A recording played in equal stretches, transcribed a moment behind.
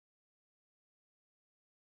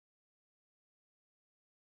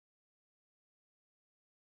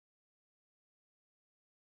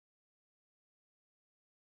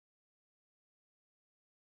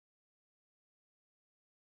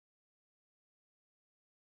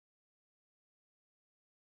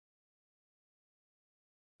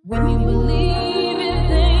When you believe in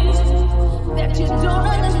things that you don't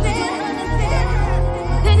understand,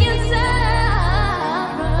 then you suffer.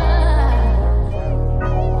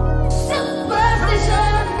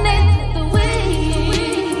 Superstition is the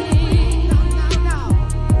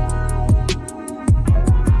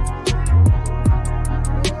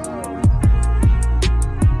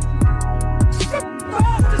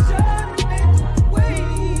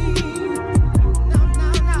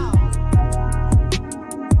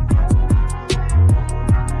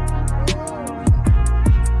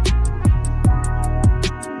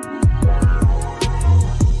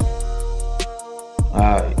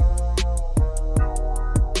Alright,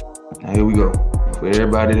 now here we go. For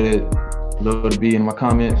everybody that love to be in my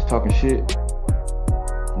comments talking shit,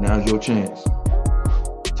 now's your chance.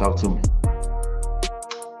 Talk to me.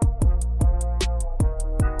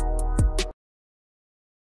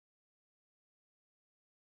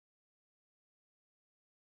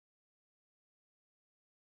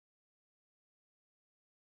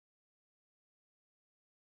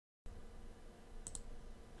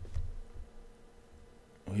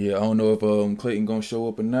 Yeah, I don't know if Clayton gonna show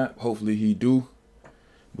up or not. Hopefully he do,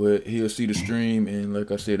 but he'll see the stream, and like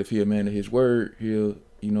I said, if he a man of his word, he'll,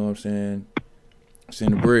 you know what I'm saying,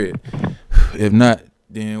 send the bread. If not,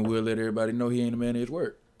 then we'll let everybody know he ain't a man of his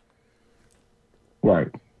word. Right.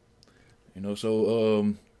 You know,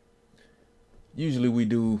 so usually we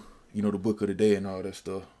do, you know, the book of the day and all that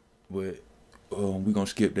stuff, but we gonna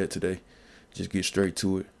skip that today. Just get straight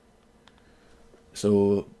to it.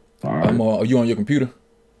 So All right. are you on your computer?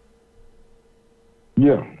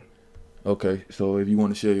 Yeah. Okay, so if you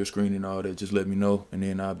want to share your screen and all that, just let me know, and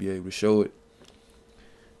then I'll be able to show it.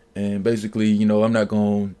 And basically, you know, I'm not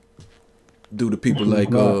gonna do the people like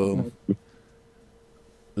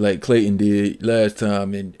Clayton did last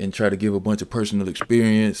time and try to give a bunch of personal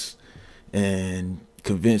experience and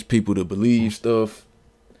convince people to believe stuff.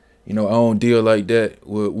 You know, I don't deal like that.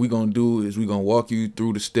 What we gonna do is we gonna walk you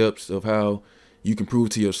through the steps of how you can prove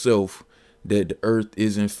to yourself that the earth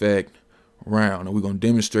is in fact round, and we're gonna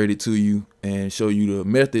demonstrate it to you and show you the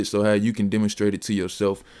method so how you can demonstrate it to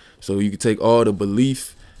yourself, so you can take all the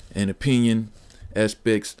belief and opinion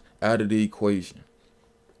aspects out of the equation.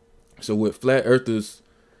 So what flat earthers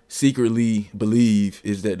secretly believe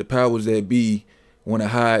is that the powers that be want to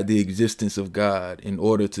hide the existence of God. In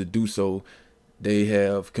order to do so, they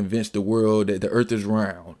have convinced the world that the earth is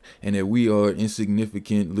round and that we are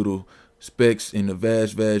insignificant little specks in the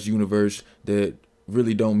vast universe that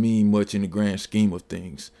really don't mean much in the grand scheme of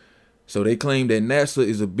things. So they claim that NASA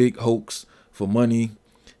is a big hoax for money,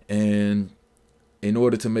 and in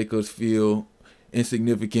order to make us feel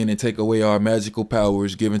insignificant and take away our magical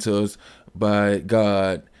powers given to us by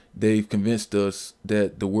God, they've convinced us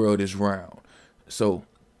that the world is round. So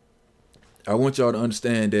I want y'all to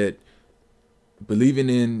understand that believing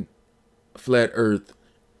in flat earth,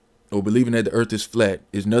 or believing that the earth is flat,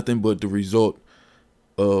 is nothing but the result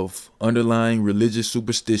of underlying religious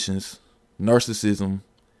superstitions, narcissism,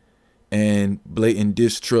 and blatant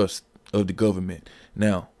distrust of the government.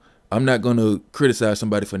 Now, I'm not going to criticize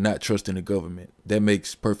somebody for not trusting the government. That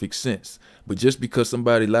makes perfect sense. But just because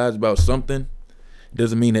somebody lies about something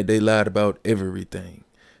doesn't mean that they lied about everything.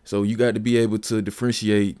 So you got to be able to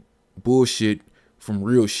differentiate bullshit from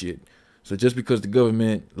real shit. So just because the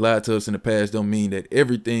government lied to us in the past don't mean that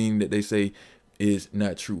everything that they say is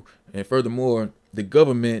not true. And furthermore, the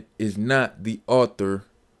government is not the author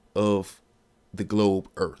of the globe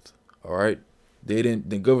Earth. All right.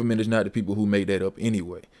 The government is not the people who made that up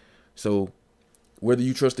anyway. So whether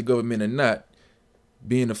you trust the government or not,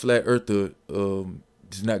 being a flat earther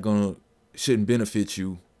shouldn't benefit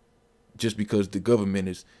you just because the government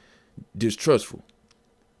is distrustful.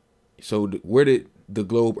 So where did the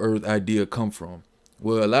globe Earth idea come from?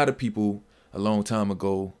 Well, a lot of people a long time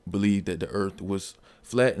ago believed that the earth was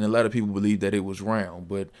flat, and a lot of people believed that it was round.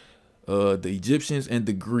 But the Egyptians and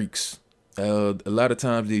the Greeks, a lot of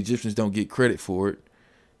times the Egyptians don't get credit for it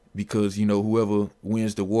because, you know, whoever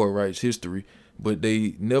wins the war writes history, but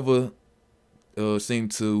they never seem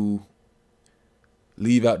to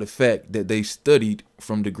leave out the fact that they studied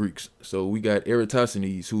from the Greeks. So we got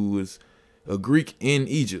Eratosthenes, who was a Greek in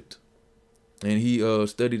Egypt, and he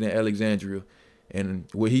studied in Alexandria. And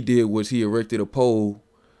what he did was he erected a pole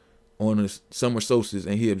on a summer solstice,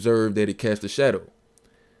 and he observed that it cast a shadow.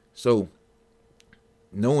 So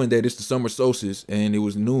knowing that it's the summer solstice and it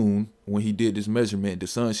was noon when he did this measurement, the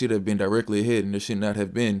sun should have been directly ahead and there should not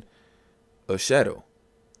have been a shadow.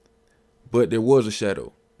 But there was a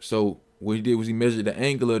shadow. So what he did was he measured the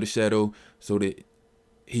angle of the shadow so that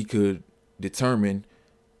he could determine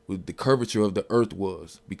the curvature of the earth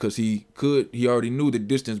was, because he already knew the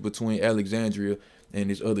distance between Alexandria and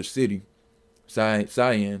this other city,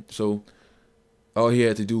 Cyan. So all he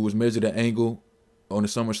had to do was measure the angle on the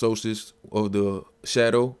summer solstice of the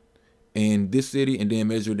shadow in this city, and then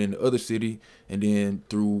measure it in the other city, and then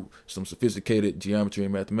through some sophisticated geometry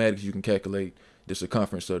and mathematics, you can calculate the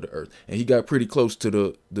circumference of the earth. And he got pretty close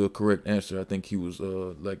to the correct answer. I think he was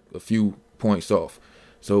like a few points off.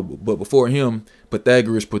 So, but before him,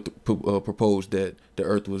 Pythagoras proposed that the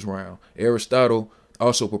earth was round. Aristotle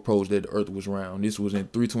also proposed that the earth was round. This was in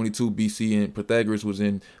 322 BC, and Pythagoras was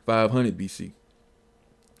in 500 BC.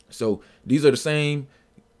 So these are the same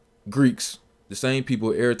Greeks, the same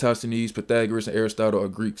people. Eratosthenes, Pythagoras, and Aristotle are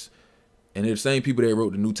Greeks, and they're the same people that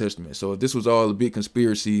wrote the New Testament. So if this was all a big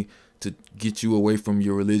conspiracy to get you away from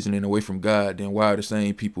your religion and away from God, then why are the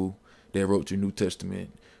same people that wrote your New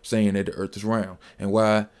Testament saying that the earth is round? And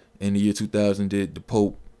why in the year 2000 did the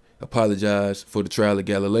Pope apologize for the trial of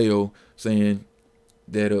Galileo, saying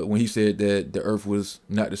that when he said that the earth was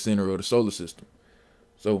not the center of the solar system?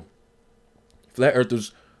 So flat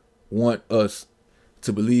earthers want us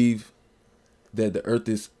to believe that the earth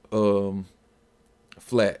is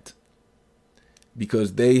flat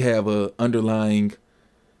because they have a underlying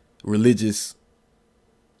religious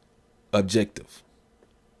objective.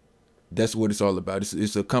 That's what it's all about.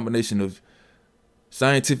 It's a combination of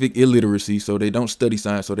scientific illiteracy, so they don't study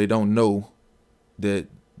science, so they don't know that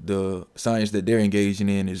the science that they're engaging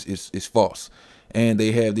in is false. And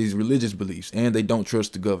they have these religious beliefs, and they don't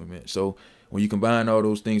trust the government. So when you combine all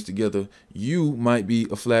those things together, you might be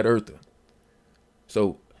a flat earther.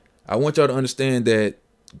 So I want y'all to understand that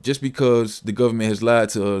just because the government has lied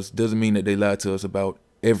to us doesn't mean that they lied to us about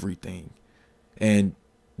everything. And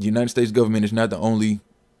the United States government is not the only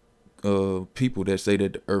people that say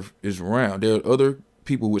that the earth is round. There are other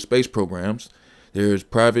people with space programs. There's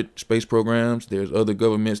private space programs. There's other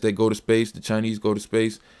governments that go to space. The Chinese go to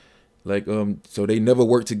space. So they never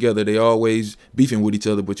work together. They always beefing with each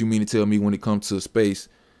other. But you mean to tell me when it comes to space,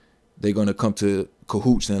 they're going to come to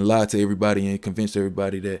cahoots and lie to everybody and convince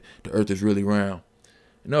everybody that the earth is really round?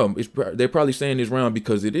 No, they're probably saying it's round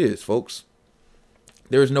because it is, folks.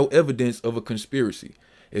 There is no evidence of a conspiracy.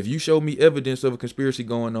 If you show me evidence of a conspiracy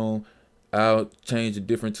going on, I'll change a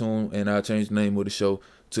different tune and I'll change the name of the show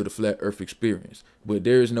to the Flat Earth Experience. But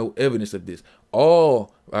there is no evidence of this. I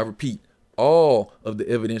repeat, all of the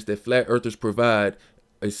evidence that flat earthers provide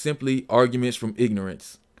is simply arguments from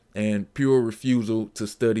ignorance and pure refusal to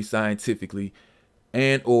study scientifically,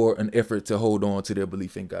 and or an effort to hold on to their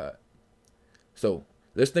belief in God. So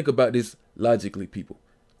let's think about this logically, people.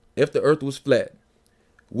 If the earth was flat,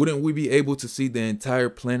 wouldn't we be able to see the entire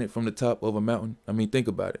planet from the top of a mountain? I mean, think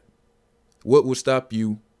about it. What would stop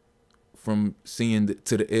you from seeing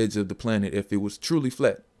to the edge of the planet if it was truly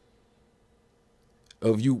flat?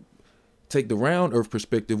 If you take the round earth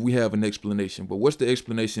perspective, we have an explanation. But what's the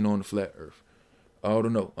explanation on the flat earth? I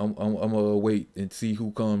don't know. I'm gonna wait and see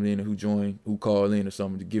who comes in and who call in or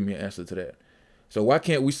something to give me an answer to that. So why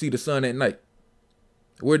can't we see the sun at night?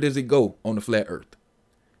 Where does it go on the flat earth?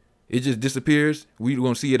 It just disappears. We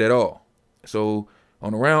don't see it at all. So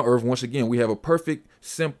on the round earth, once again, we have a perfect,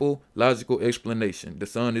 simple, logical explanation. The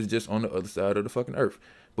sun is just on the other side of the fucking earth.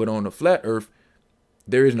 But on the flat earth,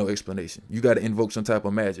 there is no explanation. You got to invoke some type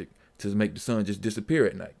of magic to make the sun just disappear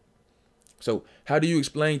at night. So how do you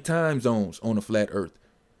explain time zones on a flat earth?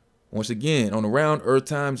 Once again, on the round earth,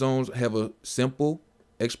 time zones have a simple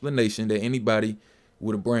explanation that anybody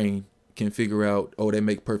with a brain can figure out. Oh, they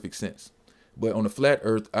make perfect sense. But on the flat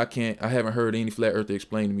earth, I haven't heard any flat earther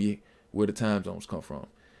explain to me where the time zones come from.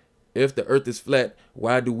 If the earth is flat,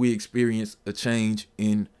 why do we experience a change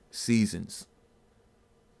in seasons?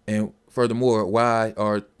 And furthermore, why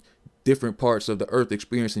are different parts of the earth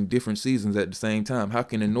experiencing different seasons at the same time? How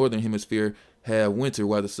can the northern hemisphere have winter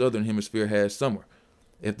while the southern hemisphere has summer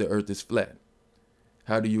if the earth is flat?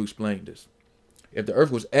 How do you explain this? If the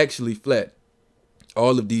earth was actually flat,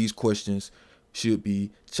 all of these questions should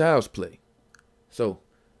be child's play. So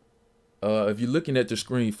if you're looking at the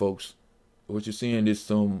screen, folks, what you're seeing is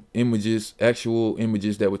some images, actual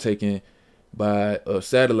images that were taken by a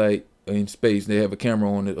satellite in space. They have a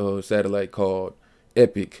camera on the satellite called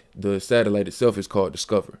Epic. The satellite itself is called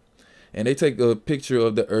Discover. And they take a picture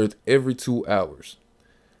of the earth every 2 hours.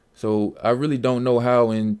 So I really don't know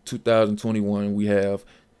how in 2021 we have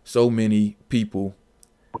so many people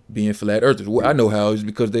being flat earthers. Well, I know how. It's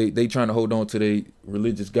because they trying to hold on to their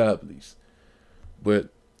religious God beliefs. But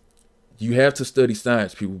you have to study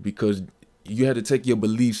science, people, because you have to take your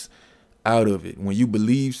beliefs out of it. When you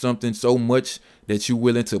believe something so much that you're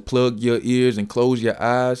willing to plug your ears and close your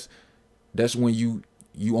eyes, that's when you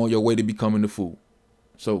you on your way to becoming the fool.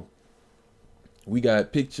 So we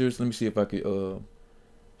got pictures. Let me see if I could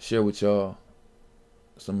share with y'all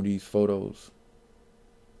some of these photos.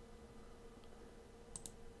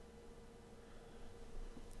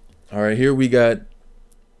 All right, here we got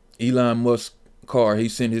Elon Musk's car. He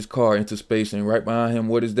sent his car into space, and right behind him,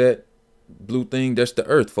 what is that blue thing? That's the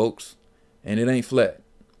Earth, folks, and it ain't flat.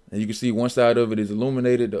 And you can see one side of it is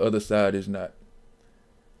illuminated, the other side is not.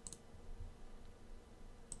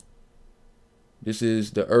 This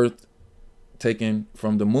is the Earth taken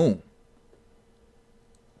from the moon.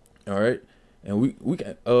 All right, and we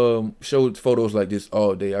can show photos like this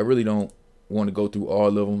all day. I really don't want to go through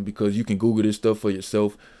all of them because you can Google this stuff for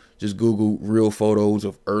yourself. Just Google real photos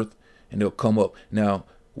of Earth and they'll come up. Now,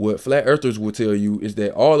 what flat earthers will tell you is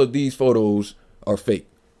that all of these photos are fake.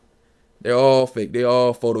 They're all fake. They're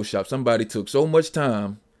all Photoshop. Somebody took so much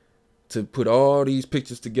time to put all these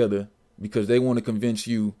pictures together because they want to convince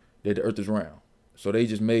you that the Earth is round. So they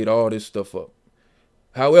just made all this stuff up.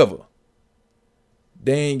 However,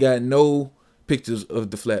 they ain't got no pictures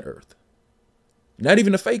of the flat Earth. Not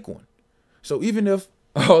even a fake one. So even if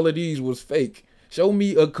all of these was fake, show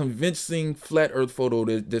me a convincing flat Earth photo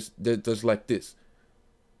that's like this.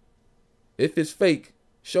 If it's fake,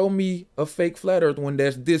 show me a fake flat Earth one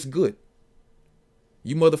that's this good.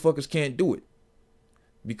 You motherfuckers can't do it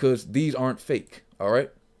because these aren't fake. All right,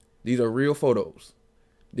 these are real photos.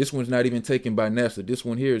 This one's not even taken by NASA. This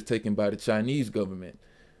one here is taken by the Chinese government.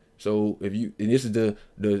 So if you, and this is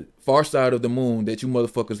the far side of the moon that you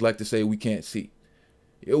motherfuckers like to say we can't see.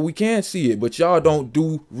 Yeah, we can see it, but y'all don't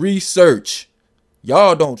do research.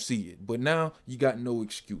 Y'all don't see it. But now you got no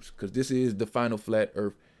excuse because this is the final flat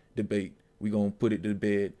Earth debate. We're going to put it to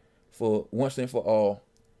bed for once and for all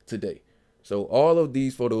today. So all of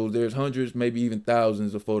these photos, there's hundreds, maybe even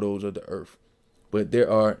thousands of photos of the Earth. But there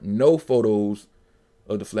are no photos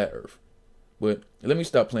of the flat Earth. But let me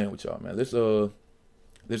stop playing with y'all, man.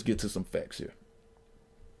 Let's get to some facts here.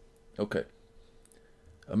 Okay.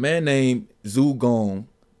 A man named Zhu Gong,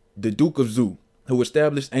 the Duke of Zhou, who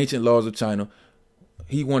established ancient laws of China,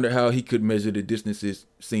 he wondered how he could measure the distances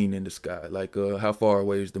seen in the sky. Like how far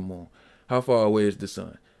away is the moon? How far away is the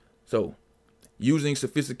sun? So using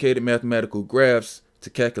sophisticated mathematical graphs to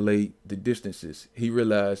calculate the distances, he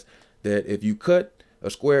realized that if you cut a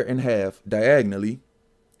square in half diagonally,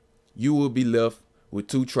 you will be left with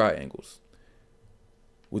two triangles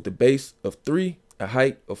with a base of 3, a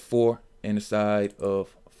height of 4, and a side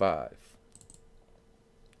of 5.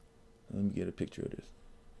 Let me get a picture of this.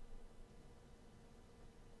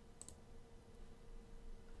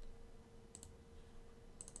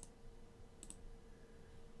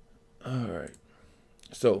 All right.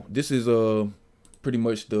 So this is pretty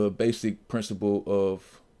much the basic principle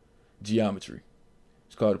of geometry.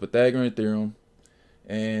 It's called the Pythagorean theorem,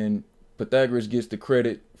 and Pythagoras gets the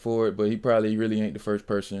credit for it, but he probably really ain't the first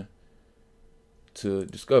person to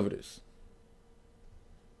discover this.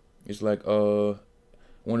 It's like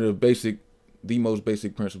one of the most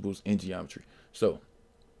basic principles in geometry. So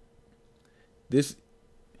this,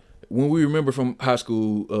 when we remember from high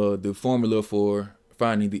school, the formula for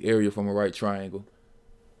finding the area from a right triangle,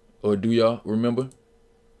 or do y'all remember?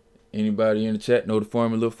 Anybody in the chat know the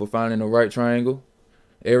formula for finding a right triangle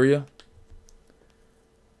area?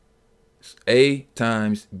 It's A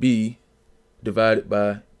times B divided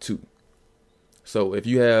by 2. So if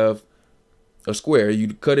you have a square,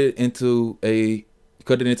 you cut it into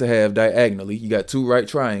half diagonally. You got two right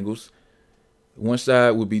triangles. One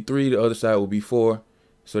side would be 3, the other side would be 4.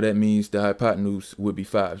 So that means the hypotenuse would be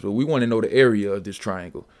 5. So we want to know the area of this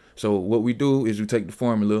triangle. So what we do is we take the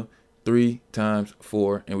formula 3 times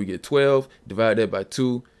 4 and we get 12, divide that by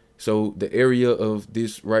 2. So the area of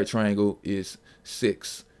this right triangle is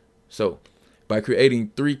 6. So by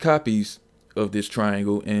creating 3 copies of this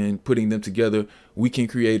triangle and putting them together, we can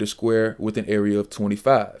create a square with an area of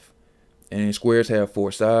 25. And squares have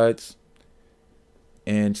 4 sides.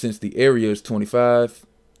 And since the area is 25,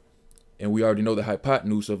 and we already know the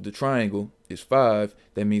hypotenuse of the triangle is 5,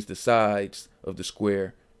 that means the sides of the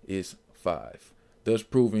square is 5. Thus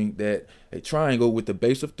proving that a triangle with a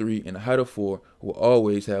base of 3 and a height of 4 will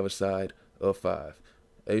always have a side of 5.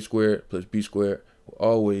 A squared plus b squared will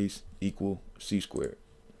always equal c squared.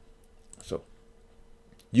 So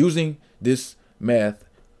using this math,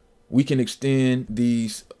 we can extend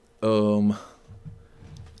these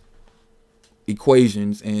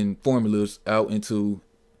equations and formulas out into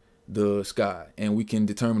the sky, and we can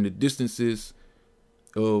determine the distances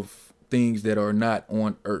of things that are not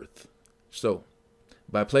on Earth. So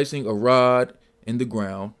by placing a rod in the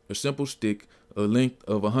ground, a simple stick, a length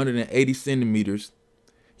of 180 centimeters,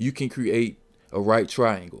 you can create a right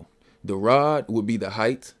triangle. The rod would be the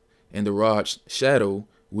height, and the rod's shadow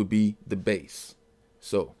would be the base.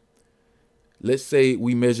 So let's say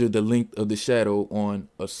we measure the length of the shadow on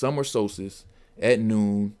a summer solstice at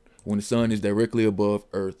noon when the sun is directly above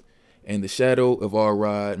Earth, and the shadow of our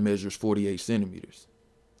rod measures 48 centimeters.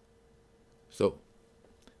 So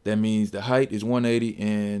that means the height is 180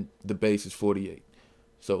 and the base is 48.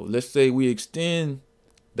 So let's say we extend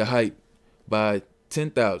the height by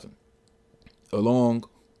 10,000 along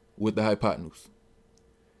with the hypotenuse,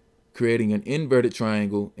 creating an inverted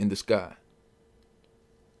triangle in the sky.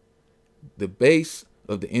 The base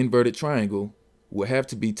of the inverted triangle will have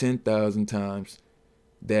to be 10,000 times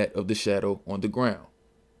that of the shadow on the ground.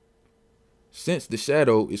 Since the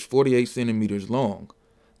shadow is 48 centimeters long,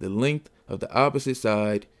 the length of the opposite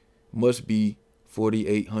side must be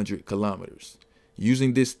 4,800 kilometers.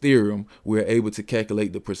 Using this theorem, we are able to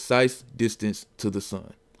calculate the precise distance to the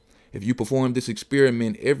sun. If you perform this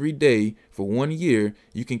experiment every day for 1 year,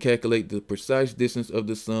 you can calculate the precise distance of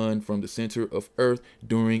the sun from the center of Earth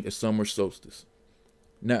during a summer solstice.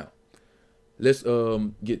 Now, let's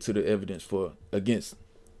get to the evidence against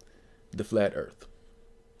the flat Earth.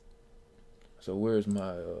 So where's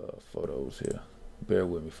my photos here? Bear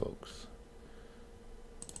with me, folks.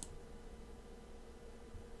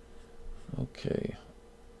 Okay,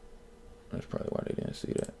 that's probably why they didn't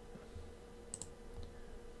see that.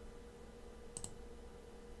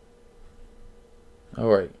 All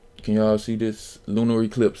right, can y'all see this lunar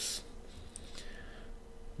eclipse?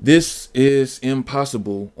 This is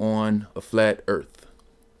impossible on a flat Earth.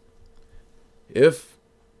 If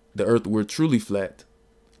the Earth were truly flat,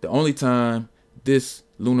 the only time this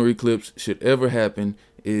lunar eclipse should ever happen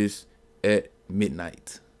is at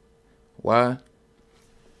midnight. Why?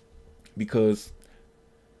 Because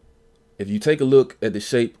if you take a look at the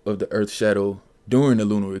shape of the Earth's shadow during the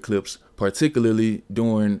lunar eclipse, particularly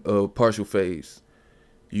during a partial phase,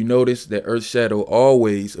 you notice that Earth's shadow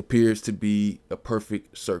always appears to be a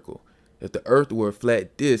perfect circle. If the Earth were a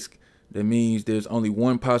flat disk, that means there's only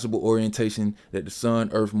one possible orientation that the Sun,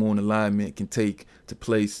 Earth, Moon alignment can take to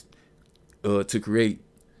place to create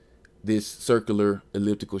this circular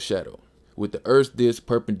elliptical shadow, with the Earth's disk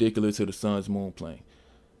perpendicular to the Sun's moon plane.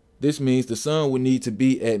 This means the Sun would need to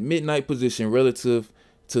be at midnight position relative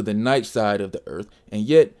to the night side of the Earth, and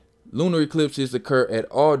yet lunar eclipses occur at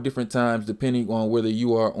all different times depending on whether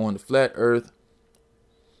you are on the flat Earth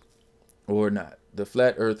or not. The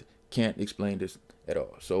flat Earth can't explain this at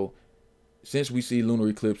all. So since we see lunar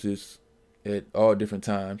eclipses at all different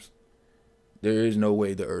times, there is no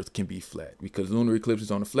way the Earth can be flat, because lunar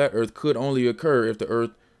eclipses on the flat Earth could only occur if the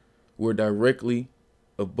Earth were directly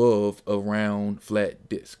above a round flat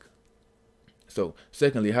disk. So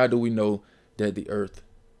secondly, how do we know that the Earth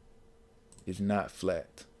is not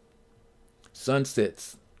flat?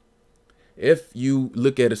 Sunsets. If you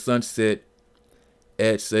look at a sunset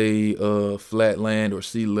at, say, flat land or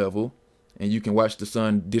sea level, and you can watch the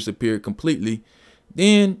sun disappear completely,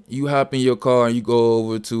 then you hop in your car and you go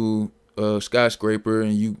over to a skyscraper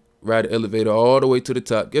and you ride the elevator all the way to the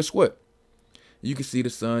top. Guess what? You can see the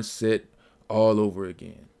sun set all over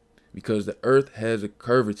again, because the Earth has a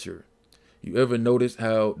curvature. You ever notice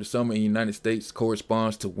how the summer in the United States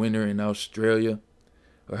corresponds to winter in Australia?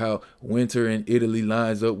 Or how winter in Italy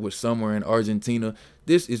lines up with summer in Argentina?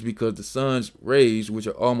 This is because the sun's rays, which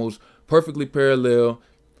are almost perfectly parallel,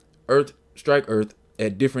 strike Earth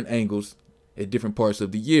at different angles at different parts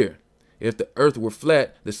of the year. If the Earth were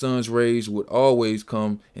flat, the sun's rays would always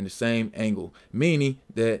come in the same angle, meaning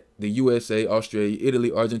that the USA, Australia,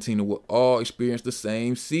 Italy, Argentina will all experience the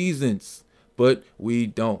same seasons. But we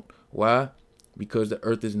don't. Why? Because the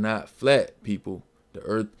Earth is not flat, people. The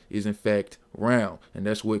Earth is in fact round, and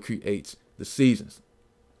that's what creates the seasons.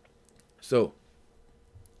 So,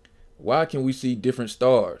 why can we see different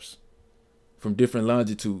stars from different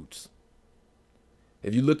longitudes?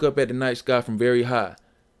 If you look up at the night sky from very high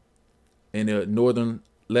in a northern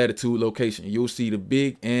latitude location, you'll see the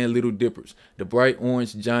big and little dippers, the bright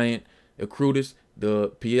orange giant Arcturus,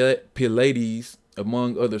 the Pleiades,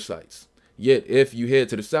 among other sights. Yet, if you head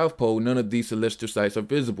to the South Pole, none of these celestial sights are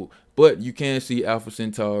visible, but you can see Alpha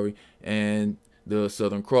Centauri and the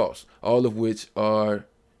Southern Cross, all of which are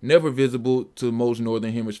never visible to most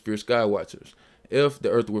Northern Hemisphere sky watchers. If the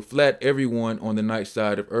Earth were flat, everyone on the night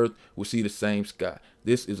side of Earth would see the same sky.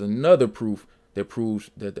 This is another proof that proves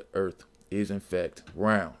that the Earth is in fact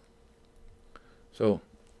round. So,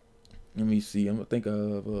 let me see. I think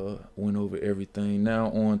I've went over everything. Now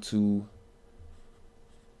on to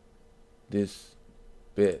this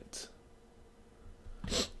bet.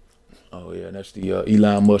 Oh yeah, that's the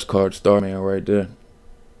Elon Musk card, Starman, right there.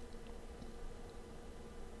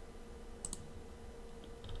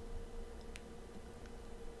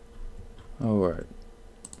 All right.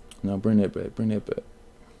 Now bring that back. Bring that back.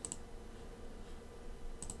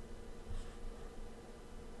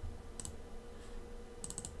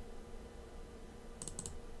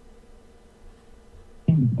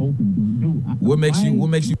 What makes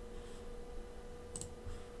you?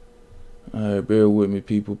 All right, bear with me,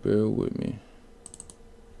 people. Bear with me.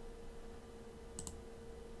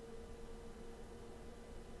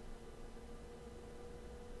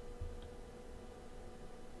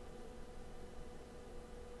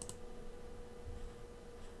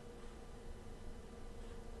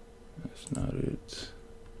 That's not it.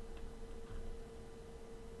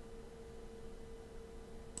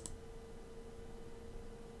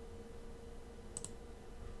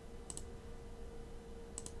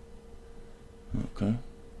 Okay.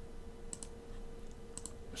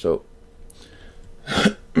 So,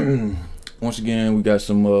 once again, we got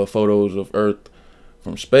some photos of Earth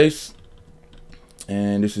from space.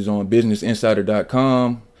 And this is on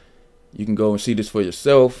businessinsider.com. You can go and see this for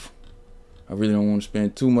yourself. I really don't want to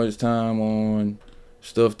spend too much time on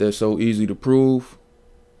stuff that's so easy to prove.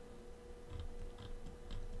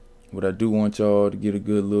 But I do want y'all to get a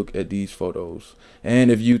good look at these photos.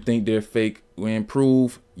 And if you think they're fake, then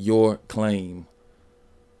prove your claim.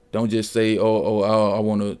 Don't just say, I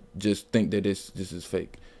want to just think that this is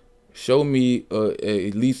fake. Show me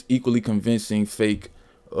at least equally convincing fake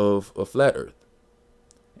of a flat Earth.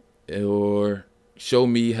 Or show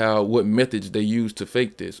me what methods they use to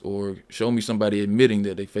fake this, or show me somebody admitting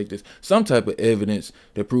that they fake this. Some type of evidence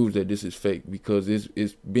that proves that this is fake, because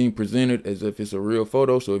it's being presented as if it's a real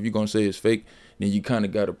photo. So if you're gonna say it's fake, then you kind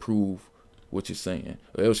of got to prove what you're saying,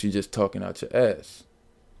 or else you're just talking out your ass.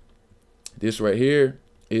 This right here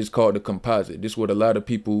is called the composite. This is what a lot of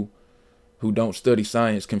people who don't study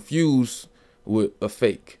science confuse with a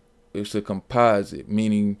fake. It's a composite,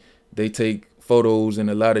 meaning they take photos in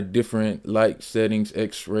a lot of different light settings,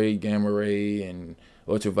 X-ray, gamma ray, and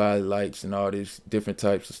ultraviolet lights, and all these different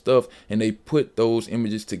types of stuff, and they put those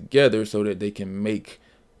images together so that they can make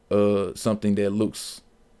something that looks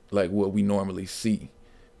like what we normally see.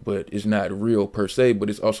 But it's not real per se, but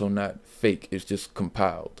it's also not fake. It's just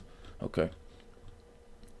compiled. Okay.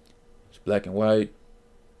 It's black and white.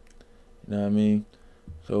 You know what I mean?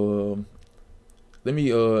 So let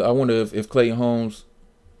me I wonder if Clayton Holmes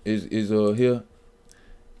is here.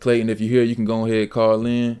 Clayton, if you're here, you can go ahead and call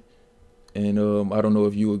in. And I don't know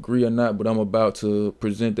if you agree or not, but I'm about to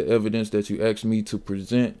present the evidence that you asked me to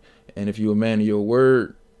present. And if you're a man of your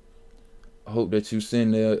word, I hope that you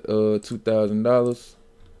send that $2,000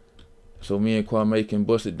 so me and Kwame can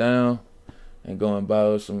bust it down and go and buy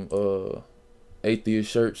us some atheist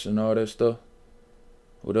shirts and all that stuff.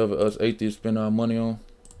 Whatever us atheists spend our money on.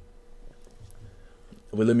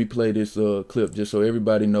 But let me play this clip just so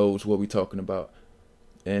everybody knows what we're talking about.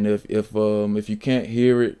 And if you can't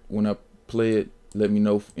hear it when I play it, let me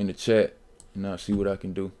know in the chat, and I'll see what I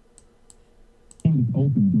can do.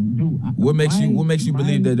 What makes you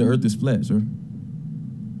believe that the Earth is flat, sir?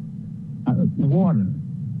 Water.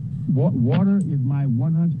 Water is my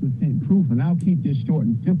 100% proof, and I'll keep this short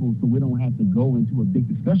and simple so we don't have to go into a big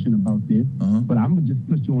discussion about this. But I'm gonna just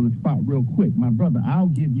put you on the spot real quick, my brother. I'll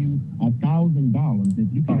give you $1,000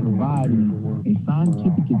 if you can provide me a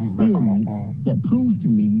scientific experiment that proves to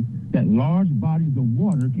me that large bodies of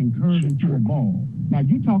water can curve into a ball. Now,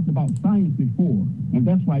 you talked about science before, and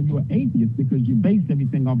that's why you're an atheist, because you base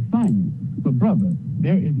everything off science. But brother,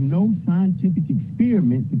 there is no scientific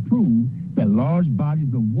experiment to prove that large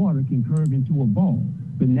bodies of water can curve into a ball.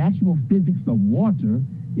 The natural physics of water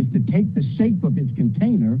is to take the shape of its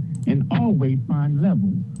container and always find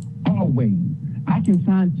levels. Always. I can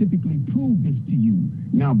scientifically prove this to you.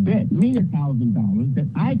 Now bet me $1,000 that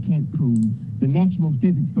I can't prove the natural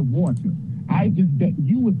physics of water. I just bet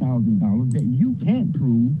you $1,000 that you can't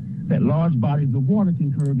prove that large bodies of water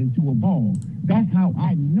can curve into a ball. That's how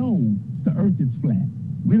I know the Earth is flat.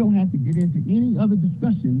 We don't have to get into any other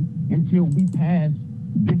discussion until we pass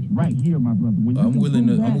this right here, my brother. I'm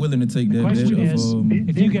willing to take that. The question is,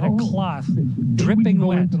 if you get a cloth dripping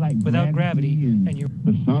wet without gravity, and you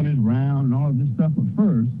the sun is round and all of this stuff, but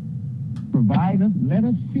first, let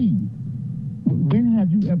us see. When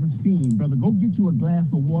have you ever seen, brother, go get you a glass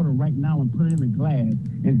of water right now and put it in a glass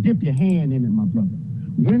and dip your hand in it, my brother.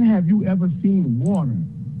 When have you ever seen water,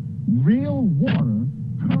 real water,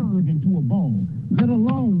 curve into a ball, let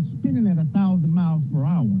alone spinning at 1,000 miles per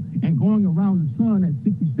hour and going around the sun at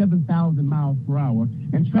 67,000 miles per hour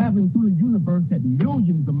and traveling through the universe at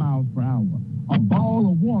millions of miles per hour? A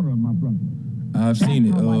ball of water, my brother. I've seen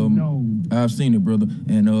it. I've seen it, brother,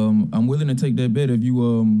 and I'm willing to take that bet if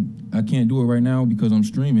you. I can't do it right now because I'm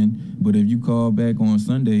streaming, but if you call back on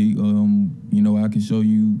Sunday, you know, I can show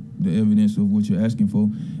you the evidence of what you're asking for,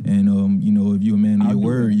 and you know, if you're a man of your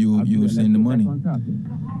word, you'll send the money.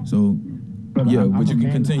 So. Yeah, but you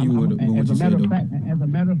can continue with what you said, though. As a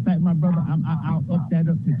matter of fact, my brother, I'll up that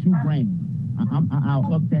up to $2,000.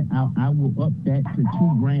 I'll up that. I will up that to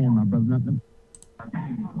 $2,000, my brother. Nothing.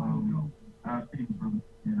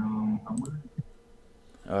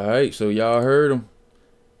 All right, so y'all heard him.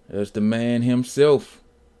 That's the man himself,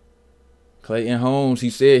 Clayton Holmes. He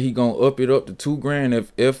said he gonna up it up to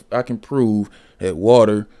 $2,000 if I can prove that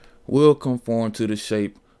water will conform to the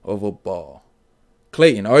shape of a ball.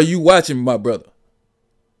 Clayton, are you watching, my brother?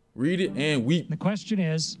 Read it and weep. The question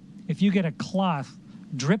is, if you get a cloth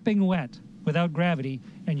dripping wet without gravity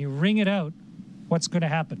and you wring it out, what's going to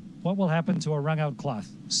happen? What will happen to a wrung out cloth?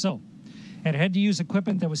 So, I had to use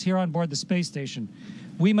equipment that was here on board the space station.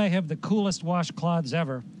 We may have the coolest washcloths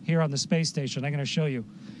ever here on the space station. I'm going to show you.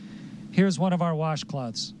 Here's one of our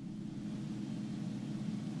washcloths.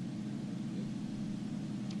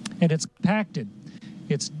 And it's compacted.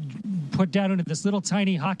 It's put down into this little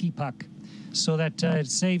tiny hockey puck so that it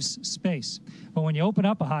saves space. But when you open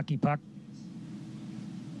up a hockey puck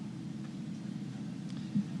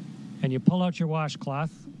and you pull out your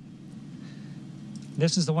washcloth,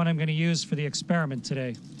 this is the one I'm going to use for the experiment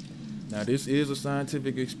today. Now, this is a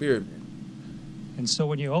scientific experiment. And so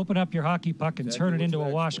when you open up your hockey puck and turn it into a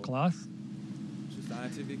washcloth,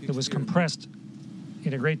 it was compressed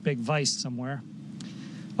in a great big vise somewhere.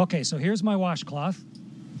 Okay, so here's my washcloth,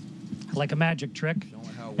 like a magic trick.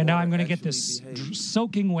 And now I'm going to get this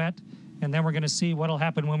soaking wet, and then we're going to see what'll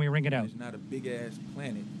happen when we wring it out. It's not a big-ass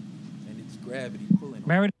planet, and it's gravity pulling.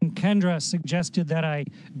 Meredith and Kendra suggested that I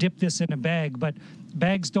dip this in a bag, but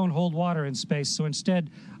bags don't hold water in space, so instead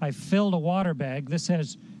I filled a water bag. This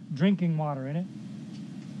has drinking water in it.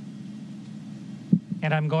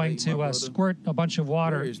 And I'm going to squirt a bunch of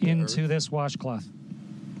water into this washcloth.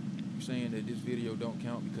 You're saying that this video don't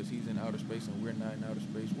count because he's in outer space and we're not in outer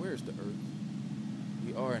space. Where's the Earth?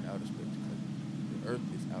 We are in outer space. The Earth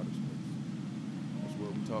is outer space. That's what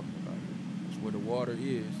we're talking about here. That's where the water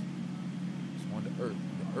is. It's on the Earth.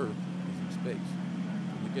 The Earth is in space.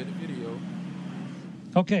 So look at the video.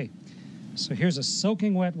 Okay, so here's a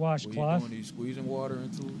soaking wet washcloth. What are you squeezing water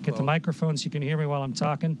into? Get the microphone so you can hear me while I'm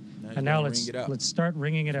talking. And now let's start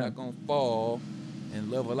wringing it out. It's not gonna fall and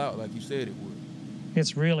level out like you said it would.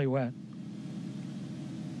 It's really wet.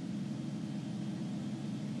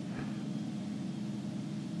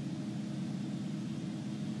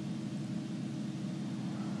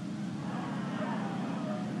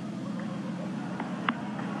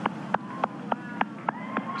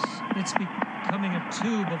 It's becoming a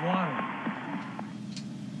tube of water.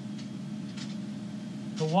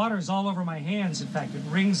 The water's all over my hands. In fact, it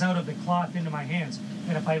wrings out of the cloth into my hands.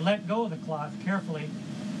 And if I let go of the cloth carefully,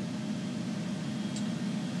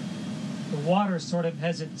 the water sort of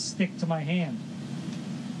has it stick to my hand.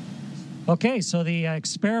 Okay, so the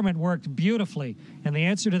experiment worked beautifully. And the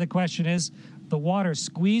answer to the question is the water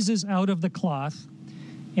squeezes out of the cloth.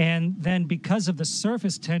 And then because of the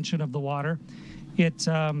surface tension of the water, it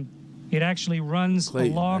actually runs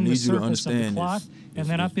along the surface of the cloth and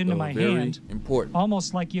then up into my hand. Important.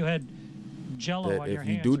 Almost like you had Jello on your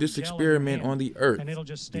hand. If you do this experiment on the Earth,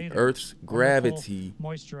 the Earth's gravity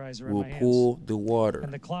will pull the water.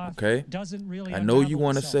 Okay? I know you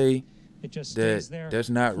want to say that that's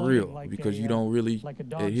not real because you don't really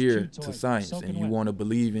adhere to science and you want to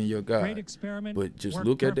believe in your God. But just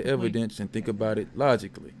look at the evidence and think about it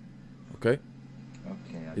logically. Okay?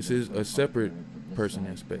 This is a separate person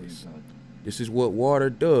in space. This is what water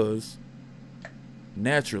does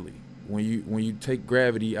naturally when you take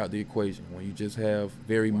gravity out the equation, when you just have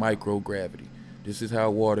very microgravity. This is how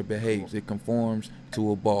water behaves. It conforms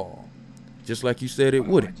to a ball, just like you said it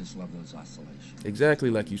wouldn't. I just love those oscillations. Exactly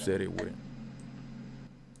like you said it wouldn't.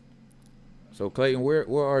 So Clayton, where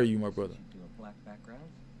are you, my brother? Do a black background.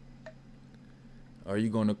 Are you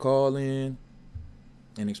going to call in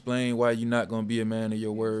and explain why you're not going to be a man of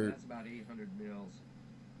your word? That's about 800 mils.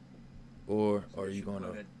 Or are you going to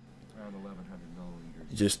around 1,100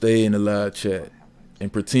 milliliters? just stay in the live chat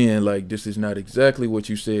and pretend like this is not exactly what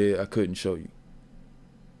you said I couldn't show you?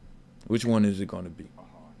 Which one is it going to be? Oh, I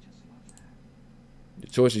just love that. The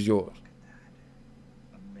choice is yours. Look at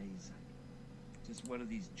that. Amazing. Just one of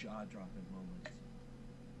these jaw-dropping moments.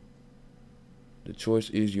 The choice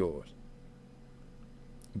is yours.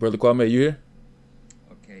 Brother Kwame, you here?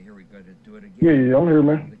 Okay, here we go to do it again. Yeah, I'm here,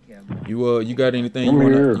 man. The camera. You got anything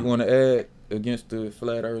you wanna add against the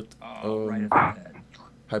flat Earth Right after that.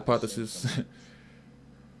 hypothesis?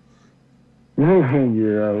 Yeah.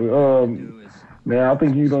 Do is Man, I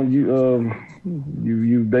think you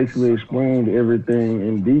basically explained everything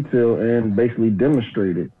in detail and basically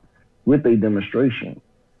demonstrated with a demonstration.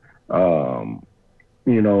 I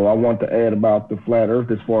want to add about the flat Earth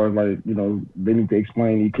as far as they need to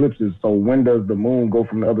explain eclipses. So when does the moon go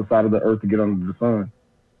from the other side of the Earth to get under the sun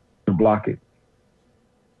to block it?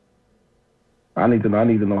 I need to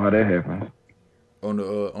know how that happens. On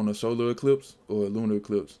the solar eclipse or lunar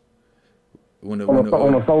eclipse? On a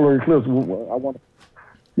solar eclipse,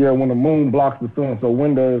 when the moon blocks the sun. So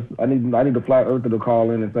when does I need the flat earther to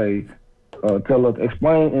call in and say, tell us,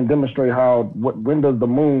 explain and demonstrate when does the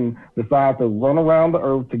moon decide to run around the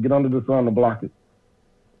earth to get under the sun to block it?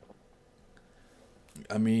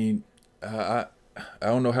 I mean, I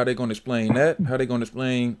don't know how they're gonna explain that. How they gonna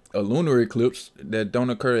explain a lunar eclipse that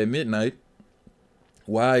don't occur at midnight?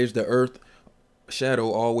 Why is the Earth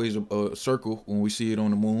shadow always a circle when we see it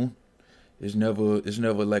on the moon? It's never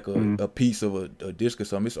like a piece of a disc or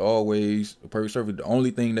something. It's always a perfect circle. The only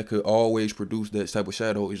thing that could always produce that type of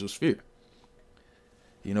shadow is a sphere.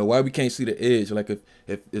 Why we can't see the edge? Like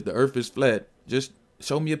if the Earth is flat, just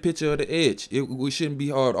show me a picture of the edge. It shouldn't be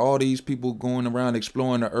hard. All these people going around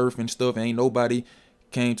exploring the Earth and stuff, ain't nobody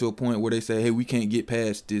came to a point where they say, hey, we can't get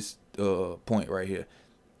past this point right here.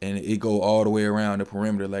 And it go all the way around the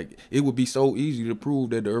perimeter. Like, it would be so easy to prove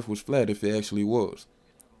that the Earth was flat if it actually was.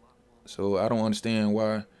 So I don't understand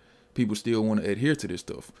why people still want to adhere to this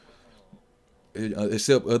stuff.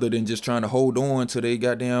 Except other than just trying to hold on to their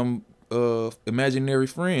goddamn imaginary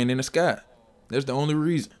friend in the sky. That's the only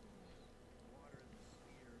reason.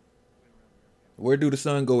 Where do the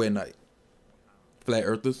sun go at night? Flat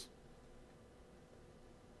earthers.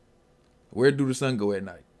 Where do the sun go at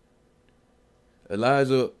night?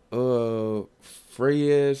 Elijah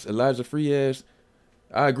Frias,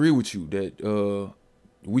 I agree with you that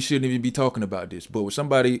we shouldn't even be talking about this. But when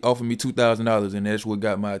somebody offered me $2,000 and that's what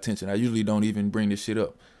got my attention, I usually don't even bring this shit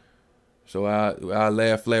up. So I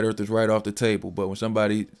laugh flat earthers right off the table. But when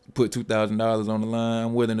somebody put $2,000 on the line,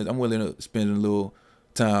 I'm willing to spend a little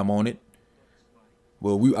time on it.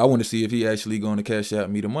 Well, I want to see if he actually going to cash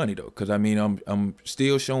out me the money though, because I mean I'm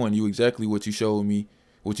still showing you exactly what you showed me,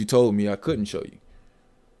 what you told me I couldn't show you.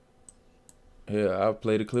 Yeah, I'll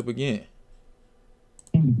play the clip again.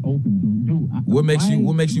 What makes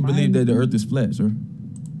you believe that the Earth is flat, sir?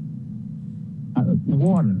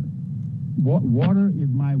 Water is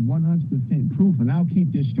my 100% proof, and I'll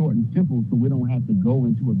keep this short and simple so we don't have to go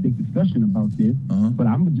into a big discussion about this. But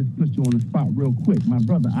I'm gonna just put you on the spot real quick, my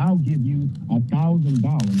brother. I'll give you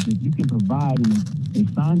 $1,000 if you can provide a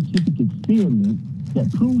scientific experiment that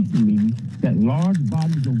proves to me that large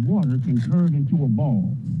bodies of water can curve into a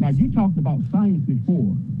ball. Now, you talked about science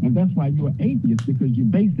before, and that's why you're an atheist, because you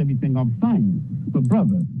base everything off science. But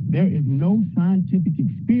brother, there is no scientific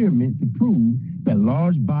experiment to prove that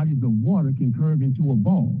large bodies of water can curve into a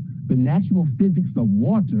ball. The natural physics of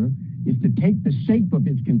water is to take the shape of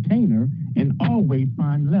its container and always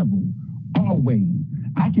find level. Always.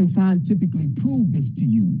 I can scientifically prove this to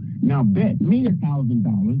you. Now bet me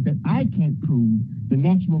 $1,000 that I can't prove the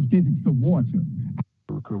natural physics of water.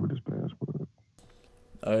 Recover this password.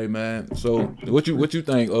 Hey man, so what you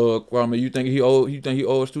think, Kwame? You think he owe us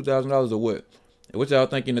 $2,000 or what? What y'all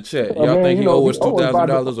think in the chat? Y'all think he owe us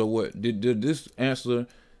 $2,000 or what? Did this answer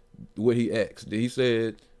what he asked? He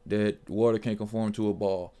said that water can't conform to a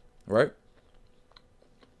ball, right?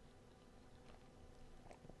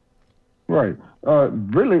 Right.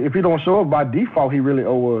 Really, if he don't show up by default, he really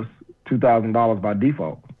owes us $2,000 by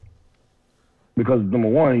default. Because number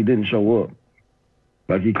one, he didn't show up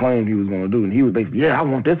like he claimed he was going to do, and he was basically, yeah, I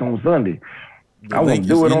want this on Sunday. I want to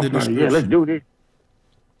do it on Sunday. Yeah, let's do this.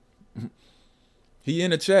 He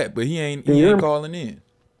in the chat, but he ain't calling in.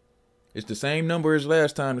 It's the same number as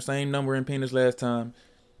last time, the same number in pin as last time.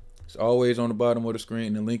 It's always on the bottom of the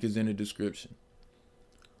screen. The link is in the description.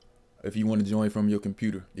 If you want to join from your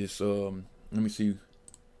computer, it's let me see.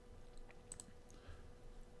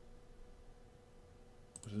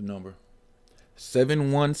 What's the number?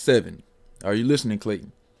 717. Are you listening,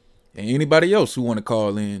 Clayton? And anybody else who want to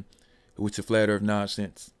call in with your flat earth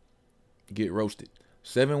nonsense, get roasted.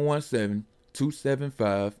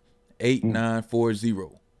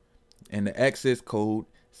 717-275-8940. And the access code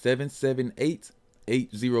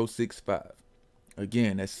 778-8065.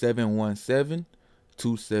 Again, that's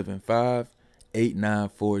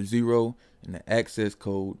 717-275-8940. And the access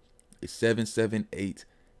code is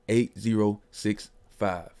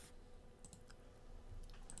 778-8065.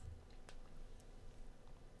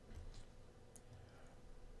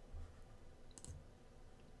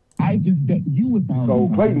 I just bet you $1,000.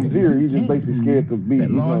 So Clayton's here. He's just basically scared to be, he's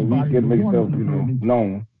scared to make himself,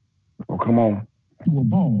 known. Oh, come on. To a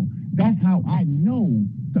ball. That's how I know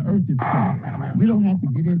the earth is flat. We don't have to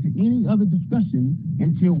get into any other discussion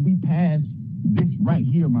until we pass this right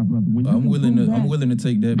here, my brother. When I'm willing to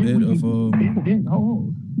take that bet of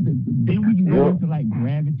then we can go into like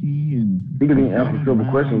gravity and he didn't even answer simple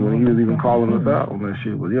questions when he was even calling us out on that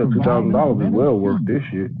shit. But yeah, $2,000 is well worth this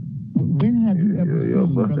shit. When have you ever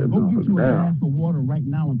seen, brother, go get you a glass of water right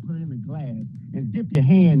now and put it in a glass and dip your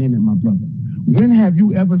hand in it, my brother. When have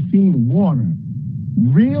you ever seen water,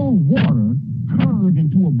 real water, turned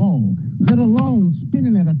into a ball, let alone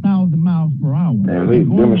spinning at 1,000 miles per hour? Yeah, they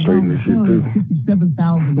demonstrating this shit too.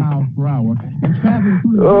 57,000 miles per hour and traveling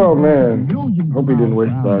through the hope he didn't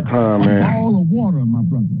waste our time, man. A ball of water, my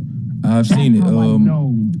brother. I've seen it.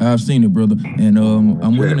 I've seen it, brother, and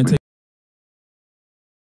I'm willing to take.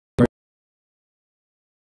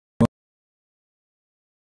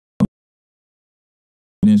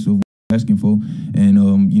 Of asking for, and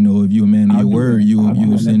if you're a man of your word,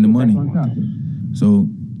 you'll send the money. So,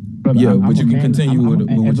 brother, yeah, but you can continue with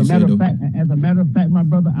what you said, though. As a matter of fact, my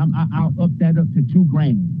brother, I'll up that up to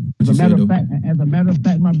 $2,000. As a matter of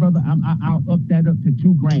fact, my brother, I'll up that up to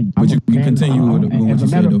 $2,000. But you can continue with what you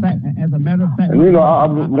said, though. As a matter of fact,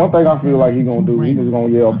 and one thing I feel like he's gonna do, he's just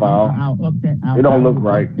gonna yell foul. It don't look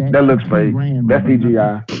right. That looks fake. That's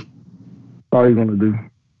CGI. That's all he's gonna do.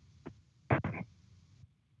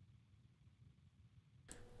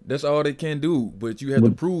 That's all they can do, but you have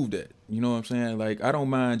to prove that. You know what I'm saying? Like, I don't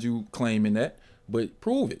mind you claiming that, but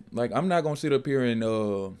prove it. Like, I'm not gonna sit up here and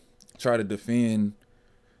try to defend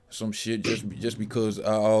some shit just because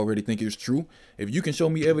I already think it's true. If you can show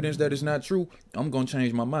me evidence that it's not true, I'm gonna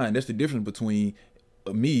change my mind. That's the difference between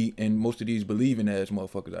me and most of these believing ass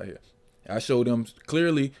motherfuckers out here. I showed them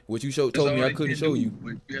clearly what you told me I couldn't show you,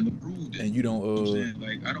 and you don't.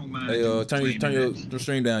 Like, I don't mind. Hey, turn your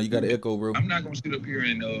stream down. You got an echo, bro. I'm not gonna sit up here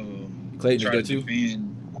and Clayton, try is that to you?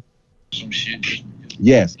 defend some shit.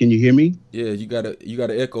 Yes, can you hear me? Yeah, you got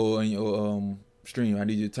an echo on your stream. I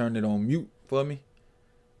need you to turn it on mute for me.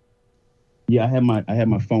 Yeah, I have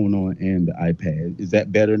my phone on and the iPad. Is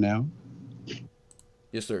that better now?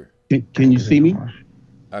 Yes, sir. Can you see me?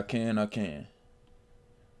 I can. All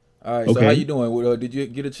right. Okay. So how you doing? Did you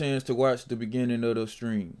get a chance to watch the beginning of the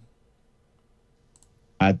stream?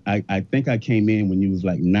 I think I came in when you was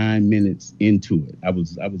like 9 minutes into it. I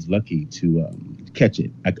was lucky to catch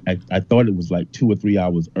it. I thought it was like 2 or 3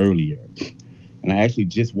 hours earlier, and I actually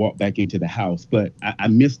just walked back into the house. But I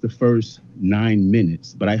missed the first 9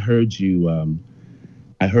 minutes. But I heard you.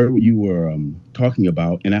 I heard what you were talking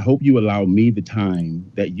about, and I hope you allow me the time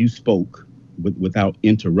that you spoke without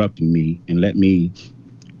interrupting me and let me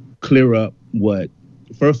clear up what.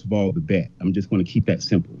 First of all, the bet. I'm just going to keep that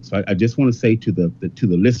simple. So I just want to say to the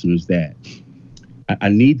listeners that I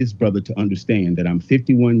need this brother to understand that I'm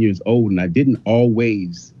 51 years old and I didn't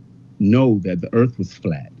always know that the earth was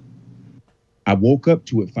flat. I woke up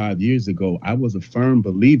to it 5 years ago. I was a firm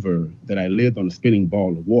believer that I lived on a spinning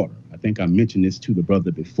ball of water. I think I mentioned this to the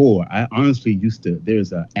brother before. I honestly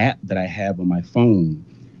there's an app that I have on my phone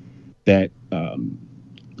that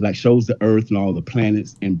like shows the earth and all the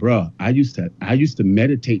planets. And bruh, I used to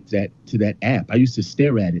meditate to that app. I used to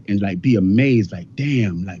stare at it and like be amazed, like,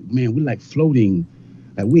 damn, like, man, we're like floating,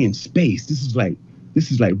 like we're in space. This is like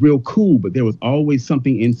real cool. But there was always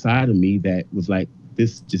something inside of me that was like,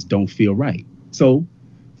 this just don't feel right. So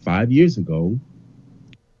 5 years ago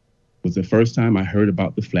was the first time I heard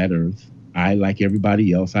about the flat earth. I, like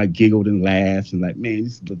everybody else, I giggled and laughed and like, man,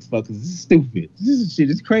 this is stupid. This shit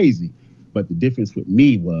is crazy. But the difference with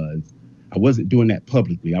me was I wasn't doing that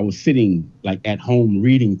publicly. I was sitting like at home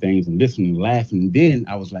reading things and listening and laughing. And then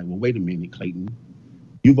I was like, well, wait a minute, Clayton.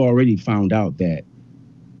 You've already found out that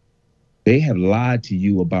they have lied to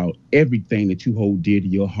you about everything that you hold dear to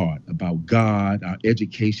your heart, about God, our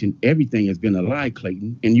education. Everything has been a lie,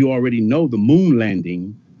 Clayton. And you already know the moon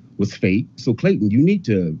landing was fake. So, Clayton, you need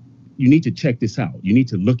to check this out. You need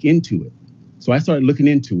to look into it. So I started looking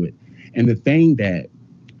into it. And the thing that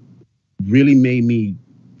really made me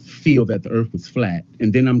feel that the earth was flat,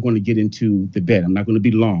 and then I'm going to get into the bet. I'm not going to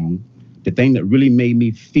be long. The thing that really made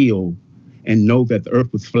me feel and know that the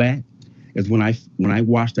earth was flat is when I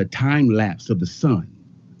watched a time lapse of the sun.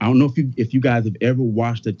 I don't know if you guys have ever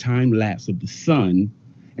watched a time lapse of the sun,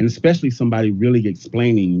 and especially somebody really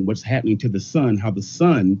explaining what's happening to the sun, how the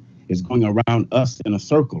sun is going around us in a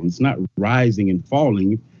circle. It's not rising and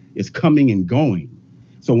falling, it's coming and going.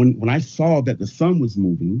 So when I saw that the sun was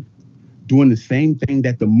moving, doing the same thing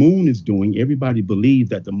that the moon is doing. Everybody believes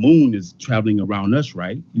that the moon is traveling around us,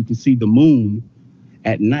 right? You can see the moon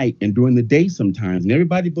at night and during the day sometimes. And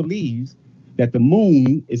everybody believes that the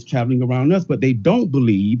moon is traveling around us, but they don't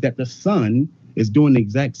believe that the sun is doing the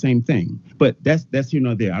exact same thing. But that's here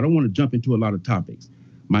nor there. I don't want to jump into a lot of topics.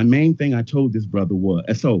 My main thing I told this brother was,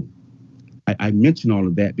 so I mentioned all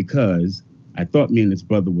of that because I thought me and this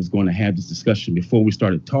brother was going to have this discussion before we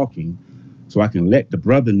started talking, so I can let the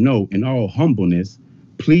brother know in all humbleness,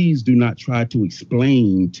 please do not try to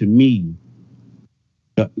explain to me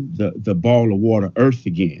the ball of water earth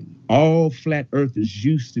again. All flat earthers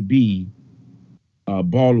used to be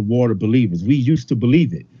ball of water believers. We used to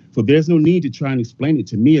believe it. So there's no need to try and explain it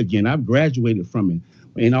to me again. I've graduated from it.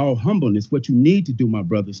 In all humbleness, what you need to do, my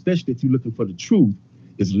brother, especially if you're looking for the truth,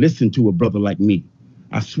 is listen to a brother like me.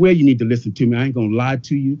 I swear you need to listen to me. I ain't going to lie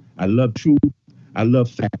to you. I love truth. I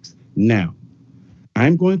love facts. Now,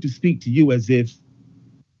 I'm going to speak to you as if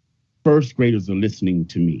first graders are listening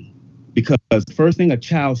to me. Because the first thing a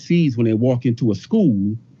child sees when they walk into a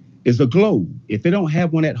school is a globe. If they don't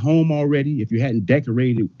have one at home already, if you hadn't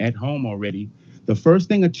decorated at home already, the first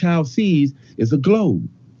thing a child sees is a globe.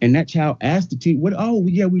 And that child asks the teacher, oh,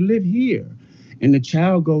 yeah, we live here. And the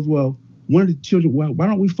child goes, well, one of the children, well, why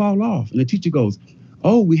don't we fall off? And the teacher goes,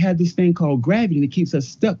 oh, we have this thing called gravity and it keeps us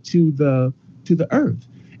stuck to the earth.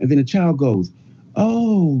 And then the child goes,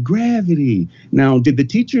 oh, gravity. Now, did the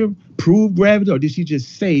teacher prove gravity or did she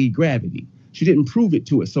just say gravity? She didn't prove it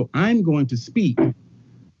to us. So I'm going to speak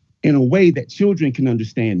in a way that children can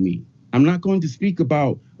understand me. I'm not going to speak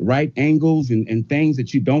about right angles and things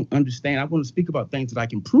that you don't understand. I want to speak about things that I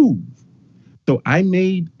can prove. So I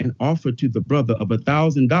made an offer to the brother of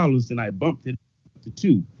 $1,000 and I bumped it to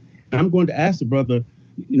 $2,000. And I'm going to ask the brother,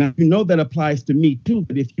 you know that applies to me too,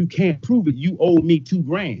 but if you can't prove it, you owe me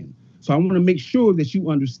 $2,000. So I want to make sure that you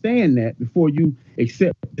understand that before you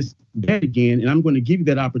accept this bet again, and I'm going to give you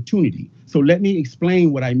that opportunity. So let me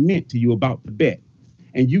explain what I meant to you about the bet.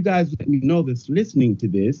 And you guys let me know that's listening to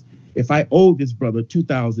this, if I owe this brother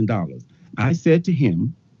 $2,000. I said to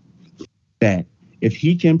him that if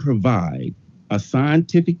he can provide a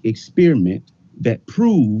scientific experiment that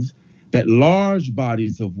proves that large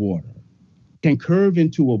bodies of water can curve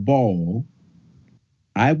into a ball,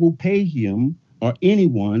 I will pay him or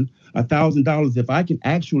anyone $1,000 if I can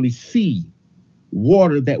actually see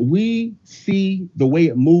water that we see the way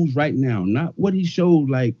it moves right now, not what he showed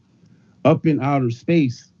like up in outer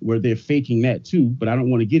space where they're faking that too, but I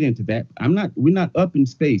don't want to get into that. We're not up in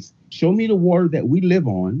space. Show me the water that we live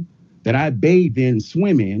on, that I bathe in,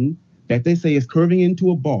 swim in, that they say is curving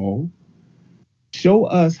into a ball. Show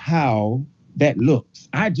us how that looks.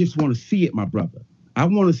 I just want to see it, my brother. I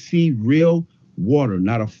want to see real water,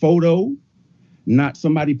 not a photo, not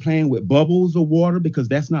somebody playing with bubbles of water, because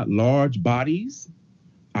that's not large bodies.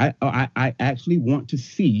 I actually want to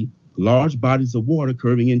see large bodies of water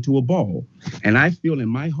curving into a ball. And I feel in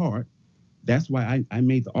my heart, that's why I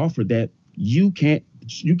made the offer that you can't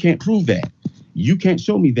prove that. You can't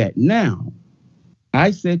show me that. Now,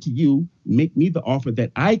 I said to you, make me the offer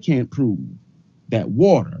that I can't prove that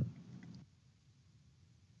water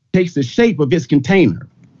takes the shape of its container.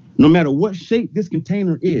 No matter what shape this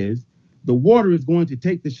container is, the water is going to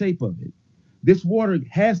take the shape of it. This water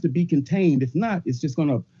has to be contained. If not, it's just going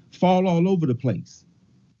to fall all over the place.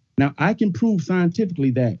 Now, I can prove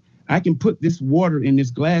scientifically that I can put this water in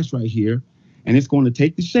this glass right here, and it's going to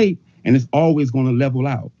take the shape, and it's always going to level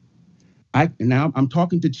out. Now I'm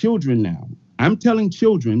talking to children now. I'm telling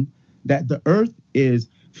children that the earth is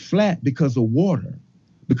flat because of water,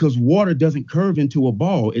 because water doesn't curve into a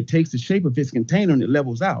ball. It takes the shape of its container and it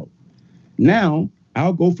levels out. Now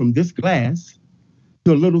I'll go from this glass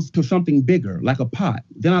to something bigger, like a pot.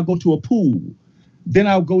 Then I'll go to a pool. Then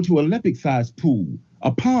I'll go to an Olympic-sized pool,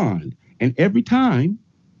 a pond. And every time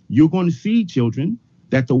you're going to see, children,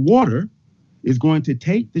 that the water is going to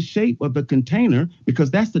take the shape of the container,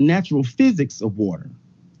 because that's the natural physics of water,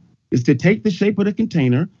 is to take the shape of the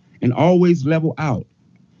container and always level out.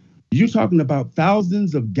 You're talking about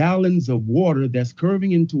thousands of gallons of water that's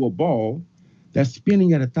curving into a ball that's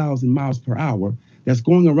spinning at 1,000 miles per hour, that's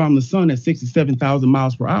going around the sun at 67,000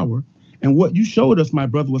 miles per hour. And what you showed us, my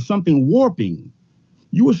brother, was something warping.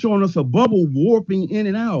 You were showing us a bubble warping in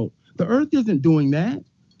and out. The earth isn't doing that.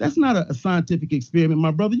 That's not a scientific experiment,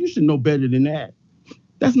 my brother. You should know better than that.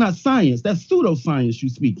 That's not science. That's pseudoscience you're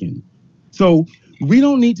speaking. So we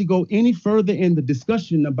don't need to go any further in the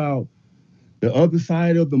discussion about the other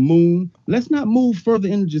side of the moon. Let's not move further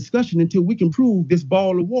in the discussion until we can prove this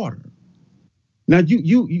ball of water. Now,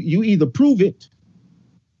 you either prove it,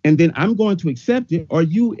 and then I'm going to accept it, or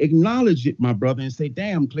you acknowledge it, my brother, and say,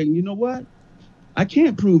 damn, Clayton, you know what? I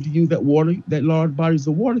can't prove to you that large bodies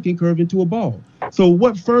of water can curve into a ball. So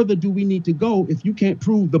what further do we need to go if you can't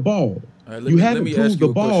prove the ball? Right, you haven't proved the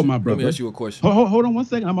ball, my brother. Let me ask you a question. Hold on one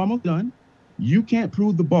second. I'm almost done. You can't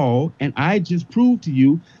prove the ball, and I just proved to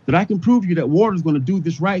you that I can prove you that water is going to do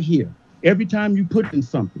this right here. Every time you put in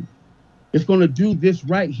something, it's going to do this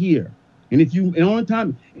right here. And if you, the only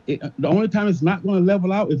time it's not going to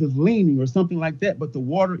level out if it's leaning or something like that, but the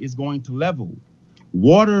water is going to level.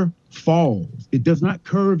 Water falls. It does not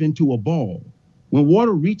curve into a ball. When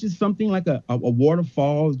water reaches something like a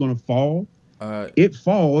waterfall is going to fall, it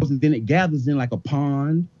falls and then it gathers in like a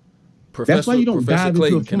pond. That's why you don't dive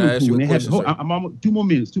into a swimming pool. I'm almost 2 more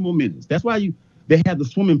minutes. That's why they have the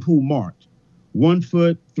swimming pool marked 1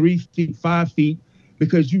 foot, 3 feet, 5 feet,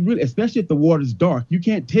 because you really, especially if the water's dark, you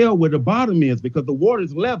can't tell where the bottom is because the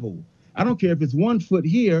water's level. I don't care if it's 1 foot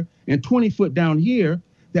here and 20 foot down here,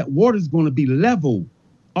 that water's going to be level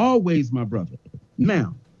always, my brother.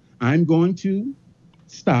 Now, I'm going to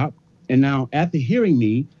stop. And now after hearing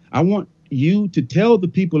me, I want you to tell the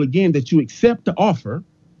people again that you accept the offer.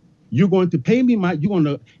 You're going to pay me you're going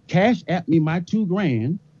to cash at me my $2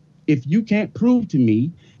 grand if you can't prove to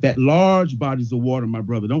me that large bodies of water, my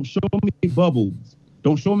brother. Don't show me bubbles.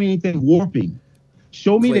 Don't show me anything warping.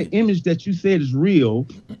 Show me the image that you said is real.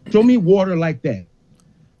 Show me water like that.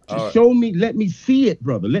 Show me, let me see it,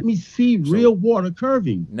 brother. Let me see real water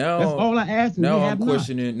curving. Now, that's all I ask. Now I'm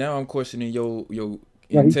questioning your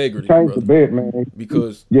integrity, he changed the bet, man.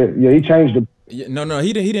 Because he changed the. No,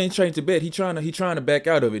 he didn't change the bet. He trying to back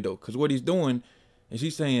out of it though, because what he's doing is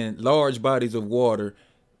he's saying large bodies of water.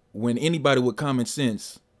 When anybody with common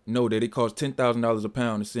sense know that it costs $10,000 a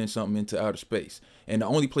pound to send something into outer space, and the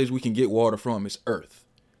only place we can get water from is Earth.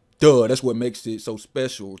 Duh, that's what makes it so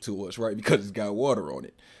special to us, right? Because it's got water on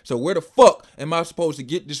it. So where the fuck am I supposed to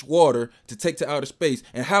get this water to take to outer space?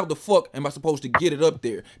 And how the fuck am I supposed to get it up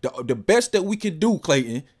there? The best that we can do,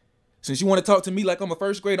 Clayton, since you want to talk to me like I'm a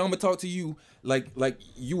first grader, I'm going to talk to you like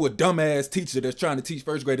you a dumbass teacher that's trying to teach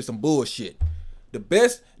first graders some bullshit. The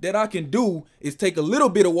best that I can do is take a little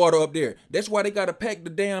bit of water up there. That's why they got to pack the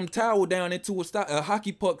damn towel down into a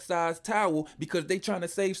hockey puck sized towel, because they trying to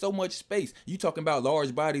save so much space. You talking about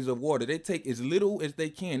large bodies of water. They take as little as they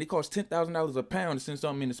can. It costs $10,000 a pound to send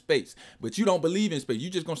something into space. But you don't believe in space. You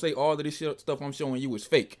just going to say all of this stuff I'm showing you is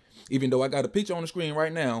fake. Even though I got a picture on the screen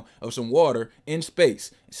right now of some water in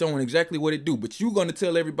space showing exactly what it do. But you going to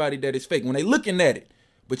tell everybody that it's fake when they looking at it.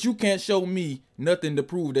 But you can't show me nothing to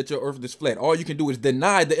prove that your earth is flat. All you can do is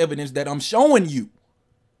deny the evidence that I'm showing you.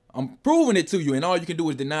 I'm proving it to you, and all you can do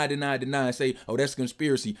is deny, and say, oh, that's a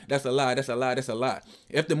conspiracy. That's a lie, that's a lie, that's a lie.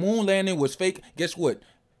 If the moon landing was fake, guess what?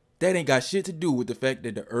 That ain't got shit to do with the fact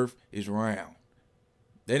that the earth is round.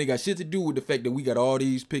 That ain't got shit to do with the fact that we got all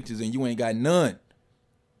these pictures and you ain't got none.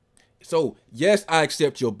 So, yes, I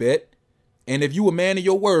accept your bet. And if you a man of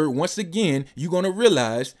your word, once again, you're going to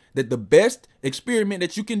realize that the best experiment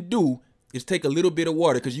that you can do is take a little bit of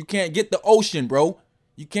water, because you can't get the ocean, bro.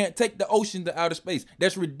 You can't take the ocean to outer space.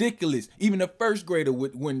 That's ridiculous. Even a first grader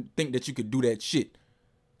wouldn't think that you could do that shit.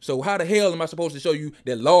 So how the hell am I supposed to show you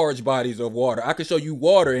that large bodies of water? I can show you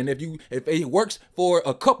water, and if it works for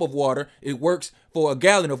a cup of water, it works for a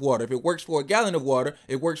gallon of water. If it works for a gallon of water,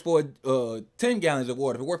 it works for 10 gallons of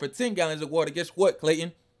water. If it works for 10 gallons of water, guess what,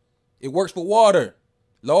 Clayton? It works for water.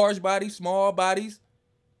 Large bodies, small bodies.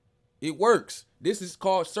 It works. This is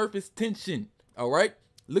called surface tension. All right?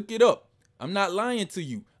 Look it up. I'm not lying to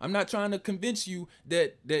you. I'm not trying to convince you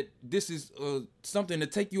that this is something to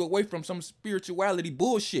take you away from some spirituality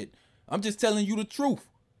bullshit. I'm just telling you the truth.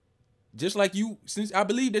 Just like you, since I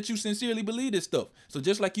believe that you sincerely believe this stuff. So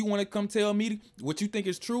just like you want to come tell me what you think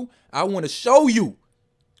is true, I want to show you.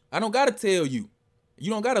 I don't got to tell you. You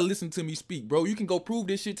don't got to listen to me speak, bro. You can go prove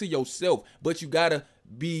this shit to yourself, but you got to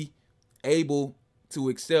be able to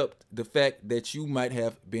accept the fact that you might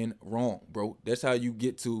have been wrong, bro. That's how you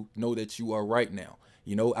get to know that you are right now.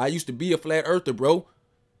 You know, I used to be a flat earther, bro.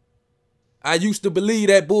 I used to believe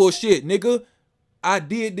that bullshit, nigga. I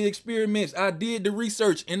did the experiments. I did the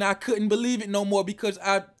research, and I couldn't believe it no more because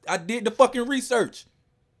I did the fucking research.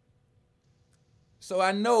 So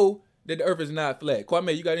I know that the earth is not flat.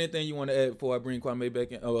 Kwame, you got anything you want to add before I bring Kwame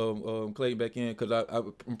back in, Clay back in? Because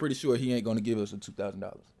I'm pretty sure he ain't going to give us a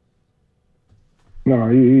 $2,000. No,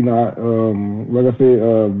 he not. Like I said,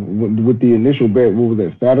 with the initial bet, what was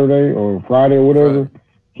that, Saturday or Friday or whatever? Right.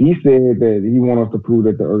 He said that he wants us to prove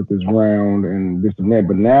that the earth is round and this and that.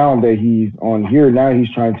 But now that he's on here, now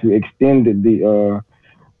he's trying to extend the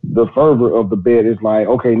fervor of the bet. It's like,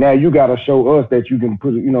 okay, now you got to show us that you can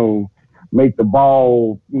put, make the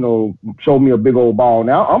ball, show me a big old ball.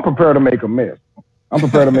 Now I'm prepared to make a mess. I'm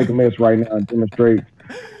prepared to make a mess right now and demonstrate.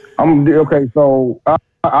 Okay, so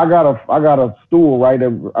I got a stool right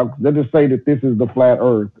there. Let's just say that this is the flat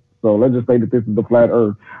Earth. So let's just say that this is the flat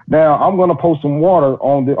Earth. Now I'm gonna post some water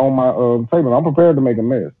on my table. I'm prepared to make a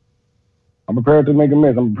mess. I'm prepared to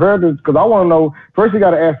because I want to know. First, you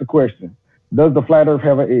got to ask the question: does the flat Earth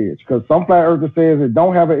have an edge? Because some flat earthers says it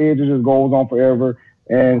don't have an edge; it just goes on forever.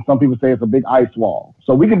 And some people say it's a big ice wall.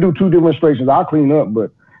 So we can do two demonstrations. I'll clean up,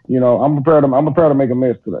 but I'm prepared to make a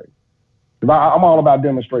mess today. Because I'm all about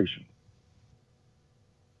demonstration.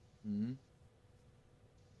 Mm-hmm.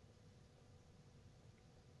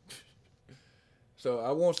 So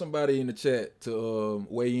I want somebody in the chat to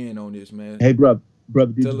weigh in on this, man. Hey, brother,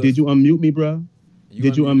 did you unmute me, bro?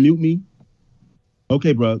 Did you unmute me?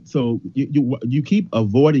 Okay, bro. So you keep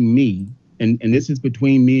avoiding me, and this is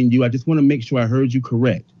between me and you. I just want to make sure I heard you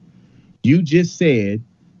correct. You just said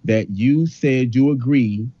that you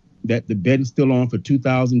agree that the bet is still on for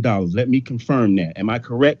 $2,000. Let me confirm that. Am I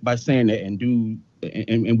correct by saying that? And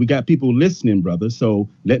we got people listening, brother. So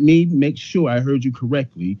let me make sure I heard you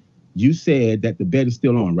correctly. You said that the bet is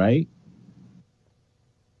still on, right?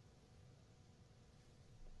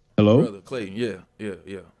 Hello, brother Clayton. Yeah.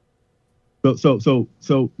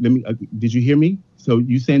 So let me. Did you hear me? So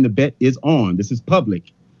you saying the bet is on? This is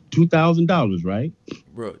public, $2,000, right?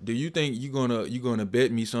 Bro, do you think you're gonna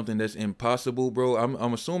bet me something that's impossible, bro?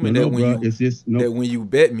 I'm assuming No, that when bro, that when you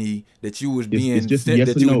bet me that you was being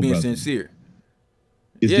sincere.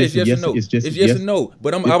 It's yes or no. It's yes or no.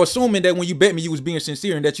 But I'm assuming that when you bet me, you was being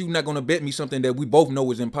sincere, and that you're not gonna bet me something that we both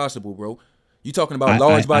know is impossible, bro. You talking about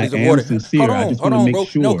large bodies of water? Hold on, bro.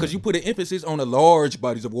 Sure. No, because you put an emphasis on the large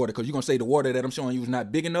bodies of water, because you're gonna say the water that I'm showing you is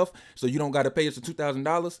not big enough, so you don't gotta pay us the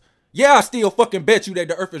 $2,000. Yeah, I still fucking bet you that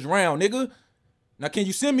the Earth is round, nigga. Now, can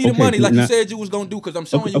you send me the money like you said you was gonna do? Because I'm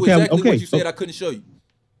showing you exactly what you said I couldn't show you.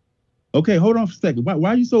 Okay, hold on for a second.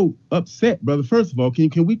 Why are you so upset, brother? First of all,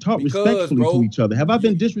 can we talk respectfully to each other? Have I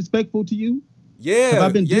been disrespectful to you? Yeah. Have I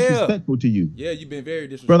been disrespectful to you? Yeah, you've been very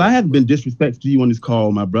disrespectful. Brother, I haven't been disrespectful to you on this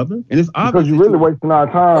call, my brother. And it's obvious. Because you're really wasting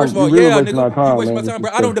our time. First of all, nigga, you waste my time, bro.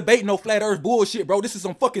 I don't debate no flat earth bullshit, bro. This is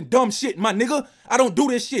some fucking dumb shit, my nigga. I don't do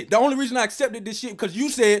this shit. The only reason I accepted this shit because you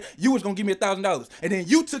said you was gonna give me $1,000. And then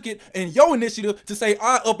you took it in your initiative to say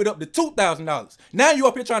I up it up to $2,000. Now you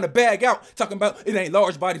up here trying to bag out, talking about it ain't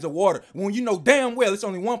large bodies of water. When you know damn well it's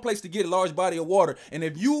only one place to get a large body of water. And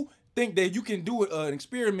if you think that you can do an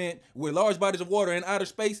experiment with large bodies of water in outer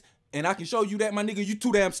space, and I can show you that, my nigga, you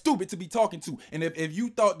too damn stupid to be talking to. And if you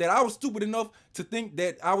thought that I was stupid enough to think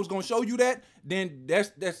that I was gonna show you that, then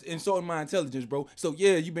that's insulting my intelligence, bro. So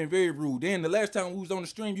yeah, you've been very rude. Then the last time we was on the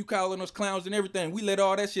stream, you calling us clowns and everything. We let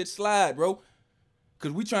all that shit slide, bro.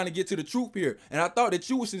 Cause we trying to get to the truth here. And I thought that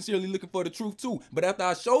you were sincerely looking for the truth too. But after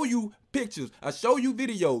I show you pictures, I show you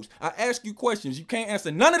videos, I ask you questions, you can't answer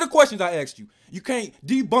none of the questions I asked you. You can't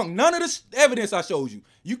debunk none of the evidence I showed you.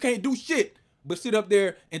 You can't do shit but sit up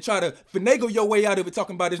there and try to finagle your way out of it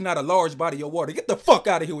talking about it's not a large body of water. Get the fuck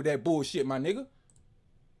out of here with that bullshit, my nigga.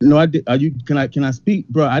 No, I did. Can I speak,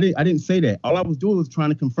 bro? I didn't say that. All I was doing was trying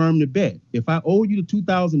to confirm the bet. If I owe you the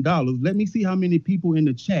 $2,000, let me see how many people in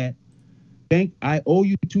the chat think I owe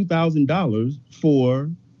you $2,000 for.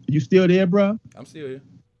 You still there, bro? I'm still here.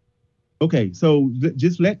 Okay, so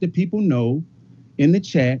just let the people know in the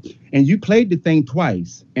chat. And you played the thing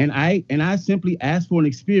twice, and I simply asked for an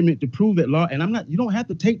experiment to prove that law. And I'm not. You don't have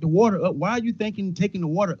to take the water up. Why are you thinking taking the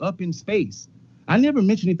water up in space? I never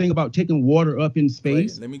mentioned anything about taking water up in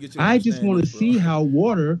space. Let me get you. I just want to see how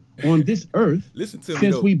water on this earth. Listen to me,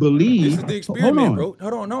 since though. We believe. This is the experiment, bro.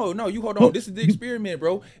 Hold on, no, you hold on. This is the experiment,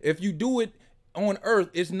 bro. If you do it on Earth,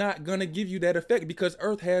 it's not gonna give you that effect because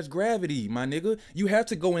Earth has gravity, my nigga. You have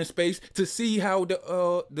to go in space to see how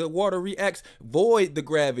the water reacts. Void the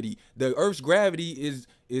gravity. The Earth's gravity is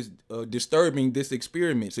disturbing this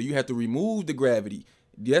experiment, so you have to remove the gravity.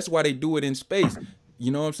 That's why they do it in space. You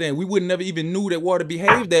know what I'm saying? We wouldn't never even knew that water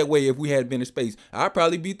behaved that way if we had been in space. I'd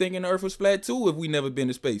probably be thinking the Earth was flat too if we never been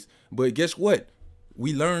in space. But guess what?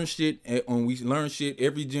 We learn shit, and when we learn shit,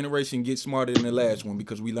 every generation gets smarter than the last one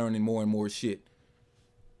because we learning more and more shit.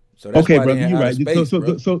 So that's okay, why brother, you're right. Space, so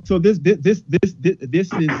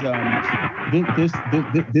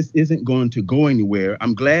this isn't going to go anywhere.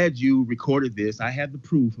 I'm glad you recorded this. I had the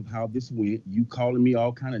proof of how this went. You calling me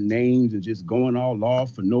all kind of names and just going all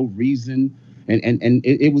off for no reason. And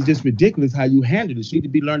it was just ridiculous how you handled it. You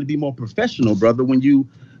need to learn to be more professional, brother, when you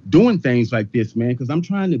doing things like this, man, because I'm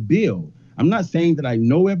trying to build. I'm not saying that I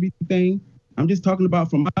know everything. I'm just talking about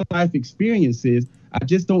from my life experiences. I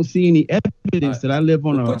just don't see any evidence that I live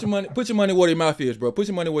on Put your money where your mouth is, bro. Put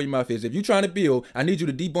your money where your mouth is. If you're trying to build, I need you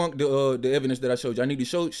to debunk the evidence that I showed you. I need you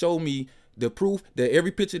to show me the proof that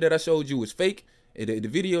every picture that I showed you is fake. The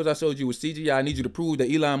videos I showed you with CGI. I need you to prove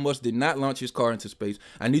that Elon Musk did not launch his car into space.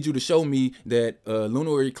 I need you to show me that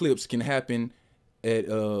lunar eclipse can happen at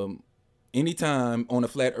any time on a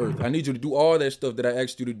flat Earth. I need you to do all that stuff that I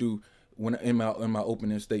asked you to do when in my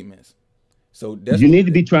opening statements. So that's you need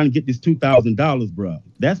to be trying to get this $2,000, bro.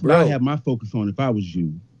 That's what I have my focus on if I was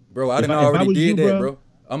you. Bro, I done already did that, bro.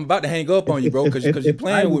 I'm about to hang up on you, bro, because you're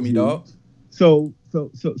playing with me, dog. So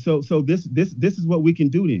this is what we can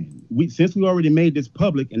do then. Since we already made this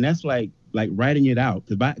public, and that's like writing it out,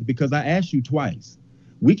 because I asked you twice.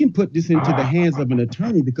 We can put this into the hands of an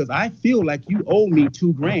attorney because I feel like you owe me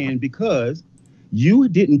 $2,000 because you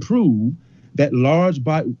didn't prove that large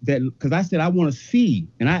body because I said I want to see,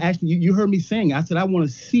 and I actually you heard me saying I said I want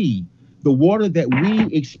to see the water that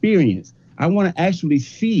we experience. I want to actually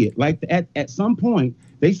see it. Like at some point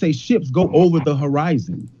they say ships go over the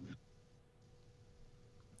horizon.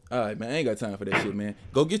 All right, man, I ain't got time for that shit, man.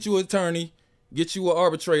 Go get you an attorney, get you an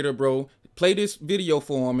arbitrator, bro. Play this video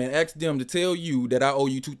for them and ask them to tell you that I owe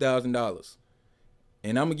you $2,000.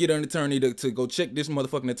 And I'm going to get an attorney to go check this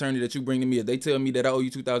motherfucking attorney that you bring to me. If they tell me that I owe you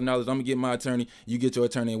 $2,000, I'm going to get my attorney. You get your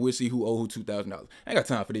attorney, and we'll see who owe who $2,000. I ain't got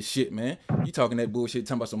time for this shit, man. You talking that bullshit,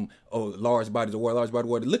 talking about some, large bodies of water, large body of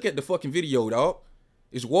water. Look at the fucking video, dog.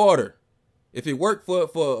 It's water. If it worked for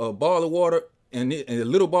a ball of water and a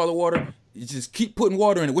little ball of water, you just keep putting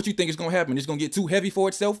water in it. What you think is going to happen? It's going to get too heavy for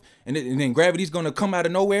itself, and then gravity's going to come out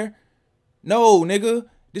of nowhere? No, nigga.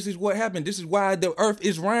 This is what happened. This is why the earth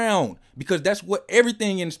is round. Because that's what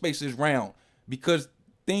everything in space is round. Because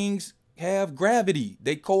things have gravity.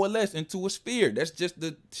 They coalesce into a sphere. That's just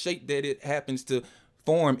the shape that it happens to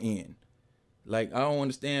form in. Like, I don't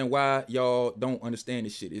understand why y'all don't understand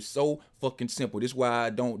this shit. It's so fucking simple. This is why I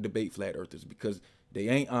don't debate flat earthers. Because they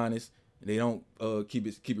ain't honest. They don't keep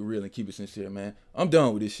it real and keep it sincere, man. I'm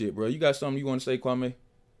done with this shit, bro. You got something you want to say, Kwame?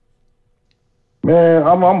 Man,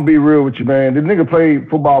 I'm gonna be real with you, man. This nigga played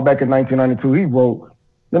football back in 1992. He broke.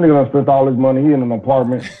 That nigga done spent all his money. He in an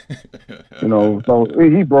apartment, so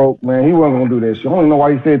he broke, man. He wasn't gonna do that shit. I don't even know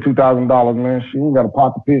why he said $2,000, man. She ain't got a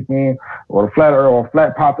pot to piss in, or a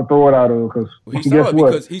flat pot to throw it out of. Because he said it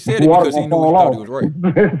because he knew he thought he was right.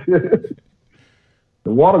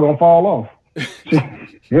 The water gonna fall off.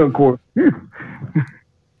 Yeah, of course.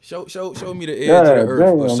 Show me the edge of the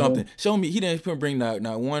earth or something. Man. Show me. He didn't bring not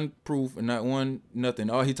one proof and not one nothing.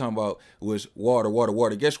 All he talking about was water.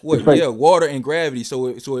 Guess what? Yeah, water and gravity. So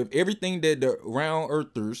if everything that the round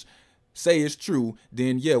earthers say is true,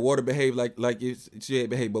 then yeah, water behave like it should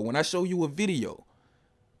behave. But when I show you a video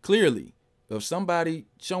clearly of somebody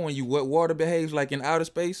showing you what water behaves like in outer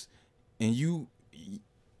space, and you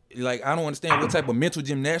like, I don't understand what type of mental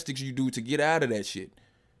gymnastics you do to get out of that shit.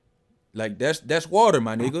 Like, that's water,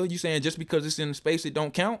 my nigga. You saying just because it's in space it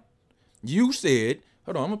don't count? You said,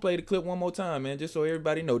 hold on, I'm gonna play the clip one more time, man, just so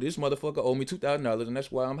everybody know this motherfucker owe me $2,000, and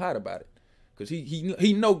that's why I'm hot about it. Cause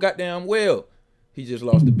he know goddamn well he just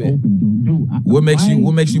lost the bet. What makes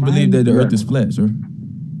you believe that the earth is flat, sir?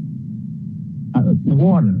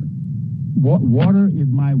 Water. Water is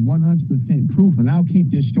my 100% proof, and I'll keep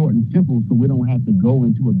this short and simple so we don't have to go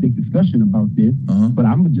into a big discussion about this. But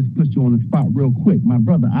I'm gonna just put you on the spot real quick, my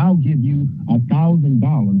brother. I'll give you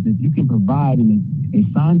 $1,000 if you can provide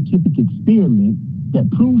a scientific experiment that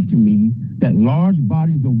proves to me that large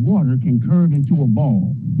bodies of water can curve into a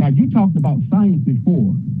ball. Now, you talked about science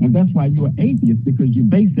before, and that's why you're an atheist, because you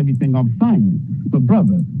base everything off science. But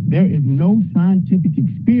brother, there is no scientific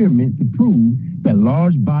experiment to prove that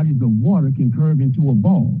large bodies of water can curve into a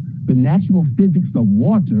ball. The natural physics of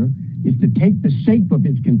water is to take the shape of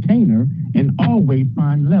its container and always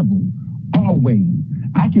find level. Always.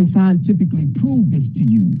 I can scientifically prove this to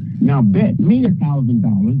you. Now bet me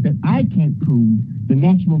 $1,000 that I can't prove the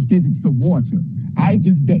natural physics of water. I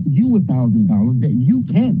just bet you $1,000 that you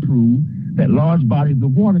can't prove that large bodies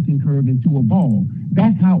of water can curve into a ball.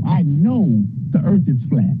 That's how I know the earth is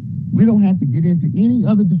flat. We don't have to get into any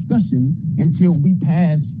other discussion until we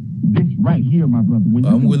pass this right here, my brother.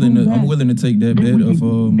 I'm willing to take that bet of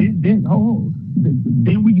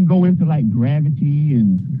then we can go into like gravity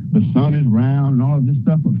and the sun is round and all of this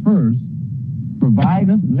stuff. But first,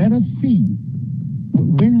 let us see.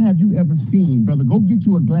 When have you ever seen, brother, go get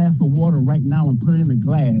you a glass of water right now and put it in a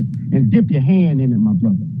glass and dip your hand in it, my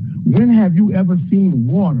brother. When have you ever seen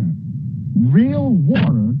water, real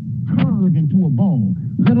water, curve into a ball,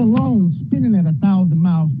 let alone spinning at 1,000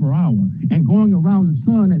 miles per hour and going around the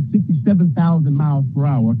sun at 67,000 miles per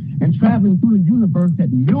hour and traveling through the universe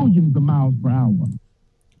at millions of miles per hour?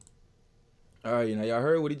 All right, now y'all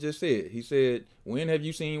heard what he just said. He said, when have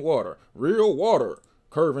you seen water, real water,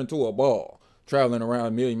 curve into a ball, traveling around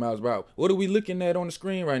a million miles per hour? What are we looking at on the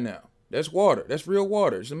screen right now? That's water. That's real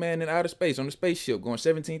water. It's a man in outer space on a spaceship going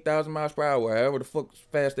 17,000 miles per hour, however the fuck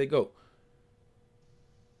fast they go.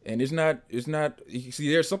 And it's not, you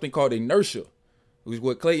see, there's something called inertia, which is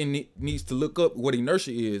what Clayton needs to look up, what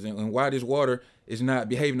inertia is and why this water is not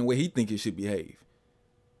behaving the way he think it should behave.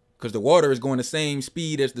 Because the water is going the same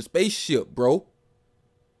speed as the spaceship, bro.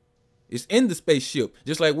 It's in the spaceship,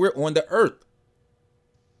 just like we're on the Earth.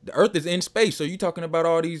 The Earth is in space, so you talking about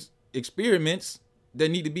all these experiments that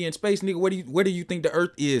need to be in space, nigga. Where do you think the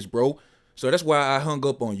Earth is, bro? So that's why I hung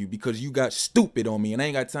up on you, because you got stupid on me, and I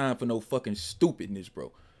ain't got time for no fucking stupidness,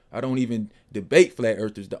 bro. I don't even debate flat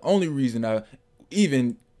earthers. The only reason I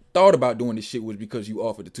even thought about doing this shit was because you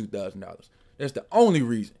offered the $2,000. That's the only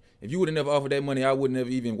reason. If you would have never offered that money, I would never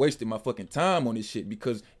even wasted my fucking time on this shit,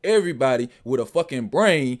 because everybody with a fucking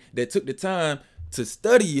brain that took the time to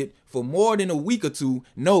study it for more than a week or two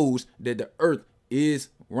knows that the Earth is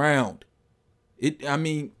round. I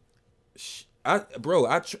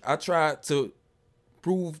tried to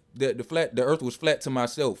prove that the Earth was flat to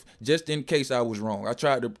myself, just in case I was wrong. I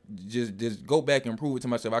tried to just go back and prove it to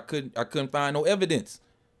myself. I couldn't find no evidence.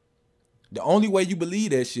 The only way you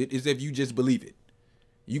believe that shit is if you just believe it.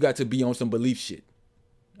 You got to be on some belief shit.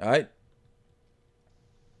 All right?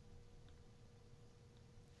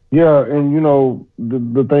 Yeah, and you know,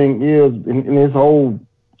 the thing is, in his whole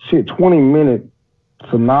shit, 20-minute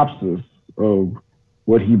synopsis of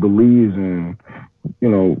what he believes in, you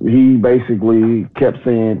know, he basically kept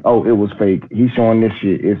saying, oh, it was fake. He's showing this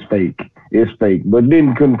shit, it's fake. It's fake. But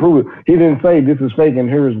couldn't prove it. He didn't say this is fake and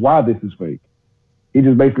here's why this is fake. He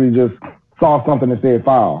just basically just saw something that said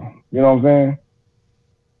foul. You know what I'm saying?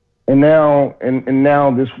 And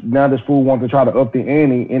now this fool wants to try to up the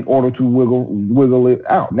ante in order to wiggle it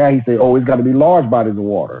out. Now he say, oh, it's got to be large bodies of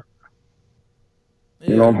water.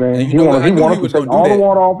 Yeah. You know what I'm saying? He wanted to take all the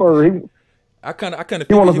water off her. I kind of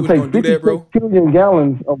figured he was going to do that, bro. 56 billion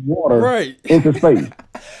gallons of water into space.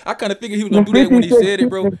 I kind of figured he was going to do that when he said it,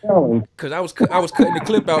 bro. Because I was cutting the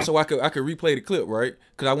clip out so I could replay the clip, right?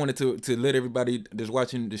 Because I wanted to let everybody that's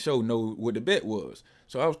watching the show know what the bet was.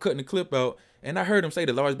 So I was cutting the clip out, and I heard him say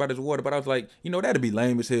the large bodies of water, but I was like, you know, that'd be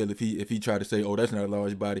lame as hell if he tried to say, oh, that's not a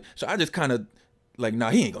large body. So I just kind of like,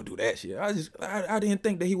 nah, he ain't gonna do that shit. I didn't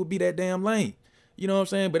think that he would be that damn lame. You know what I'm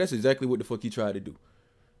saying? But that's exactly what the fuck he tried to do.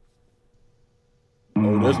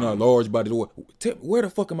 Oh, that's not large body of water. Where the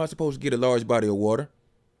fuck am I supposed to get a large body of water?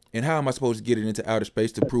 And how am I supposed to get it into outer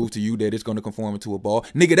space to prove to you that it's gonna conform into a ball?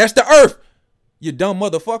 Nigga, that's the Earth, you dumb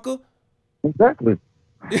motherfucker. Exactly.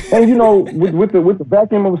 And you know, with the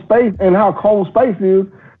vacuum of space and how cold space is,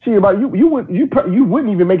 shit, about you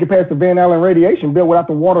wouldn't even make it past the Van Allen radiation belt without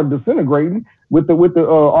the water disintegrating with the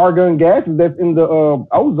argon gases that's in the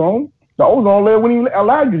ozone. The ozone layer wouldn't even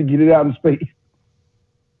allow you to get it out in space.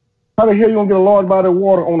 How the hell you gonna get a large body of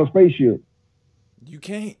water on a spaceship? You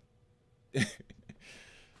can't.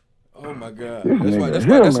 Oh my God.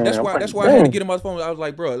 That's why I had to get him on the phone. I was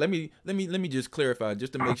like, bro, let me just clarify,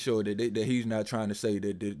 just to make sure that he's not trying to say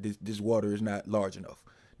that this water is not large enough.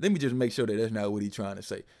 Let me just make sure that that's not what he's trying to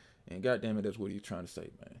say. And goddamn it, that's what he's trying to say,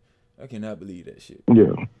 man. I cannot believe that shit.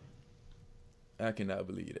 Yeah. I cannot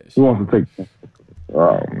believe that shit. He wants to take.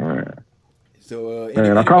 Oh man. So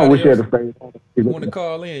man, I kind of wish he had to stay. You want to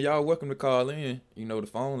call in? Y'all welcome to call in. You know, the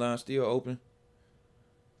phone line's still open.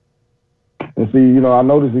 And see, you know, I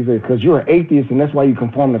noticed he said, because you're an atheist and that's why you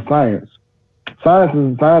conform to science.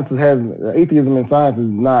 Atheism and science is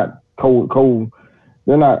not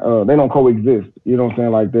they're not, they don't coexist. You know what I'm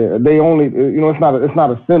saying? Like they only, you know, it's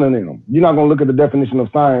not a synonym. You're not going to look at the definition of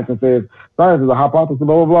science and say science is a hypothesis,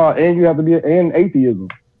 blah, blah, blah, and you have to be in atheism.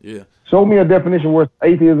 Yeah. Show me a definition where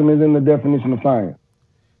atheism is in the definition of science.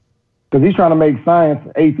 Because he's trying to make science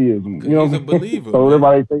atheism. You know, he's a believer. So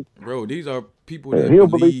everybody thinks, bro, these are people that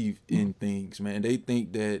believe in things, man. They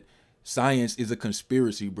think that science is a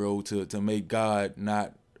conspiracy, bro, to make God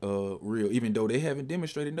not real, even though they haven't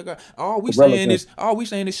demonstrated the God. All we saying is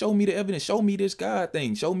show me the evidence, show me this God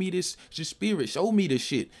thing, show me this spirit, show me this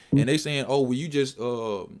shit. And they saying, oh, well, you just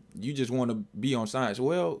want to be on science.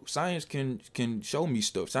 Well, science can show me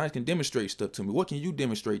stuff. Science can demonstrate stuff to me. What can you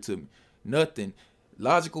demonstrate to me? Nothing.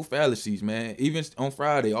 Logical fallacies, man. Even on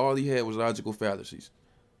Friday, all he had was logical fallacies.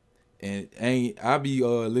 And I be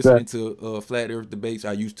listening to flat earth debates.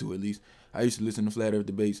 I used to, at least. I used to listen to flat earth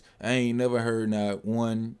debates. I ain't never heard not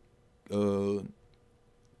one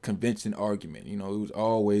convincing argument. You know, it was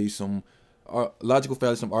always some logical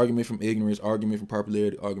fallacy, some argument from ignorance, argument from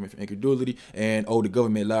popularity, argument from incredulity, and the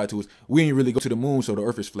government lied to us. We ain't really go to the moon, so the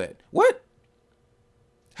earth is flat. What?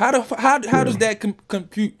 How does that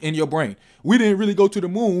compute in your brain? We didn't really go to the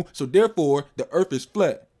moon, so therefore the earth is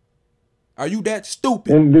flat. Are you that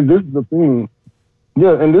stupid? And this is the thing.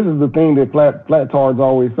 Yeah, and this is the thing that flat tards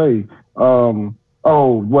always say. Oh,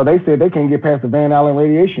 well, they said they can't get past the Van Allen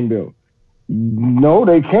radiation bill. No,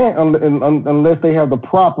 they can't unless they have the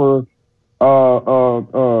proper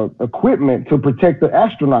equipment to protect the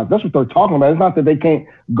astronauts. That's what they're talking about. It's not that they can't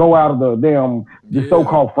go out of the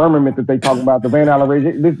so-called firmament that they talk about, the Van Allen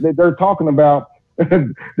radiation. They're talking about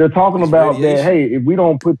they're talking about radiation. That, hey, if we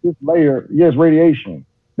don't put this layer, yes, radiation.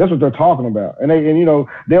 That's what they're talking about. And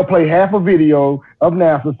they'll play half a video of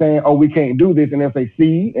NASA saying, oh, we can't do this, and they'll say,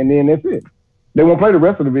 see, and then that's it. They won't play the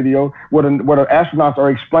rest of the video where the astronauts are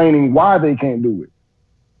explaining why they can't do it.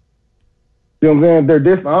 You know what I'm saying? They're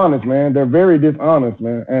dishonest, man. They're very dishonest,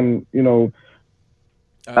 man. And,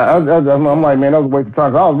 I'm like, man, that was a waste of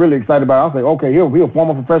time. I was really excited about it. I was like, okay, he'll a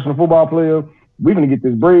former professional football player. We're going to get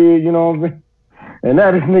this bread, you know what I'm saying? And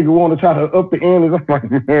now this nigga want to try to up the end. I'm like,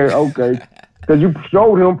 man, okay. Because you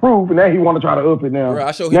showed him proof, and now he want to try to up it now. Bro,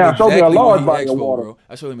 I showed him exactly what he asked for, bro.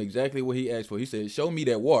 I showed him exactly what he asked for. He said, show me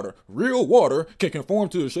that water. Real water can conform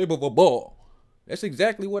to the shape of a ball. That's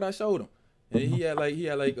exactly what I showed him. And he had like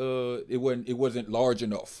it wasn't large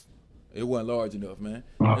enough. It wasn't large enough, man.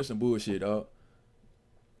 That's some bullshit, dog.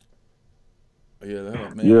 Yeah,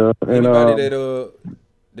 man. Yeah, anybody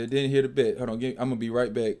that didn't hear the bet, hold on, I'm gonna be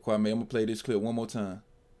right back, Kwame. I'm gonna play this clip one more time.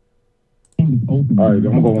 All right, I'm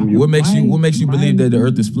gonna go on mute. What makes you believe that the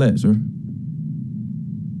Earth is flat, sir?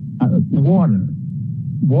 Water.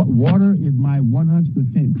 Water is my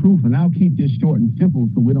 100% proof, and I'll keep this short and simple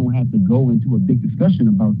so we don't have to go into a big discussion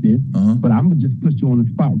about this. But I'm gonna just put you on the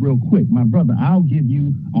spot real quick, my brother. I'll give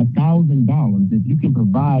you $1,000 if you can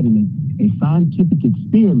provide a scientific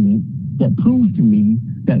experiment that proves to me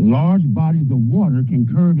that large bodies of water can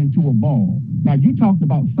curve into a ball. Now, you talked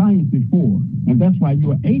about science before, and that's why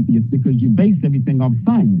you're an atheist, because you base everything off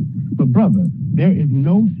science. But, brother, there is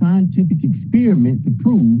no scientific experiment to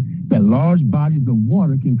prove that large bodies of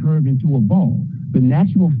water can curve into a ball. The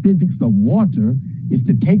natural physics of water is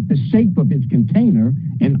to take the shape of its container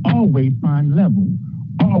and always find level.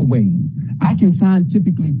 Always. I can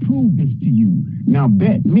scientifically prove this to you. Now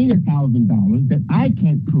bet me $1,000 that I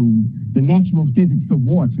can't prove the natural physics of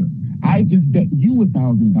water. I just bet you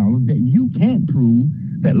 $1,000 that you can't prove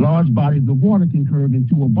that large bodies of water can curve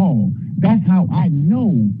into a ball. That's how I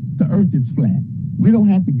know the Earth is flat. We don't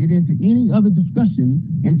have to get into any other discussion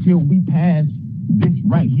until we pass this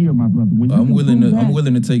right here, my brother. I'm willing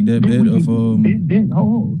to take that bet of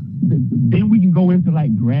Then we can go into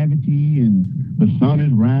like gravity and the sun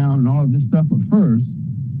is round and all of this stuff. But first,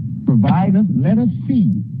 let us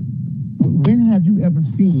see. When have you ever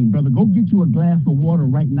seen, brother, go get you a glass of water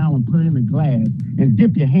right now and put it in a glass and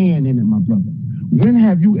dip your hand in it, my brother. When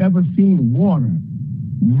have you ever seen water,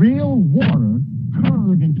 real water,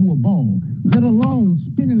 curve into a ball, let alone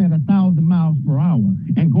spinning at 1,000 miles per hour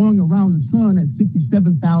and going around the sun at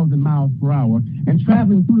 67,000 miles per hour and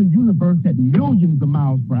traveling through the universe at millions of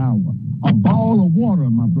miles per hour? A ball of water,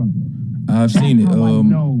 my brother. I've seen it.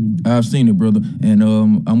 I've seen it, brother. And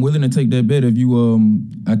I'm willing to take that bet if you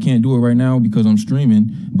I can't do it right now because I'm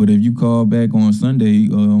streaming, but if you call back on Sunday,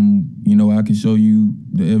 I can show you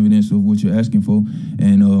the evidence of what you're asking for.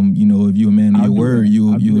 And if you're a man of your word,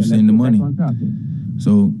 you'll send the money.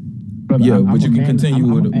 So brother, yeah, but you can continue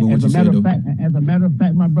with what you said though. As a matter of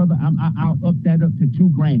fact, my brother, I'll up that up to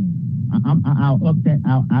 $2,000.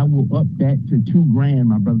 I will up that to $2,000,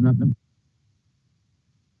 my brother.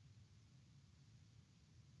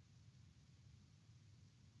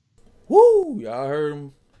 Woo! Y'all heard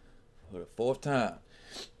him for the fourth time.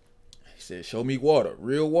 He said, show me water,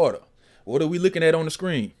 real water. What are we looking at on the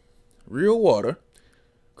screen? Real water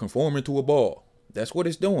conforming to a ball. That's what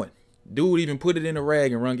it's doing. Dude even put it in a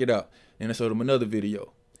rag and wrung it out. And I showed him another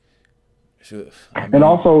video. And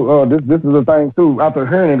also, this is the thing too. After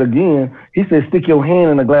hearing it again, he said, stick your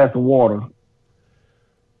hand in a glass of water.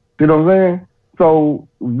 You know what I'm saying?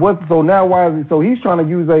 So now why is he? So he's trying to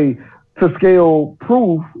use to scale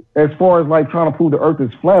proof as far as like trying to prove the Earth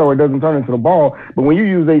is flat or it doesn't turn into a ball. But when you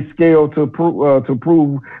use a scale to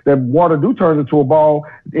prove that water do turn into a ball,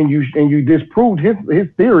 and you disproved his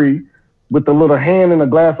theory with the little hand in a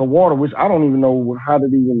glass of water, which I don't even know how that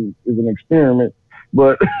even is an experiment.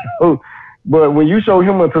 But but when you show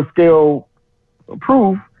him to scale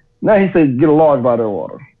proof, now he said get a large body of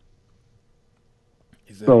water.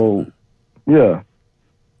 Exactly. So yeah,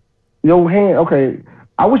 your hand. Okay.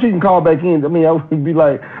 I wish you can call back in. I mean, I would be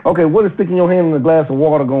like, okay, what is sticking your hand in a glass of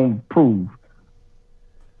water gonna prove?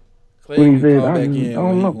 Clay when he said, call back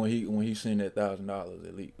in when he sent that $1,000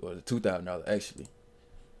 at least, or the $2,000 actually.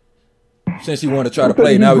 Since he wanted to try to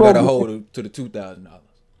play, now we got to hold to the $2,000.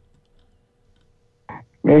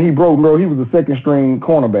 Man, he broke, bro. He was a second string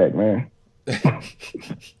cornerback, man.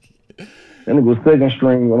 Then it was second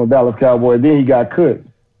string on the Dallas Cowboys. Then he got cut.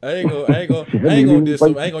 I ain't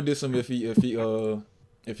gonna diss him if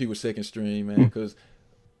he was second string, man. Because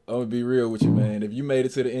I'm gonna be real with you, man. If you made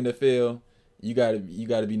it to the NFL, you gotta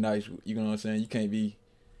be nice. You know what I'm saying? You can't be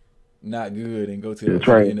not good and go to the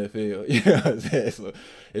NFL. You know what I'm saying? So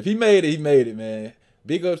if he made it, man.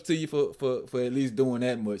 Big ups to you for at least doing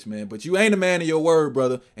that much, man. But you ain't a man of your word,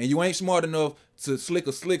 brother, and you ain't smart enough to slick a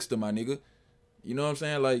slickster, my nigga. You know what I'm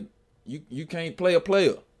saying? Like you can't play a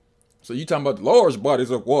player. So you talking about the large bodies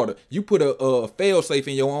of water? You put a fail safe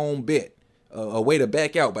in your own bet, a way to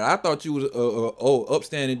back out. But I thought you was a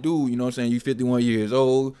upstanding dude. You know what I'm saying? You 51 years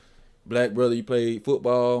old, black brother. You played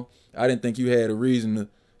football. I didn't think you had a reason to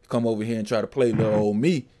come over here and try to play little old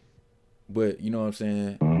me. But you know what I'm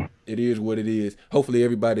saying? It is what it is. Hopefully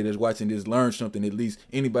everybody that's watching this learns something. At least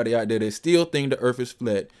anybody out there that still think the earth is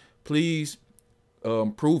flat, please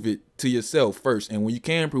prove it to yourself first. And when you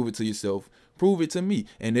can prove it to yourself, prove it to me.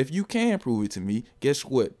 And if you can prove it to me, guess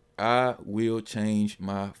what? I will change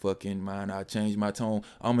my fucking mind. I'll change my tone.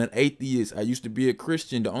 I'm an atheist. I used to be a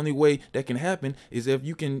Christian. The only way that can happen is if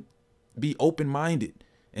you can be open-minded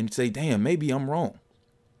and say, damn, maybe I'm wrong.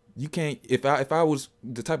 You can't, if I was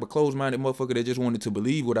the type of closed-minded motherfucker that just wanted to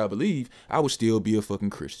believe what I believe, I would still be a fucking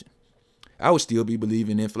Christian. I would still be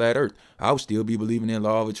believing in flat earth. I would still be believing in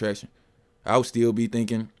law of attraction. I would still be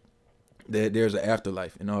thinking that there's an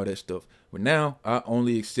afterlife and all that stuff. But now I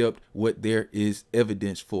only accept what there is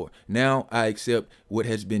evidence for. Now I accept what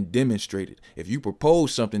has been demonstrated. If you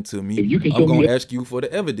propose something to me, I'm going to ask you for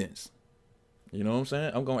the evidence. You know what I'm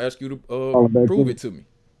saying? I'm going to ask you to prove it to me.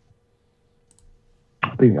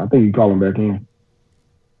 I think you call him back in.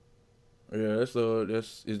 Yeah,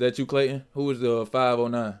 that's is that you, Clayton? Who is the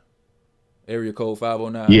 509? Area code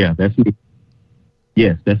 509. Yeah, that's me.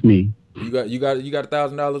 Yes, that's me. You got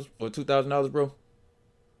 $1,000 or $2,000, bro?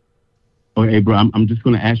 Okay, bro, I'm just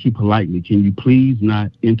gonna ask you politely. Can you please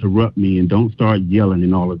not interrupt me and don't start yelling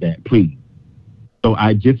and all of that, please? So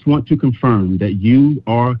I just want to confirm that you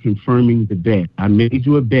are confirming the bet. I made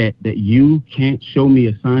you a bet that you can't show me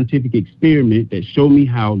a scientific experiment that show me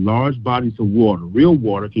how large bodies of water, real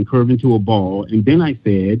water, can curve into a ball. And then I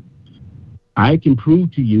said, I can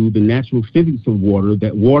prove to you the natural physics of water,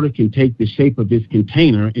 that water can take the shape of this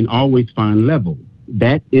container and always find level.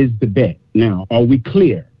 That is the bet. Now, are we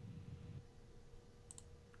clear?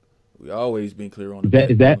 We always been clear on the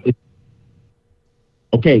bet. Is that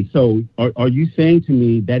okay, so are you saying to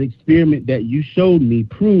me that experiment that you showed me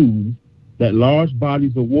proves that large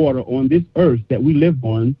bodies of water on this earth that we live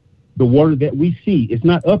on, the water that we see, it's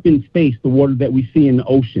not up in space, the water that we see in the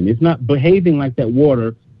ocean. It's not behaving like that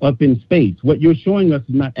water up in space. What you're showing us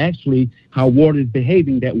is not actually how water is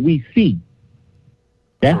behaving that we see.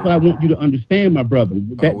 That's what I want you to understand, my brother.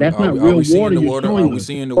 That's not real water you're showing us. Are we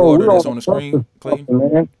seeing the water that's on the screen,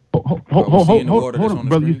 Clayton? Hold on,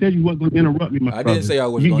 brother. You said you weren't going to interrupt me, my brother. I didn't say I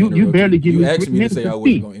wasn't going to interrupt you. You barely give me 3 asked me to minutes say to I wasn't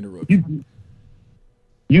speak. going to interrupt you.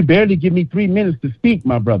 You barely give me 3 minutes to speak,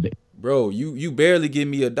 my brother. Bro, you barely give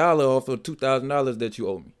me $1 off of $2,000 that you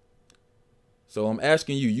owe me. So I'm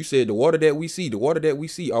asking you, you said the water that we see,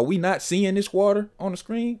 are we not seeing this water on the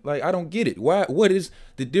screen? Like, I don't get it. What is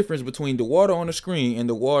the difference between the water on the screen and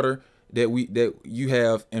the water that you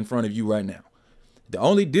have in front of you right now? The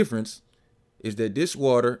only difference is that this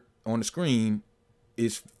water on the screen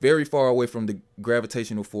is very far away from the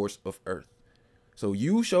gravitational force of Earth. So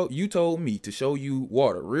you told me to show you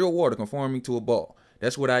water, real water conforming to a ball.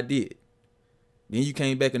 That's what I did. Then you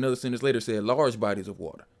came back another sentence later, said large bodies of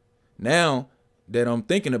water. Now that I'm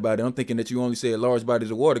thinking about it, I'm thinking that you only said large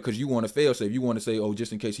bodies of water because you want to fail safe. You want to say, oh,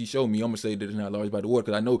 just in case he showed me, I'm going to say that it's not large body of water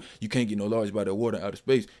because I know you can't get no large body of water out of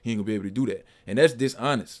space. He ain't going to be able to do that. And that's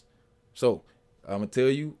dishonest. So I'm going to tell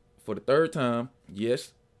you for the third time,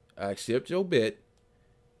 yes, I accept your bet.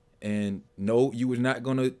 And no, you was not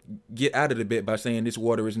going to get out of the bet by saying this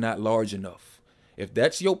water is not large enough. If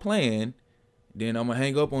that's your plan, then I'm going to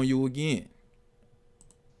hang up on you again.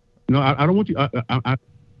 No, I don't want you.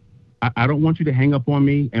 I don't want you to hang up on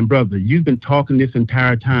me. And brother, you've been talking this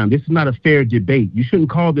entire time. This is not a fair debate. You shouldn't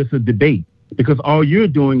call this a debate because all you're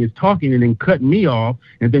doing is talking and then cutting me off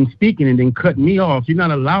and then speaking and then cutting me off. You're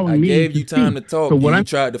not allowing me to speak. I gave you time to talk. So and you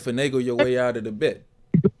tried to finagle your way out of the bet.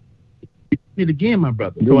 It again, my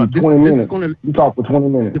brother. So 20 minutes. You talk for 20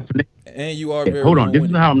 minutes. And you are very hold on. This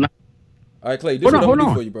is how I'm not. All right, Clay, this is what I'm going to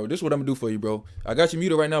do for you, bro. This is what I'm going to do for you, bro. I got you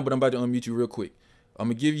muted right now, but I'm about to unmute you real quick. I'm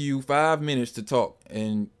going to give you 5 minutes to talk.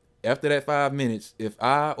 And after that 5 minutes, if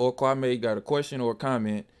I or Kwame got a question or a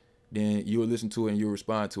comment, then you'll listen to it and you'll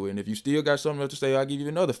respond to it. And if you still got something else to say, I'll give you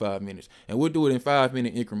another 5 minutes. And we'll do it in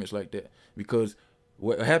 5-minute increments like that. Because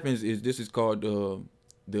what happens is, this is called the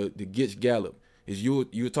Gitch Gallop. Is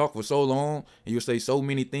you'll talk for so long and you'll say so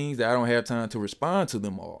many things that I don't have time to respond to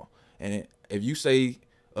them all. And if you say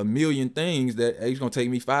a million things, that it's gonna take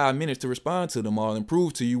me 5 minutes to respond to them all and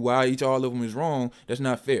prove to you why all of them is wrong, that's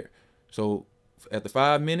not fair. So at the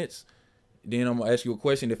 5 minutes, then I'm gonna ask you a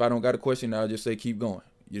question. If I don't got a question, I'll just say keep going.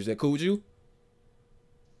 Is that cool with you?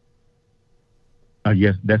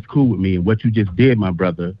 Yes, that's cool with me. And what you just did, my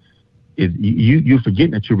brother, is you're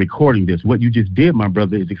forgetting that you're recording this. What you just did, my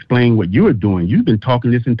brother, is explain what you were doing. You've been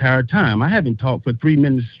talking this entire time. I haven't talked for 3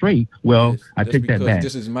 minutes straight. Well, yes, I take that back.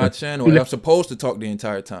 This is my channel, and I'm supposed to talk the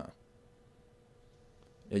entire time.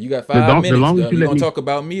 Yeah, you got 5 minutes. You gonna talk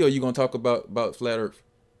about me, or you gonna talk about flat Earth?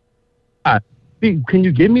 Can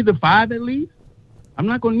you give me the 5 at least? I'm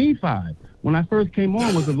not gonna need 5. When I first came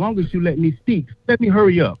on, was as long as you let me speak. Let me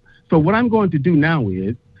hurry up. So what I'm going to do now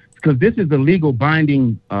is, because this is a legal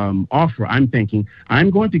binding offer, I'm thinking I'm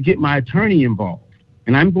going to get my attorney involved,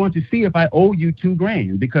 and I'm going to see if I owe you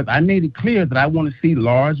 $2,000, because I made it clear that I want to see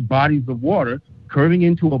large bodies of water curving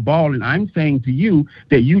into a ball, and I'm saying to you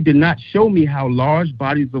that you did not show me how large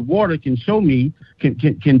bodies of water can curve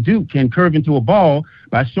into a ball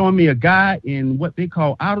by showing me a guy in what they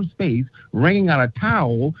call outer space wringing out a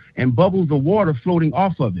towel and bubbles of water floating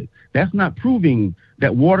off of it. That's not proving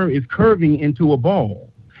that water is curving into a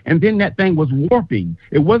ball. And then that thing was warping.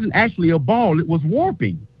 It wasn't actually a ball, it was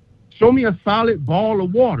warping. Show me a solid ball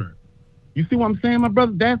of water. You see what I'm saying, my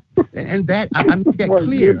brother? I make that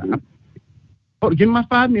clear. Give me my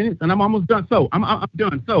 5 minutes, and I'm almost done. So I'm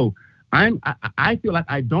done. So I feel like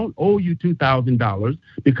I don't owe you $2,000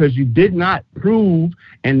 because you did not prove,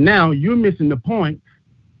 and now you're missing the point.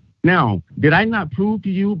 Now, did I not prove to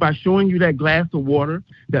you by showing you that glass of water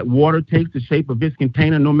that water takes the shape of its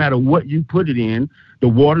container no matter what you put it in? The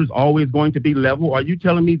water's always going to be level. Are you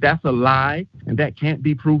telling me that's a lie and that can't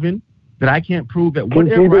be proven? That I can't prove that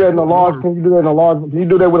whatever. Can you do that in a large? Can you do that in a large? Can you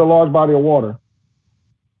do that with a large body of water?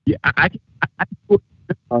 Yeah, I put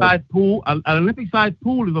size pool. An Olympic-sized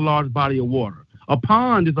pool is a large body of water. A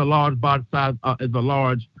pond is a large body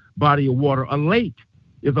of water. A lake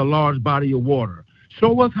is a large body of water.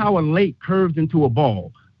 Show us how a lake curves into a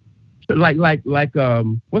ball. Like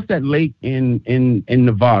what's that lake in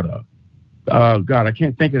Nevada? God, I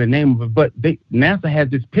can't think of the name of it, but NASA has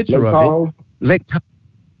this picture of it. Lake Tahoe.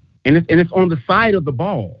 And it's on the side of the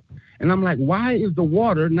ball. And I'm like, why is the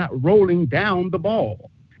water not rolling down the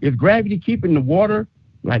ball? Is gravity keeping the water,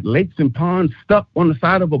 like lakes and ponds, stuck on the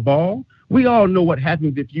side of a ball? We all know what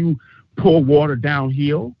happens if you pour water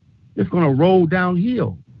downhill. It's going to roll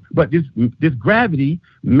downhill. But this gravity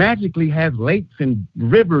magically has lakes and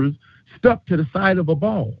rivers stuck to the side of a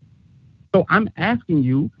ball. So I'm asking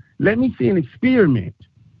you, let me see an experiment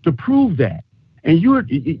to prove that. And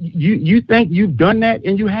you think you've done that,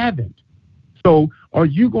 and you haven't. So are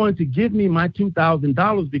you going to give me my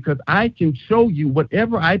 $2,000 because I can show you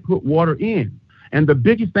whatever I put water in? And the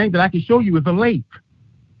biggest thing that I can show you is a lake.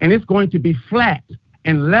 And it's going to be flat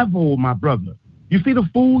and level, my brother. You see the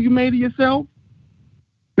fool you made of yourself?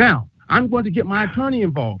 Now, I'm going to get my attorney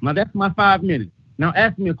involved. Now, that's my 5 minutes. Now,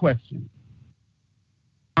 ask me a question.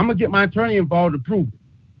 I'm going to get my attorney involved to prove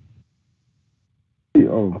it.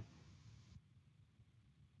 Oh.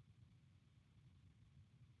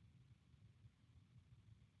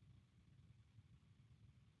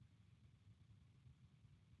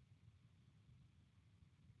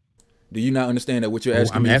 Do you not understand that what you're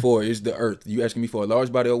asking me for is the Earth? You're asking me for a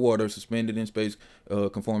large body of water suspended in space,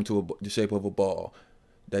 conforming to the shape of a ball.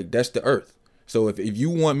 That's the Earth. So if you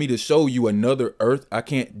want me to show you another Earth, I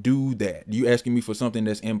can't do that. You asking me for something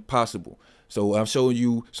that's impossible. So I'm showing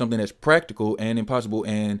you something that's practical and impossible.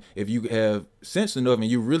 And if you have sense enough and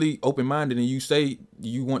you're really open-minded and you say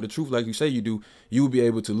you want the truth like you say you do, you will be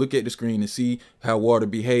able to look at the screen and see how water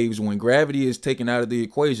behaves when gravity is taken out of the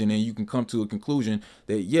equation, and you can come to a conclusion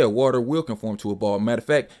that, yeah, water will conform to a ball. Matter of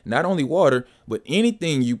fact, not only water, but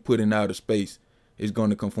anything you put in outer space is going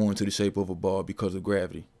to conform to the shape of a ball because of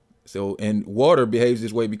gravity. So, and water behaves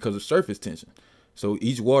this way because of surface tension. So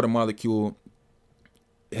each water molecule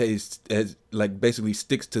has like basically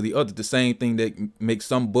sticks to the other. The same thing that makes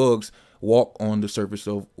some bugs walk on the surface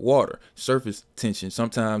of water. Surface tension.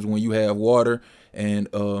 Sometimes when you have water and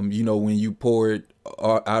when you pour it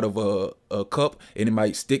out of a cup and it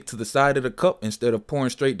might stick to the side of the cup instead of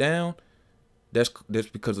pouring straight down, that's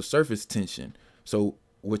because of surface tension. So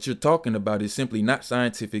what you're talking about is simply not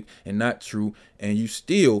scientific and not true, and you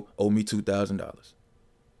still owe me $2,000.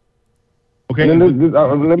 Okay. Let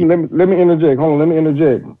me interject. Hold on. Let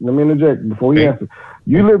me interject before he answers.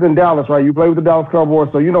 You live in Dallas, right? You play with the Dallas Cowboys,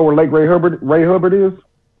 so you know where Lake Ray Hubbard is?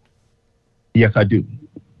 Yes, I do.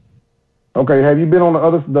 Okay. Have you been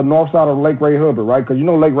on the north side of Lake Ray Hubbard, right? Because you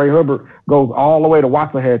know Lake Ray Hubbard goes all the way to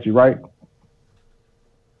Waxahachie, right?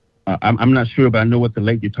 I'm not sure, but I know what the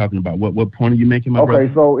lake you're talking about. What point are you making, my brother?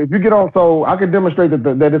 Okay, so if you get on, so I can demonstrate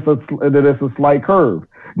that it's a slight curve.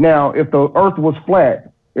 Now, if the Earth was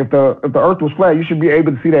flat, if the Earth was flat, you should be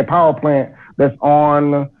able to see that power plant that's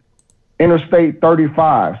on Interstate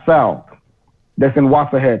 35 South, that's in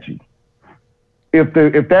Waxahachie.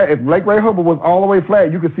 If Lake Ray Hubbard was all the way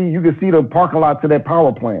flat, you could see the parking lot to that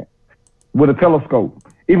power plant with a telescope.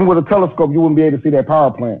 Even with a telescope, you wouldn't be able to see that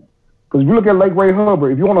power plant. Because if you look at Lake Ray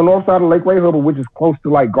Hubbard, if you're on the north side of Lake Ray Hubbard, which is close to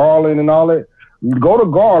like Garland and all that, you go to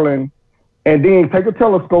Garland and then take a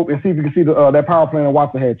telescope and see if you can see that power plant in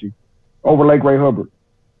Waxahachie over Lake Ray Hubbard.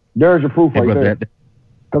 There's your proof right there.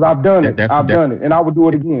 Because I've done it. I've done it. And I would do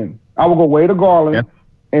it again. I would go way to Garland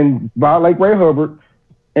and by Lake Ray Hubbard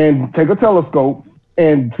and take a telescope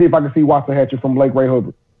and see if I can see Waxahachie from Lake Ray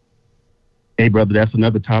Hubbard. Hey, brother, that's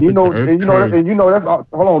another topic. You know that's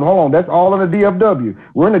hold on. That's all in the DFW.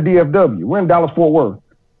 We're in the DFW. We're in Dallas-Fort Worth.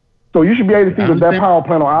 So you should be able to see that power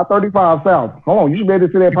plant on I-35 South. Hold on, you should be able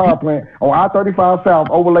to see that power plant on I-35 South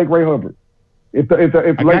over Lake Ray Hubbard. If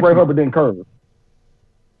Lake Ray Hubbard didn't curve.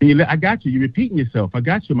 I got you. You're repeating yourself. I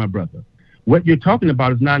got you, my brother. What you're talking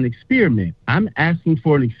about is not an experiment. I'm asking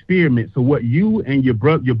for an experiment. So what you and your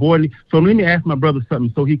boy. So let me ask my brother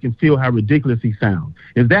something so he can feel how ridiculous he sounds.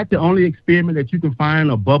 Is that the only experiment that you can find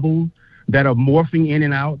of bubbles that are morphing in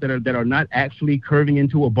and out that are not actually curving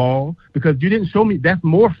into a ball? Because you didn't show me that's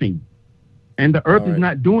morphing, and the Earth is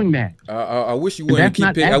not doing that. I wish you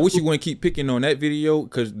wouldn't keep picking on that video,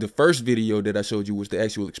 because the first video that I showed you was the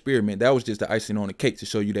actual experiment. That was just the icing on the cake to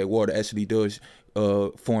show you that water actually does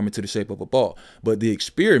form into the shape of a ball. But the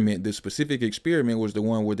experiment, the specific experiment, was the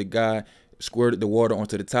one where the guy squirted the water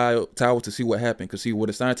onto the towel to see what happened. Because see, what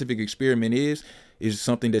a scientific experiment is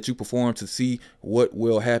something that you perform to see what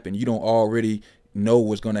will happen. You don't already know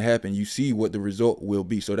what's going to happen. You see what the result will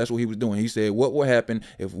be. So that's what he was doing. He said, what will happen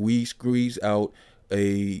if we squeeze out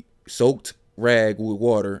a soaked rag with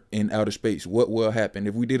water in outer space? What will happen?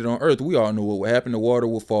 If we did it on Earth, we all know what will happen. The water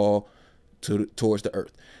will fall towards the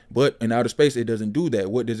Earth. But in outer space, it doesn't do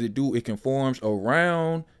that. What does it do? It conforms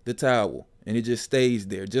around the towel, and it just stays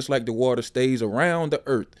there, just like the water stays around the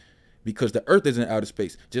Earth, because the Earth is in outer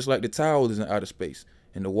space, just like the towel is in outer space.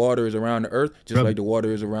 And the water is around the Earth, just like the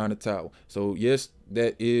water is around the towel. So yes,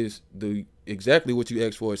 that is exactly what you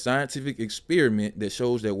asked for, a scientific experiment that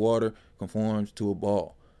shows that water conforms to a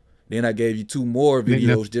ball. Then I gave you 2 more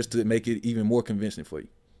videos just to make it even more convincing for you.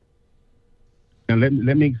 Now let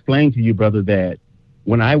me explain to you, brother, that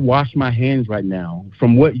when I wash my hands right now,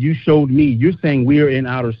 from what you showed me, you're saying we are in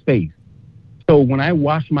outer space. So when I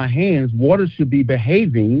wash my hands, water should be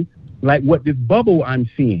behaving like what this bubble I'm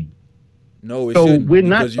seeing. No, it shouldn't,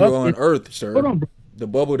 because you're on Earth, sir. Hold on, bro. The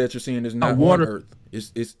bubble that you're seeing is not on Earth.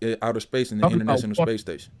 It's outer space in the International Space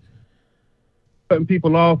Station. Cutting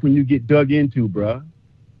people off when you get dug into, bruh.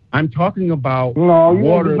 I'm talking about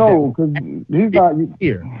water. No, because he's not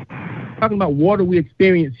here. I'm talking about water we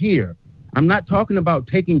experience here. I'm not talking about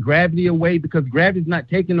taking gravity away, because gravity is not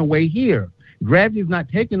taken away here. Gravity is not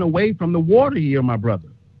taken away from the water here, my brother.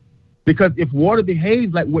 Because if water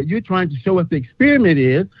behaves like what you're trying to show us the experiment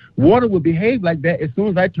is, water will behave like that as soon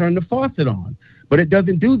as I turn the faucet on. But it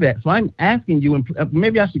doesn't do that. So I'm asking you, and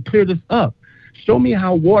maybe I should clear this up. Show me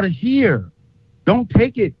how water here. Don't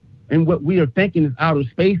take it in what we are thinking is outer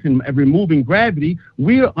space and removing gravity.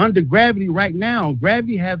 We are under gravity right now.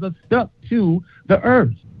 Gravity has us stuck to the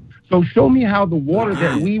Earth. So show me how the water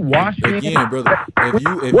that we wash again, brother.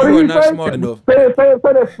 If you are not smart enough, say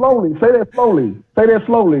that slowly. Say that slowly. Say that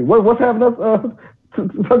slowly. What's having us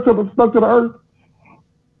stuck to the Earth?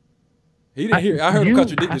 He didn't hear. I heard him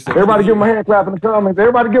contradict himself. Everybody give him a hand clap in the comments.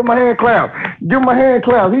 Everybody give him a hand clap. Give him a hand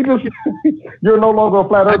clap. He just you're no longer a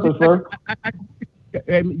flat earther, sir.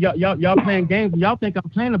 Y'all playing games. Y'all think I'm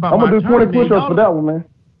playing about? I'm gonna do 20 push-ups for that one, man.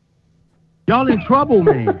 Y'all in trouble,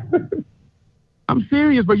 man. I'm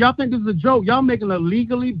serious, but y'all think this is a joke. Y'all making a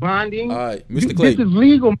legally binding. All right, Mr. Clayton. This is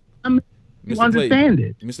legal. You understand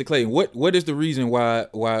it. Mr. Clayton, what is the reason why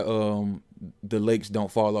the lakes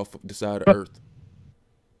don't fall off the side of Earth?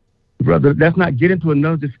 Brother, let's not get into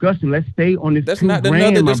another discussion. Let's stay on this. That's not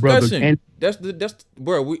another discussion. And that's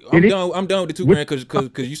bro. I'm done with the 2 grand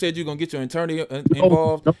because you said you're gonna get your attorney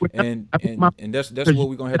involved, and that's what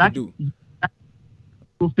we're gonna have to do.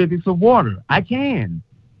 Natural physics of water. I can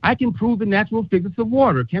prove the natural physics of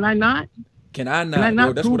water. Can I not? Can I not, Can I bro?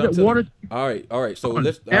 not That's prove what I'm that telling water? you. All right. So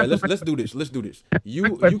let's do this. Let's do this.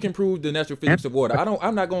 You can prove the natural physics of water.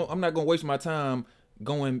 I'm not gonna waste my time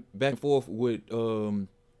going back and forth with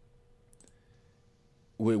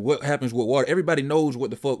what happens with water. Everybody knows what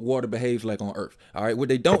the fuck water behaves like on Earth. All right. What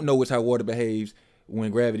they don't know is how water behaves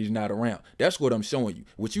when gravity's not around. That's what I'm showing you.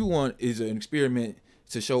 What you want is an experiment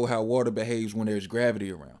to show how water behaves when there's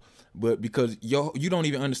gravity around. But because you don't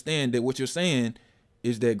even understand that what you're saying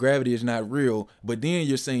is that gravity is not real, but then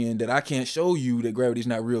you're saying that I can't show you that gravity is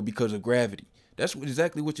not real because of gravity. That's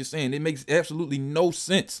exactly what you're saying. It makes absolutely no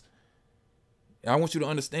sense. I want you to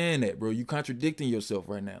understand that, bro. You contradicting yourself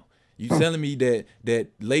right now. You telling me that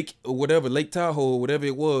Lake or whatever, Lake Tahoe or whatever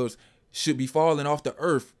it was, should be falling off the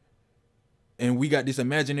earth, and we got this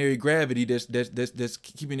imaginary gravity that's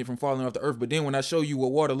keeping it from falling off the earth. But then when I show you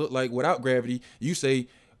what water looked like without gravity, you say,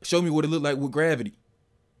 show me what it looked like with gravity.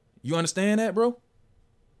 You understand that, bro?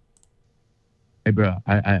 Hey, bro,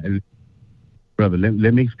 brother, let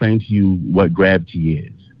me explain to you what gravity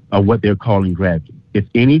is, or what they're calling gravity. If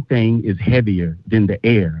anything is heavier than the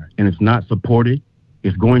air and it's not supported,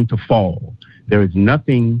 it's going to fall. There is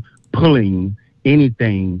nothing pulling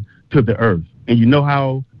anything to the earth. And you know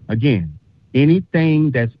how, again, anything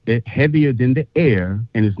that's heavier than the air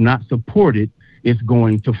and is not supported is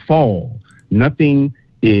going to fall. Nothing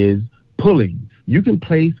is pulling. You can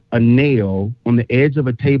place a nail on the edge of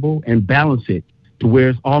a table and balance it to where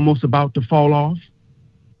it's almost about to fall off.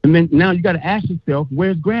 And then now you got to ask yourself,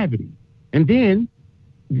 where's gravity? And then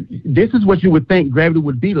this is what you would think gravity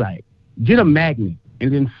would be like. Get a magnet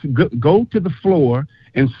and then go to the floor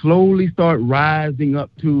and slowly start rising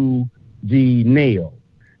up to the nail.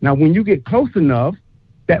 Now, when you get close enough,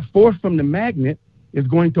 that force from the magnet is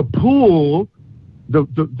going to pull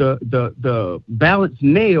the balanced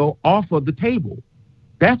nail off of the table.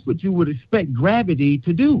 That's what you would expect gravity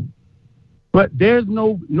to do. But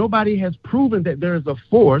nobody has proven that there's a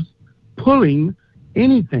force pulling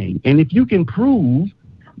anything. And if you can prove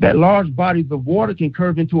that large bodies of water can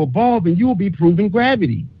curve into a ball, then you will be proving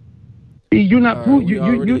gravity. You're not proving.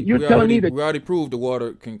 You're telling me that we already proved the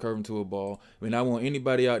water can curve into a ball. I mean, I want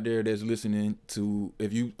anybody out there that's listening to,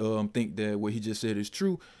 if you think that what he just said is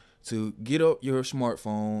true, to get up your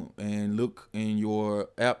smartphone and look in your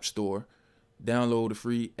app store, download a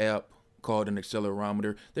free app called an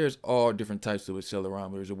accelerometer. There's all different types of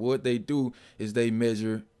accelerometers. And what they do is they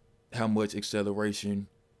measure how much acceleration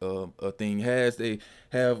a thing has. They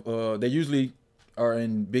usually are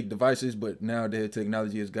in big devices, but now their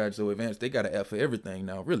technology has gotten so advanced, they got an app for everything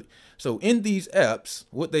now, really. So in these apps,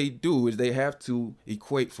 what they do is they have to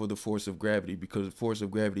equate for the force of gravity, because the force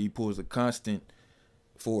of gravity pulls a constant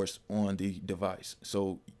force on the device.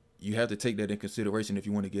 So you have to take that in consideration if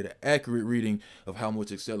you want to get an accurate reading of how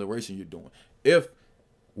much acceleration you're doing. If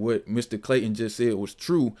what Mr. Clayton just said was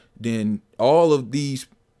true, then all of these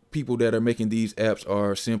people that are making these apps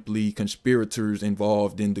are simply conspirators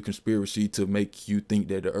involved in the conspiracy to make you think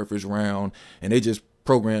that the earth is round, and they just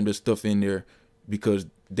program this stuff in there because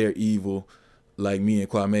they're evil, like me and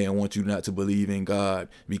Kwame, and want you not to believe in God,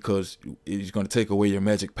 because it's going to take away your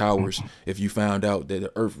magic powers if you found out that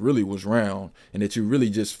the earth really was round and that you're really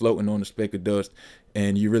just floating on a speck of dust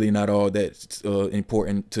and you're really not all that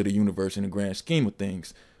important to the universe in the grand scheme of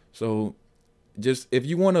things. So just, if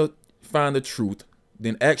you want to find the truth,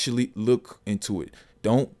 then actually look into it.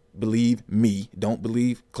 Don't believe me. Don't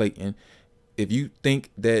believe Clayton. If you think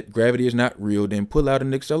that gravity is not real, then pull out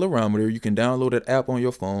an accelerometer. You can download an app on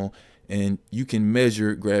your phone and you can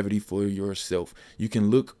measure gravity for yourself. You can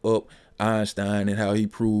look up Einstein and how he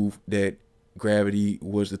proved that gravity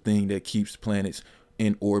was the thing that keeps planets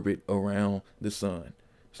in orbit around the sun.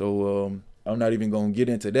 So I'm not even going to get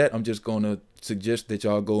into that. I'm just going to suggest that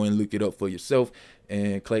y'all go and look it up for yourself.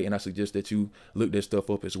 And Clayton, I suggest that you look that stuff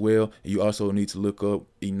up as well. You also need to look up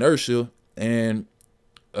inertia. And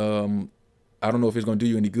I don't know if it's going to do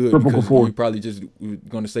you any good, because you're probably just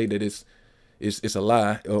going to say that it's a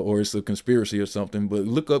lie or it's a conspiracy or something. But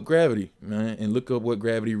look up gravity, man, and look up what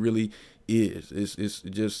gravity really is.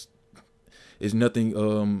 It's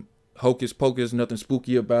nothing hocus pocus, nothing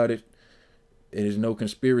spooky about it. There's no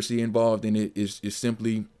conspiracy involved in it. It's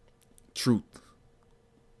simply truth.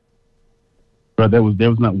 Bro, there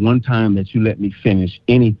was not one time that you let me finish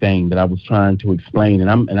anything that I was trying to explain,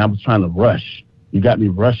 and I was trying to rush. You got me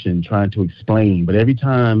rushing, trying to explain. But every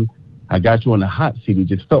time I got you on the hot seat, it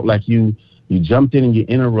just felt like you jumped in and you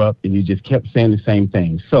interrupt, and you just kept saying the same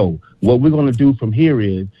thing. So what we're going to do from here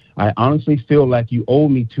is, I honestly feel like you owe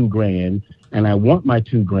me $2,000, and I want my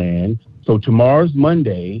 $2,000. So tomorrow's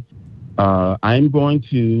Monday. I'm going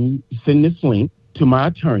to send this link to my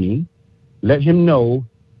attorney, let him know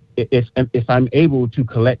if I'm able to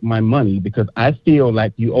collect my money, because I feel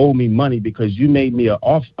like you owe me money because you made me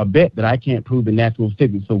a bet that I can't prove the natural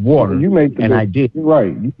physics of water. You made the bet. I did. You're right.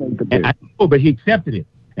 You made the bet. But he accepted it,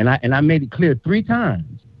 and I made it clear 3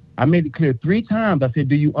 times. I said,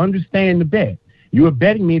 do you understand the bet? You are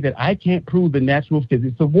betting me that I can't prove the natural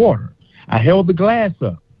physics of water. I held the glass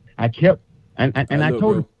up. I kept, and I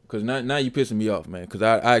told him. Because now you pissing me off, man. Because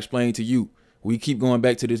I explained to you. We keep going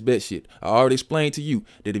back to this bet shit. I already explained to you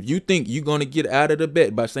that if you think you're going to get out of the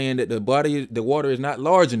bet by saying that the water is not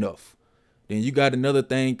large enough, then you got another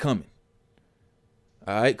thing coming.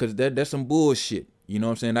 All right? Because that's some bullshit. You know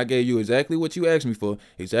what I'm saying? I gave you exactly what you asked me for,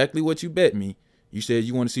 exactly what you bet me. You said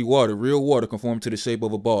you want to see water, real water, conform to the shape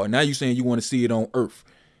of a ball. Now you saying you want to see it on Earth,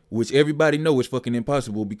 which everybody know is fucking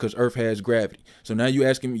impossible because Earth has gravity. So now you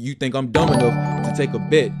asking me, you think I'm dumb enough to take a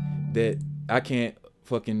bet that I can't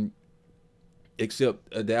fucking except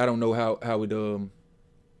that I don't know how it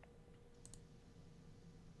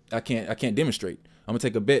I can't demonstrate. I'm gonna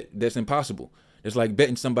take a bet that's impossible. It's like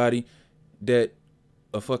betting somebody that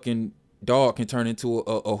a fucking dog can turn into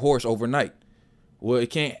a horse overnight. Well, it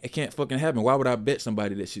can't fucking happen. Why would I bet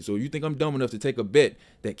somebody that shit? So you think I'm dumb enough to take a bet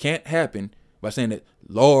that can't happen by saying that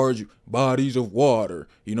large bodies of water,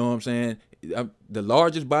 you know what I'm saying? The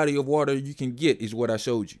largest body of water you can get is what I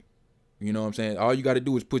showed you. You know what I'm saying? All you got to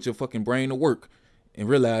do is put your fucking brain to work and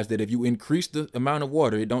realize that if you increase the amount of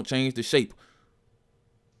water, it don't change the shape.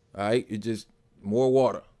 All right? It's just more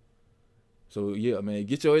water. So, yeah, man,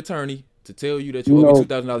 get your attorney to tell you that you owe me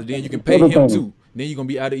 $2,000. Then you can pay him too. Then you're going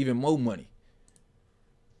to be out of even more money.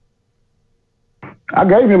 I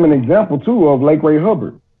gave him an example, too, of Lake Ray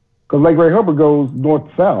Hubbard. Because Lake Ray Hubbard goes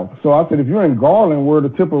north-south. So I said, if you're in Garland, where the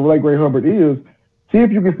tip of Lake Ray Hubbard is, see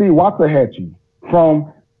if you can see Waxahachie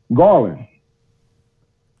from Garland.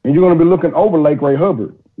 And you're going to be looking over Lake Ray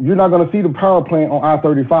Hubbard. You're not going to see the power plant on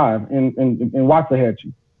I-35 in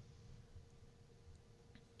Waxahachie.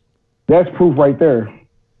 That's proof right there.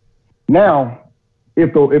 Now,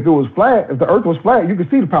 if it was flat, if the earth was flat, you could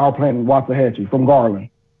see the power plant in Waxahachie from Garland.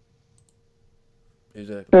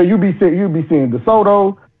 Exactly. So you'd be seeing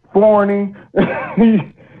DeSoto, Forney,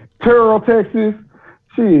 Terrell, Texas.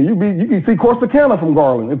 Shit, you can see Corsicana from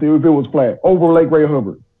Garland if it was flat over Lake Ray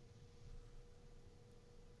Hubbard.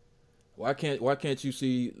 Why can't you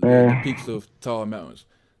see the peaks of tall mountains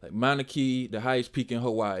like Mauna Kea, the highest peak in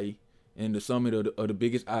Hawaii, and the summit of the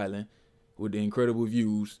biggest island with the incredible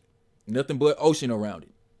views, nothing but ocean around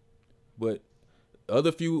it. But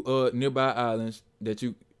other few nearby islands that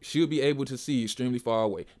you should be able to see extremely far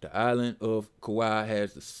away. The island of Kauai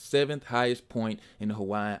has the 7th highest point in the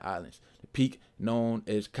Hawaiian Islands, the peak known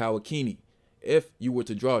as Kauakini. If you were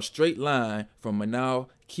to draw a straight line from Mauna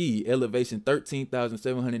Kea, elevation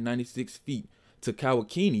 13,796 feet, to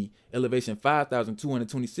Kauakini, elevation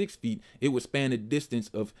 5,226 feet, it would span a distance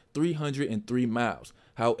of 303 miles.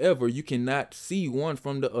 However, you cannot see one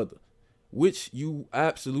from the other, which you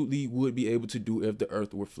absolutely would be able to do if the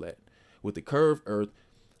earth were flat. With the curved earth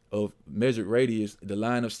of measured radius, the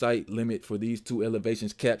line of sight limit for these two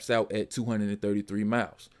elevations caps out at 233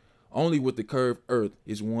 miles. Only with the curved earth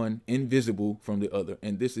is one invisible from the other,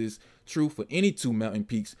 and this is true for any two mountain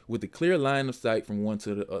peaks with a clear line of sight from one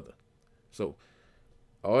to the other. So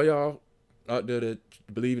all y'all out there that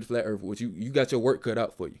believe in flat earth, which you got your work cut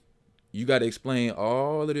out for you. You got to explain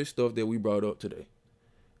all of this stuff that we brought up today.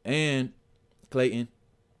 And Clayton,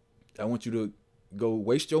 I want you to go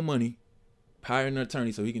waste your money, hire an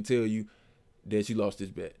attorney so he can tell you that you lost this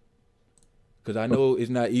bet. Because I know it's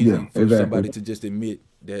not easy for somebody to just admit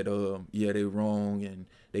that, they're wrong and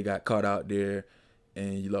they got caught out there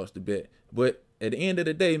and you lost the bet. But at the end of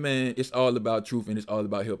the day, man, it's all about truth and it's all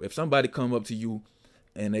about help. If somebody come up to you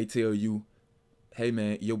and they tell you, hey,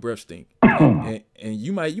 man, your breath stink, and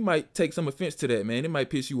you might take some offense to that, man. It might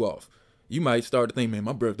piss you off. You might start to think, man,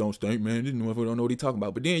 my breath don't stink, man. This motherfucker don't know what he talking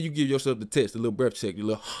about. But then you give yourself the test, a little breath check, a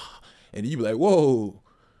little, and then you be like, whoa,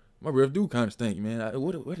 my breath do kind of stink, man.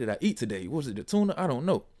 What did I eat today? Was it the tuna? I don't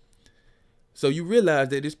know. So you realize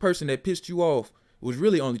that this person that pissed you off was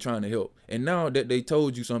really only trying to help. And now that they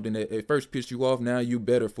told you something that at first pissed you off, now you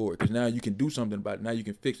better for it because now you can do something about it. Now you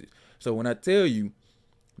can fix it. So when I tell you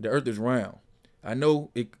the earth is round, I know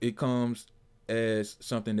it comes as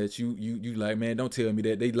something that you like, man, don't tell me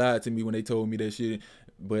that. They lied to me when they told me that shit.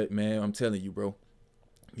 But, man, I'm telling you, bro,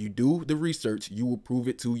 you do the research, you will prove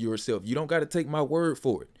it to yourself. You don't got to take my word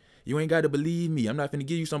for it. You ain't got to believe me. I'm not going to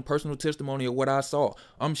give you some personal testimony of what I saw.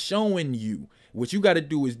 I'm showing you. What you got to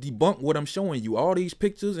do is debunk what I'm showing you. All these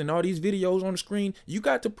pictures and all these videos on the screen, you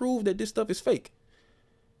got to prove that this stuff is fake.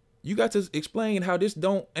 You got to explain how this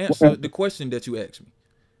don't answer the question that you asked me.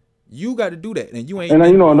 You got to do that, and you ain't. And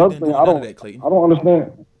then, another done thing, none of that, Clayton. I don't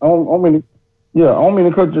understand. I don't mean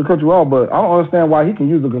to cut you off, but I don't understand why he can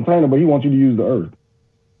use the container, but he wants you to use the earth.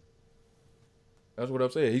 That's what I'm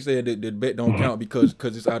saying. He said that the bet don't count because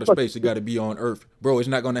it's out of space. It got to be on Earth, bro. It's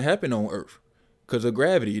not gonna happen on Earth because of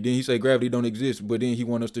gravity. Then he said gravity don't exist, but then he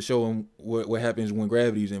want us to show him what happens when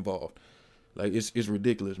gravity is involved. Like it's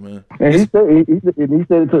ridiculous, man. And he said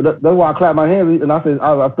it too. That's why I clapped my hands and I said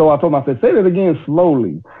I told him, I said, say that again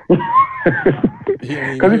slowly.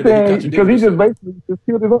 Because he just basically just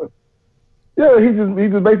killed his earth. Yeah, he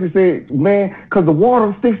just basically said, man, because the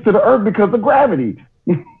water sticks to the earth because of gravity.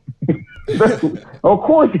 Of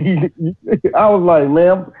course I was like,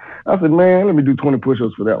 man, I said, man, let me do 20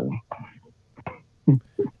 push-ups for that one.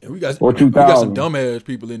 And we got some dumbass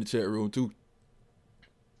people in the chat room too.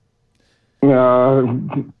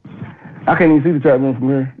 I can't even see the chat room from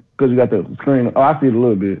here because you got the screen. Oh, I see it a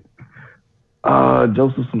little bit.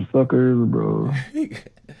 Joseph, some suckers, bro.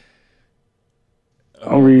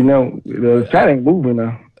 I'm reading now. The chat ain't moving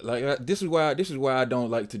now. Like this is why I don't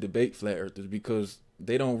like to debate flat earthers, because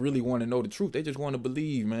they don't really want to know the truth. They just want to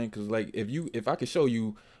believe, man. Because like if I could show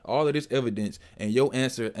you all of this evidence and your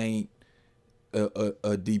answer ain't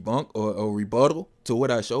a debunk or a rebuttal to what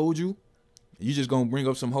I showed you, you just gonna bring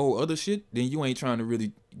up some whole other shit, then you ain't trying to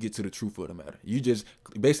really get to the truth of the matter. You just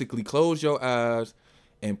basically close your eyes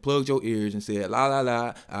and plug your ears and say, la la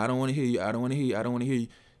la, I don't want to hear you, I don't want to hear you, I don't want to hear you,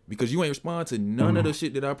 because you ain't respond to none of the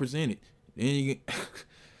shit that I presented. Then you get,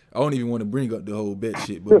 I don't even want to bring up the whole bet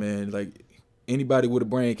shit, but man, like anybody with a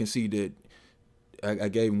brain can see that I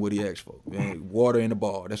gave him what he asked for. Man, water in the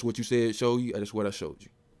ball. That's what you said. Show you. That's what I showed you.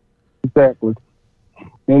 Exactly.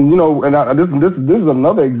 And this is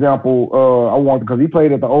another example. I want, because he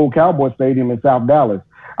played at the old Cowboy Stadium in South Dallas.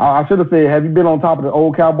 I should have said, have you been on top of the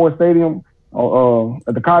old Cowboy Stadium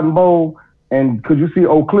at the Cotton Bowl? And could you see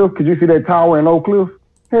Oak Cliff? Could you see that tower in Oak Cliff?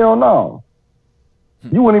 Hell no.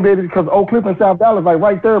 You wouldn't be able to, because Oak Cliff in South Dallas, like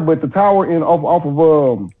right there, but the tower off of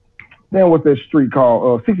what's that street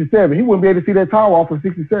called? 67. He wouldn't be able to see that tower off of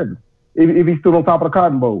 67 if he stood on top of the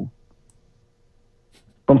Cotton Bowl.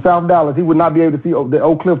 From South Dallas, he would not be able to see the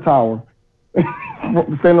Oak Cliff Tower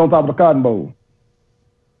standing on top of the Cotton Bowl.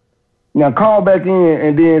 Now call back in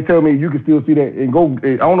and then tell me you can still see that, and go.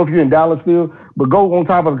 I don't know if you're in Dallas still, but go on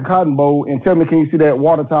top of the Cotton Bowl and tell me, can you see that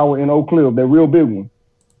water tower in Oak Cliff, that real big one,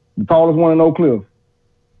 the tallest one in Oak Cliff?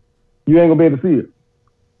 You ain't gonna be able to see it.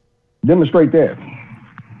 Demonstrate that.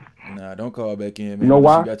 Nah, don't call back in, man. You know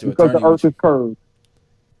why? Because the earth is curved.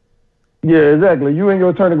 Yeah, exactly. You and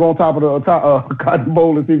your attorney go on top of the Cotton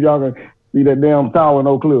Bowl and see if y'all can see that damn tower in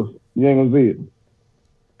Oak Cliff. You ain't gonna see it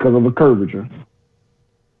because of the curvature.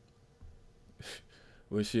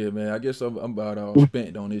 Well, shit, man. I guess I'm about all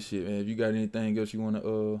spent on this shit, man. If you got anything else you want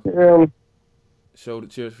to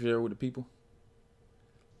share with the people?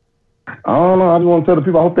 I don't know. I just want to tell the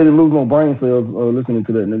people, I hope they didn't lose no brain cells listening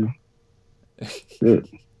to that nigga. Shit.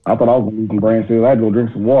 I thought I was going to lose some brain cells. I had to go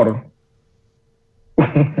drink some water.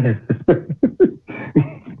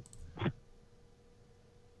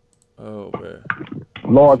 Oh, man.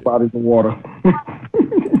 Large bodies of water.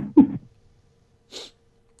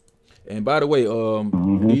 And by the way,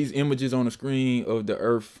 these images on the screen of the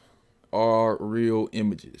Earth are real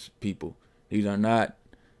images, people. These are not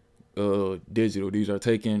digital. These are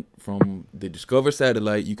taken from the Discover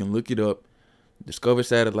satellite. You can look it up. Discover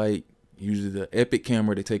satellite uses the Epic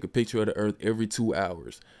camera to take a picture of the Earth every 2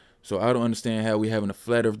 hours. So I don't understand how we're having a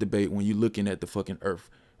flat Earth debate when you're looking at the fucking Earth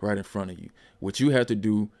right in front of you. What you have to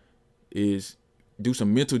do is do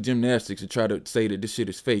some mental gymnastics to try to say that this shit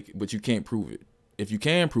is fake, but you can't prove it. If you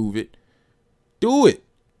can prove it, do it.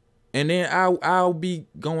 And then I'll be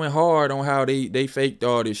going hard on how they faked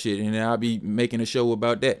all this shit, and then I'll be making a show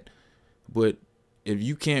about that. But if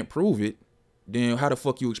you can't prove it, then how the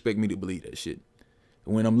fuck you expect me to believe that shit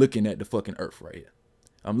when I'm looking at the fucking Earth right here?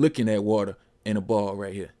 I'm looking at water in a ball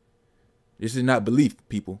right here. This is not belief,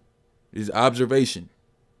 people. This is observation,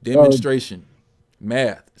 demonstration,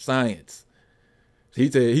 math, science. He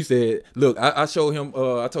said, look, I showed him,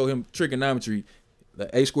 I told him trigonometry, the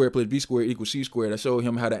a squared plus b squared equals c squared. I showed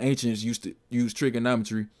him how the ancients used to use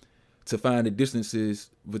trigonometry to find the distances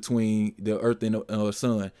between the Earth and the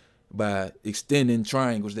sun by extending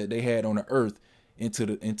triangles that they had on the Earth into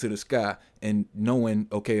the sky, and knowing,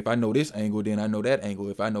 okay, if I know this angle, then I know that angle.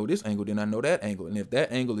 If I know this angle, then I know that angle. And if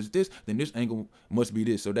that angle is this, then this angle must be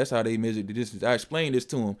this. So that's how they measured the distance. I explained this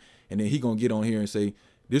to him, and then he gonna get on here and say,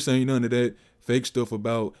 this ain't none of that fake stuff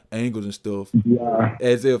about angles and stuff. Yeah.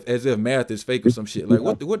 As if math is fake or some shit. Like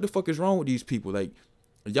what the fuck is wrong with these people? Like,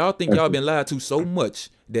 y'all think y'all been lied to so much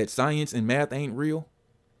that science and math ain't real?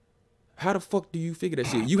 How the fuck do you figure that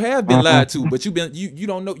shit? You have been lied to, but you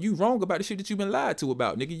don't know, you wrong about the shit that you've been lied to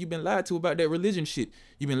about, nigga. You've been lied to about that religion shit.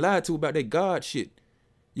 You've been lied to about that God shit.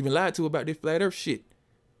 You've been lied to about this flat earth shit.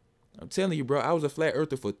 I'm telling you, bro, I was a flat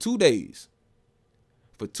earther for 2 days.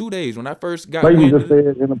 For 2 days when I first got. Like you just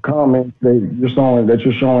said in the comments that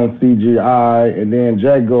you're showing CGI, and then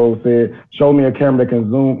Jago said, "Show me a camera that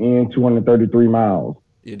can zoom in 233 miles."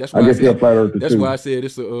 Yeah, that's why I guess you're a flat earther that's too. why I said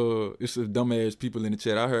it's a dumbass people in the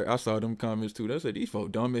chat. I saw them comments too. They said these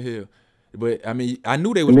folks dumb as hell. But I mean, I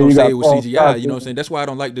knew they was gonna say it was CGI. You know what I'm saying? That's why I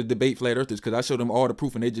don't like to debate flat earthers, because I show them all the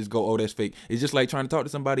proof and they just go, "Oh, that's fake." It's just like trying to talk to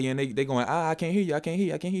somebody and they going, I can't hear you, I can't hear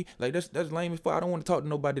you, I can't hear you. Like that's lame as fuck. I don't want to talk to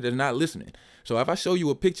nobody that's not listening. So if I show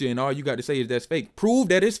you a picture and all you got to say is that's fake, prove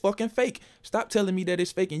that it's fucking fake. Stop telling me that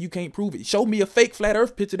it's fake and you can't prove it. Show me a fake flat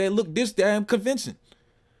earth picture that look this damn convincing.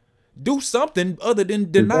 Do something other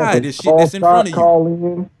than deny this shit that's in front of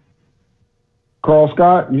you. Carl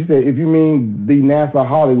Scott, you said if you mean the NASA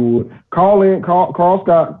Hollywood, Carl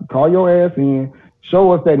Scott, call your ass in,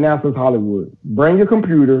 show us that NASA's Hollywood. Bring your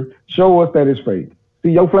computer, show us that it's fake.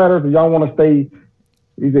 See, your flat earthers, y'all want to stay,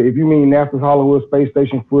 he said, if you mean NASA's Hollywood space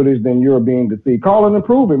station footage, then you're being deceived. Call in and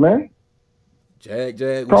prove it, man. Jag,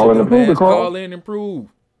 call in and prove it, Carl. Call in and prove.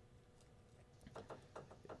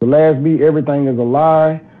 The last beat, everything is a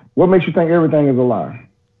lie. What makes you think everything is a lie?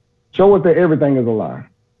 Show us that everything is a lie.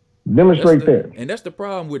 Demonstrate that. And that's the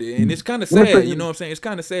problem with it. And it's kind of sad, you know what I'm saying? It's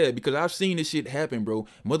kind of sad because I've seen this shit happen, bro.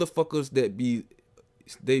 Motherfuckers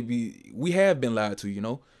we have been lied to, you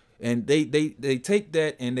know? And they take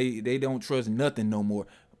that and they don't trust nothing no more.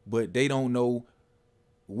 But they don't know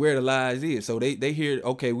where the lies is. So they hear,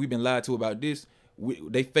 okay, we've been lied to about this.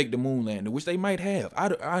 They fake the moon landing, which they might have.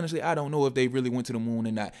 Honestly, I don't know if they really went to the moon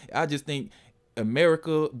or not. I just think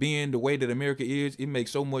America being the way that America is, it makes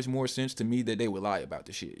so much more sense to me that they would lie about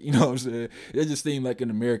the shit. You know what I'm saying? It just seemed like an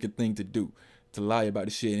American thing to do, to lie about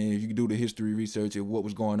the shit. And if you do the history research of what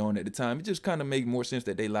was going on at the time, it just kind of makes more sense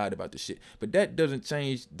that they lied about the shit. But that doesn't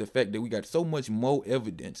change the fact that we got so much more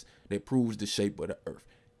evidence that proves the shape of the earth.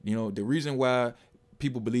 You know, the reason why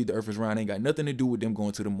people believe the earth is round ain't got nothing to do with them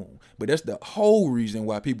going to the moon. But that's the whole reason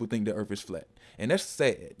why people think the earth is flat. And that's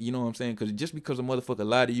sad, you know what I'm saying? Because just because a motherfucker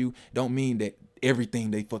lied to you don't mean that everything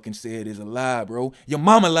they fucking said is a lie, bro. Your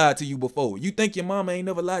mama lied to you before. You think your mama ain't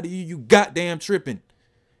never lied to you, you goddamn tripping.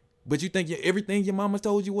 But you think everything your mama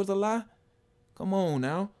told you was a lie? Come on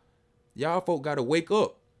now. Y'all folk gotta wake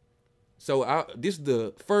up. So this is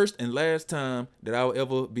the first and last time that I'll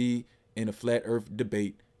ever be in a flat earth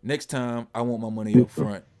debate. Next time, I want my money up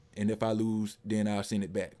front. And if I lose, then I'll send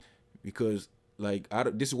it back. Because like,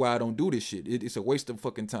 this is why I don't do this shit. It's a waste of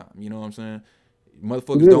fucking time. You know what I'm saying?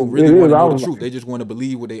 Motherfuckers don't really want to know the truth. They just want to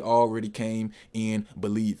believe what they already came in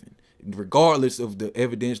believing. Regardless of the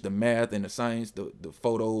evidence, the math and the science, the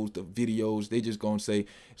photos, the videos, they just gonna say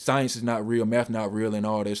science is not real, math not real, and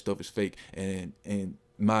all that stuff is fake. And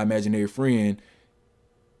my imaginary friend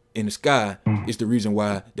in the sky is the reason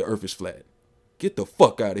why the earth is flat. Get the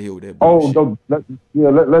fuck out of here with that bullshit.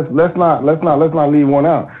 Let's not leave one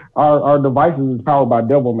out. Our devices is powered by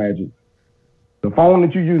devil magic. The phone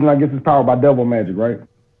that you're using, I guess, is powered by devil magic, right?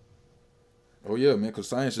 Oh yeah, man, because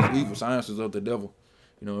science is evil. Science is of the devil.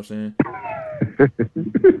 You know what I'm saying?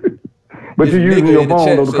 But you're using your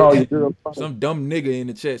phone though to call your girl. Some dumb nigga in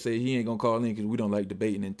the chat say he ain't gonna call in because we don't like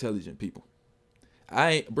debating intelligent people.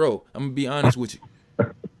 Bro, I'm gonna be honest with you.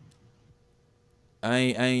 I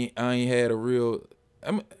ain't had a real.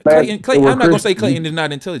 Clayton, I'm not gonna say Clayton is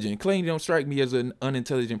not intelligent. Clayton don't strike me as an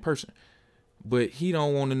unintelligent person, but he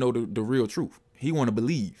don't want to know the real truth. He want to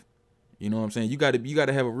believe. You know what I'm saying? You got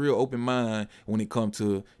to have a real open mind when it comes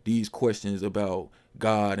to these questions about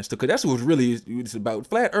God and stuff. Cause that's what it's about.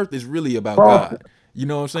 Flat Earth is really about God. You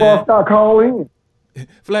know what I'm saying? Call in.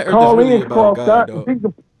 Flat Earth is really about God,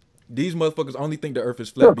 dog. These motherfuckers only think the Earth is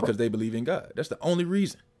flat because they believe in God. That's the only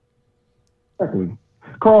reason. Exactly.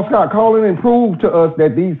 Carl Scott, call in and prove to us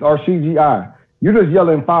that these are CGI. You're just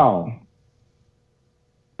yelling foul.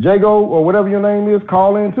 Jago or whatever your name is,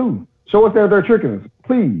 call in too. Show us that they're tricking us,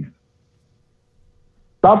 please.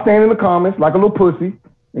 Stop standing in the comments like a little pussy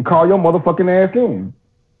and call your motherfucking ass in.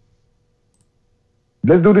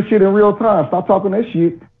 Let's do this shit in real time. Stop talking that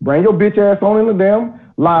shit. Bring your bitch ass on in the damn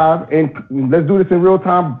live and let's do this in real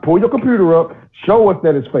time. Pull your computer up. Show us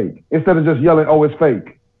that it's fake instead of just yelling, oh, it's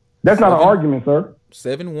fake. That's not an argument, sir.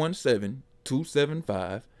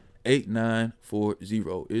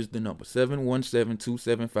 717-275-8940 is the number.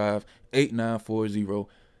 717-275-8940.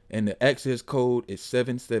 And the access code is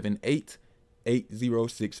 778-8065.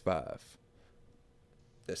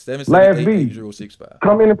 That's 778-8065.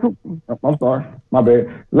 Come in and prove. I'm sorry. My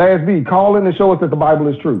bad. Last B, call in and show us that the Bible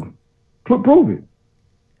is true. Prove it.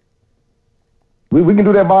 We can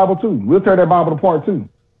do that Bible too. We'll tear that Bible apart too.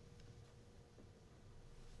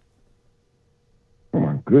 Oh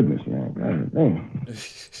my goodness, man. God damn.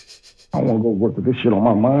 I don't want to go work with this shit on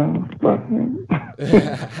my mind. Fuck, man.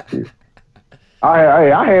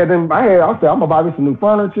 I said, I'm gonna buy me some new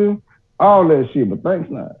furniture, all that shit, but thanks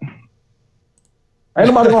not. Ain't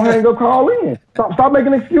nobody gonna hang up, call in. Stop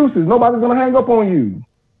making excuses. Nobody's gonna hang up on you.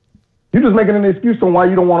 You're just making an excuse on why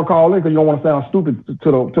you don't want to call in because you don't want to sound stupid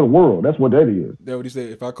to the world. That's what that is. That's what he said.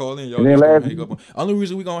 If I call in, y'all just gonna hang up on. Only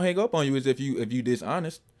reason we gonna hang up on you is if you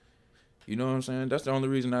dishonest. You know what I'm saying? That's the only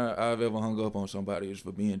reason I've ever hung up on somebody is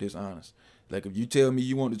for being dishonest. Like if you tell me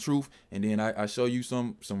you want the truth and then I show you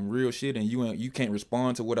some real shit and you can't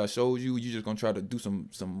respond to what I showed you, you just gonna try to do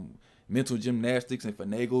some mental gymnastics and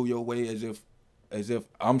finagle your way as if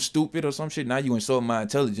I'm stupid or some shit. Now you insult my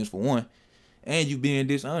intelligence for one, and you being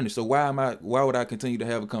dishonest. So why would I continue to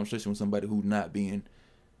have a conversation with somebody who's not being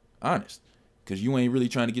honest? Because you ain't really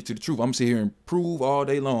trying to get to the truth. I'm gonna sit here and prove all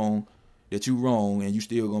day long that you wrong and you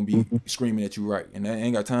still gonna be screaming that you right, and I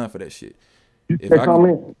ain't got time for that shit.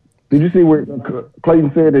 Did you see where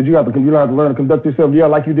Clayton said that you have to learn to conduct yourself,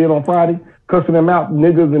 like you did on Friday, cussing them out,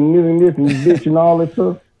 niggas and this and bitch and all that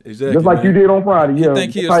stuff? Exactly. Just like you did on Friday. You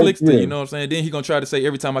think he a slickster, you know what I'm saying? Then he gonna try to say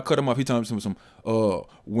every time I cut him off, he telling me some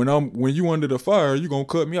when you under the fire, you gonna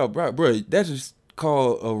cut me off, bro. That's just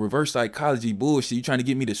called a reverse psychology bullshit. You trying to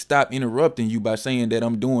get me to stop interrupting you by saying that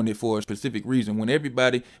I'm doing it for a specific reason. When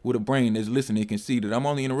everybody with a brain that's listening can see that I'm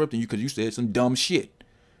only interrupting you because you said some dumb shit.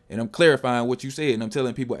 And I'm clarifying what you said, and I'm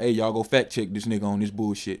telling people, hey, y'all go fact check this nigga on this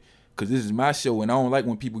bullshit. Because this is my show, and I don't like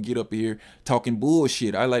when people get up here talking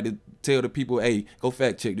bullshit. I like to tell the people, hey, go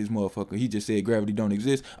fact check this motherfucker. He just said gravity don't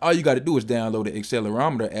exist. All you got to do is download the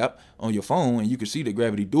accelerometer app on your phone, and you can see that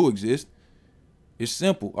gravity do exist. It's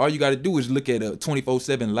simple. All you got to do is look at a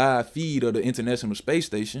 24/7 live feed of the International Space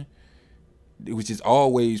Station, which is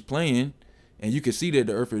always playing, and you can see that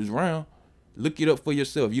the Earth is round. Look it up for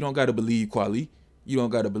yourself. You don't got to believe Kweli. You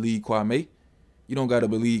don't got to believe Kwame. You don't got to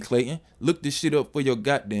believe Clayton. Look this shit up for your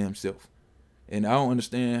goddamn self. And I don't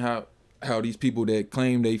understand how these people that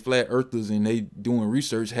claim they flat earthers and they doing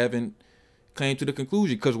research haven't came to the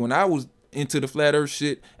conclusion. Because when I was into the flat earth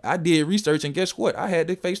shit, I did research, and guess what? I had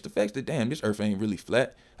to face the facts that, damn, this earth ain't really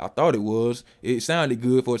flat. I thought it was. It sounded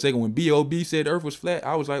good for a second. When B.O.B. said the earth was flat,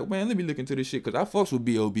 I was like, man, let me look into this shit because I fucks with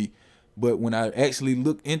B.O.B. But when I actually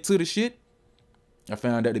looked into the shit, I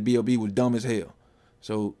found out the B.O.B. was dumb as hell.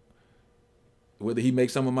 So whether he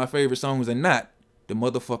makes some of my favorite songs or not, the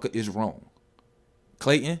motherfucker is wrong.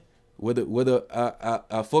 Clayton, whether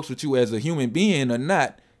I fucks with you as a human being or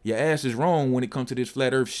not, your ass is wrong when it comes to this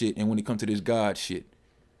flat earth shit and when it comes to this God shit.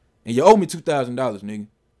 And you owe me $2,000, nigga.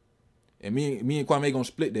 And me and Kwame gonna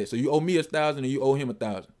split that. So you owe me $1,000 and you owe him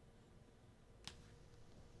 $1,000.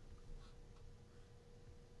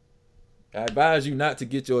 I advise you not to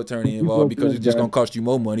get your attorney involved because it's just gonna cost you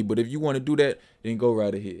more money. But if you want to do that, then go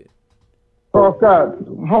right ahead. Carl Scott,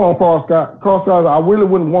 hold on, Carl Scott. Carl Scott, I really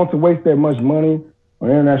wouldn't want to waste that much money on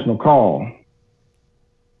an international call.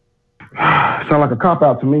 Sound like a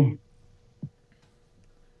cop-out to me.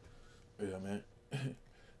 Yeah, man.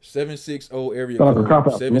 760 area code.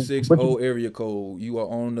 760 area code. You are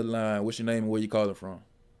on the line. What's your name and where you calling from?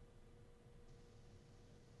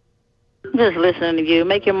 Just listening to you.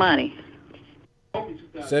 Make your money.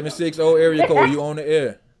 760 area code. You on the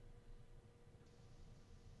air.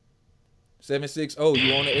 760,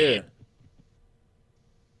 you on the air.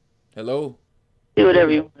 Hello? Do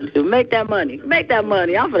whatever you want to do. Make that money. Make that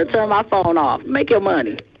money. I'm going to turn my phone off. Make your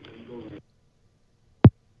money.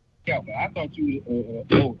 Yeah, but I thought you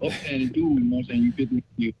were upstanding dude, you know what I'm saying? You 50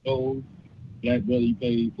 years old, black brother, you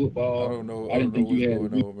play football. I don't know think what's you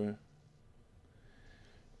had going on, man.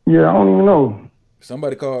 Yeah, I don't even know.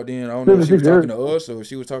 Somebody called in. I don't know if she was talking to us or if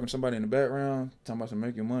she was talking to somebody in the background, talking about some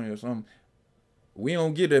making money or something. We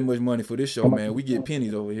don't get that much money for this show, man. We get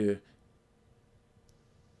pennies over here.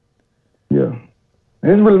 Yeah.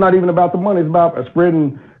 And it's really not even about the money. It's about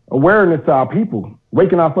spreading awareness to our people,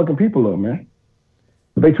 waking our fucking people up, man.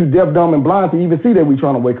 They too deaf, dumb, and blind to even see that we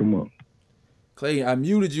trying to wake them up. Clay, I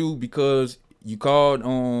muted you because you called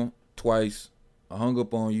on twice. I hung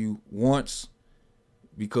up on you once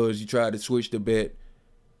because you tried to switch the bet.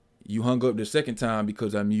 You hung up the second time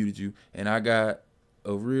because I muted you. And I got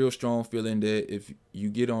a real strong feeling that if you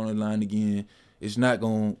get on the line again, it's not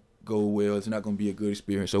going to go well. It's not going to be a good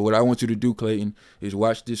experience. So what I want you to do, Clayton, is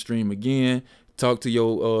watch this stream again. Talk to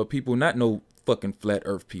your people, not no fucking flat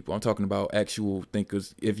earth people. I'm talking about actual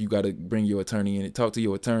thinkers. If you got to bring your attorney in, talk to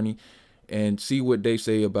your attorney and see what they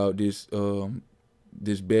say about this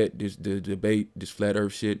this bet, this the debate, this flat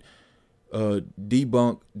earth shit.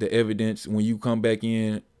 debunk the evidence when you come back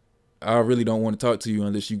in. I really don't want to talk to you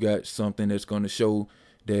unless you got something that's going to show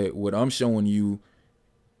that what I'm showing you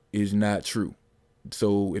is not true.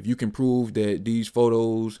 So if you can prove that these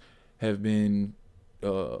photos have been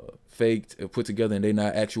faked or put together and they're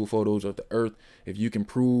not actual photos of the earth, if you can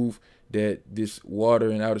prove that this water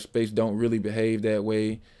in outer space don't really behave that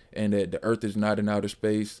way and that the earth is not in outer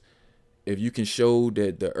space, if you can show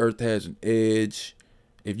that the earth has an edge,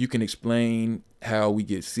 if you can explain how we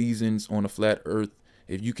get seasons on a flat earth,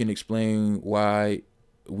 if you can explain why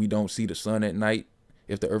we don't see the sun at night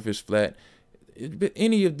if the earth is flat,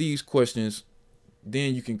 any of these questions,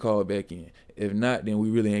 then you can call back in. If not, then we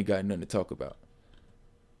really ain't got nothing to talk about.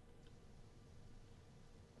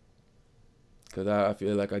 Because I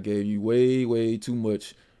feel like I gave you way too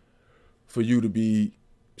much for you to be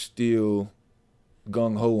still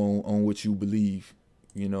gung-ho on what you believe.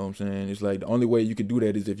 You know what I'm saying? It's like the only way you can do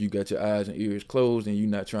that is if you got your eyes and ears closed and you're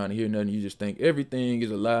not trying to hear nothing. You just think everything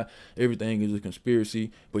is a lie, everything is a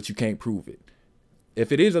conspiracy, but you can't prove it.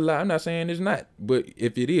 If it is a lie, I'm not saying it's not. But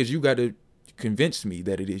if it is, you got to convince me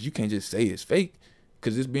that it is. You can't just say it's fake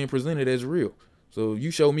because it's being presented as real. So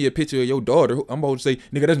you show me a picture of your daughter, I'm supposed to say,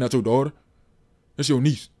 nigga, that's not your daughter. That's your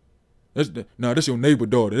niece. That's your neighbor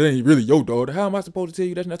daughter. That ain't really your daughter. How am I supposed to tell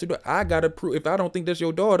you that's not your daughter? I got to prove. If I don't think that's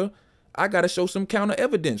your daughter, I got to show some counter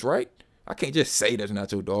evidence, right? I can't just say that's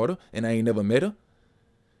not your daughter and I ain't never met her.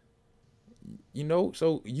 You know,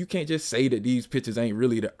 so you can't just say that these pictures ain't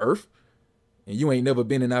really the earth and you ain't never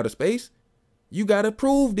been in outer space. You got to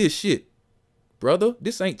prove this shit, brother.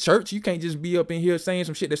 This ain't church. You can't just be up in here saying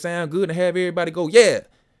some shit that sound good and have everybody go, yeah.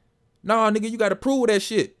 Nah, nigga, you got to prove that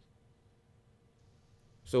shit.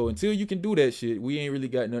 So until you can do that shit, we ain't really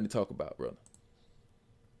got nothing to talk about, brother.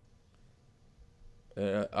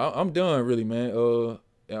 I'm done, really, man.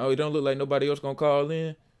 It don't look like nobody else gonna call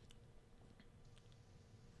in.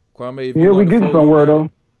 Kwame, if yeah, we getting somewhere though.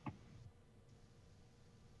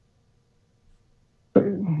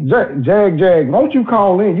 Jag, won't you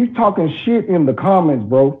call in? You talking shit in the comments,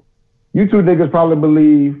 bro. You two niggas probably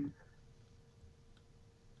believe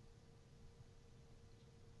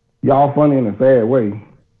y'all funny in a sad way.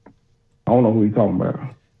 I don't know who he's talking about.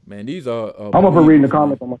 Man, these are I'm up for reading the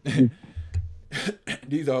comments on my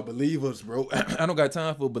These are believers, bro. I don't got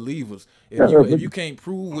time for believers. If you can't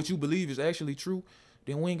prove what you believe is actually true,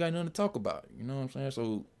 then we ain't got nothing to talk about. You know what I'm saying?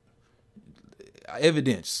 So,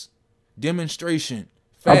 evidence, demonstration,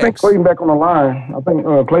 facts. I think Clayton back on the line.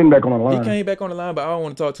 Clayton back on the line. He came back on the line, but I don't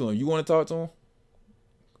want to talk to him. You want to talk to him?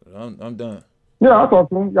 I'm done. Yeah, I'll talk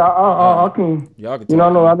to him. Yeah, I can. Y'all can talk. You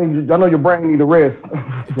know, I know your brain need a rest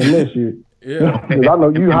from this shit. Yeah. I know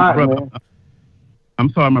you hot, man. I'm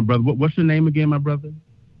sorry, my brother. What's your name again, my brother?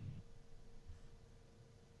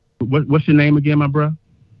 What's your name again, my brother?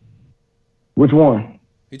 Which one?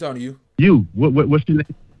 He talking to you. You. What's your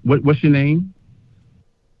name? What's your name?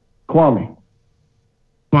 Kwame.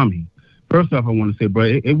 First off, I want to say, bro,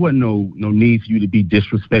 it wasn't no need for you to be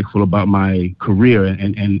disrespectful about my career,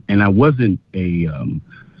 and I wasn't a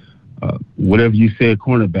whatever you said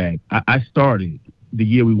cornerback. I started the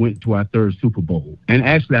year we went to our third Super Bowl, and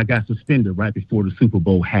actually I got suspended right before the Super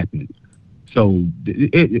Bowl happened. So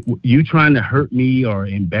you trying to hurt me or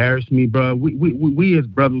embarrass me, bro? We as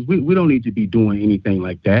brothers, we don't need to be doing anything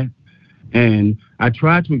like that. And I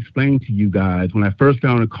tried to explain to you guys when I first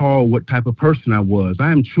got on the call what type of person I was. I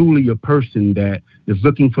am truly a person that is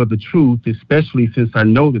looking for the truth, especially since I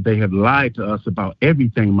know that they have lied to us about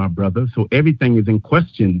everything, my brother. So everything is in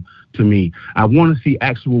question to me. I want to see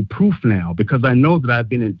actual proof now because I know that I've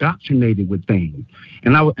been indoctrinated with things.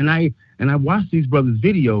 And I watched these brothers'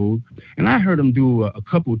 videos, and I heard them do a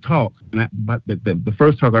couple talks. But the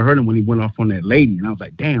first talk I heard him when he went off on that lady, and I was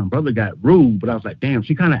like, damn, brother got rude. But I was like, damn,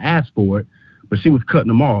 she kind of asked for it, but she was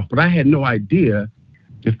cutting him off. But I had no idea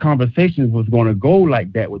this conversation was going to go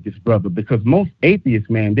like that with this brother because most atheists,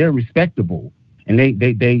 man, they're respectable, and they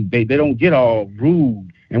don't get all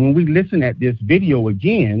rude. And when we listen at this video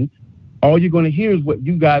again, all you're going to hear is what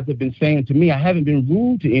you guys have been saying to me. I haven't been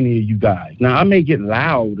rude to any of you guys. Now, I may get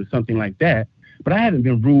loud or something like that, but I haven't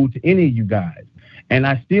been rude to any of you guys. And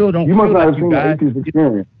I still don't feel like you guys...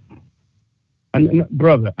 experience.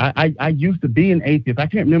 Brother, I used to be an atheist. I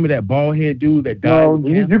can't remember that bald-head dude that died. No,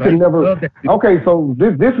 you can never... Okay, so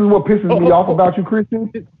this is what pisses me off about you,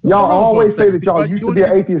 Christians. Y'all always say that y'all used to be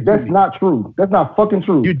an atheist. That's not true. That's not fucking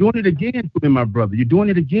true. You're doing it again to me, my brother. You're doing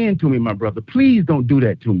it again to me, my brother. Please don't do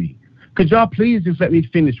that to me. Could y'all please just let me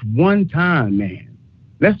finish one time, man?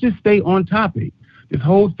 Let's just stay on topic. This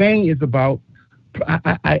whole thing is about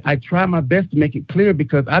I try my best to make it clear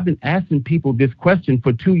because I've been asking people this question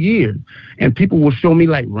for 2 years, and people will show me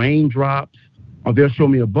like raindrops or they'll show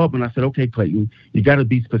me a bubble. And I said, okay, Clayton, you got to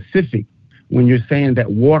be specific when you're saying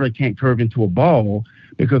that water can't curve into a ball,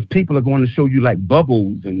 because people are going to show you like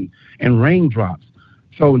bubbles and raindrops.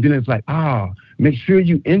 So then it's like, make sure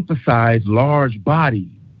you emphasize large bodies.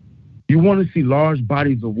 You want to see large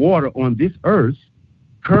bodies of water on this earth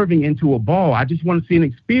curving into a ball. I just want to see an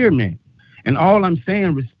experiment. And all I'm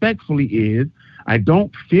saying respectfully is I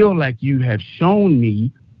don't feel like you have shown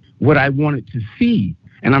me what I wanted to see.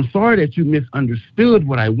 And I'm sorry that you misunderstood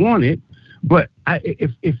what I wanted. But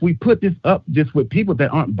if we put this up just with people that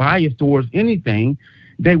aren't biased towards anything,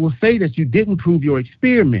 they will say that you didn't prove your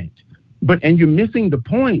experiment. And you're missing the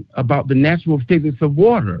point about the natural physics of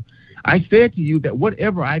water. I said to you that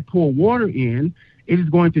whatever I pour water in, it is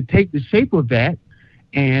going to take the shape of that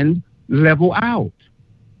and level out.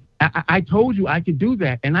 I told you I could do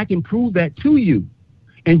that, and I can prove that to you.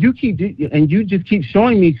 And you just keep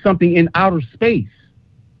showing me something in outer space.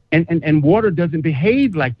 And water doesn't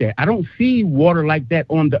behave like that. I don't see water like that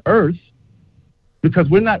on the earth because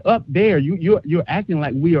we're not up there. You're acting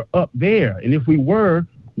like we are up there. And if we were,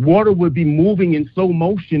 water would be moving in slow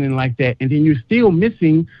motion and like that. And then you're still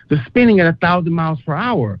missing the spinning at 1,000 miles per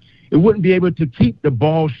hour. It wouldn't be able to keep the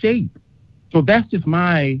ball shape. So that's just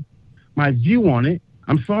my view on it.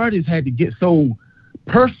 I'm sorry this had to get so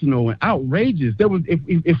personal and outrageous.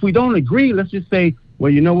 If we don't agree, let's just say,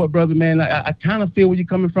 well, you know what, brother, man, I kind of feel where you're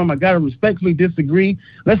coming from. I got to respectfully disagree.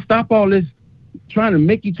 Let's stop all this trying to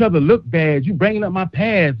make each other look bad. You bringing up my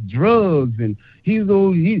past, drugs, and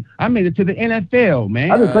I made it to the NFL,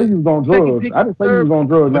 man. I didn't say you was on drugs. I didn't say you was on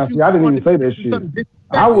drugs. Now, see, I didn't even say that shit.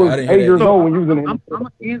 I was 8 years old when you was in the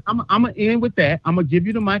NFL. I'm going to end with that. I'm going to give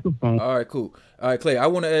you the microphone. All right, cool. All right, Clay, I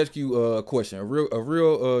want to ask you a question, a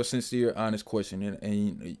real sincere, honest question,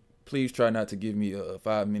 and please try not to give me a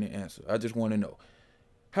 5-minute answer. I just want to know,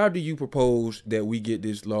 how do you propose that we get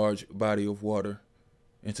this large body of water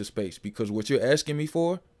into space? Because what you're asking me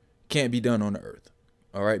for can't be done on the Earth,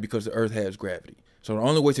 all right? Because the Earth has gravity. So the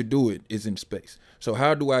only way to do it is in space. So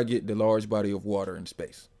how do I get the large body of water in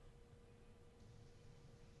space?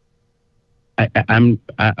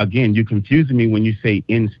 Again, you're confusing me when you say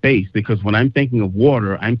in space, because when I'm thinking of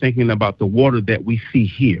water, I'm thinking about the water that we see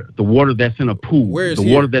here, the water that's in a pool,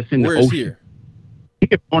 water that's in the ocean.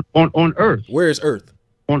 Here, on Earth. Where is Earth?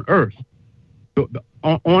 On Earth.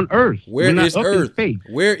 On Earth. Where is Earth?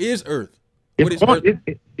 Where is Earth? What is Earth?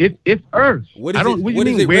 It's Earth. What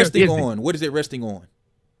is it resting on? What is it resting on?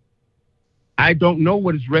 I don't know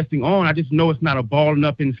what it's resting on. I just know it's not a ball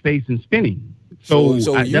up in space and spinning. So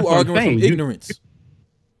you arguing from ignorance?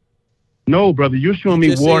 No, brother. You're showing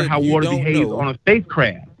me how water behaves on a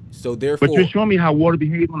spacecraft. So therefore, but you're showing me how water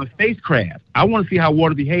behaves on a spacecraft. I want to see how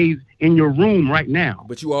water behaves in your room right now.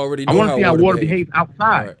 But you already know I want to see how water behaves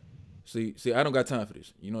outside. Right. See, I don't got time for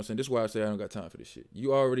this. You know what I'm saying? This is why I say I don't got time for this shit.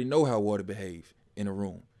 You already know how water behaves in a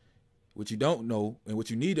room. What you don't know and what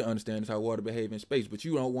you need to understand is how water behaves in space. But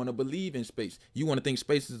you don't want to believe in space. You want to think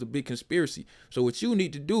space is a big conspiracy. So what you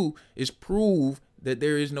need to do is prove that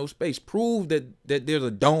there is no space. Prove that there's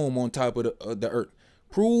a dome on top of the Earth.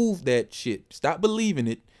 Prove that shit. Stop believing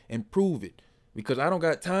it and prove it. Because I don't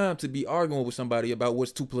got time to be arguing with somebody about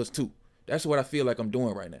what's 2 + 2. That's what I feel like I'm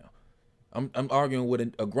doing right now. I'm arguing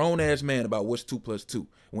with a grown-ass man about what's 2 + 2.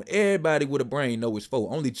 When everybody with a brain know it's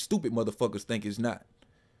 4. Only stupid motherfuckers think it's not.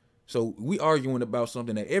 So we arguing about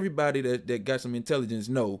something that everybody that got some intelligence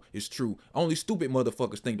know is true. Only stupid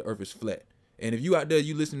motherfuckers think the Earth is flat. And if you out there,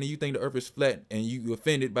 you listening, you think the Earth is flat and you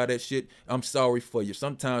offended by that shit, I'm sorry for you.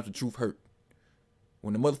 Sometimes the truth hurt.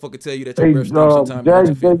 When the motherfucker tell you that your breath stinks, sometimes it hurts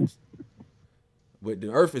your feelings. But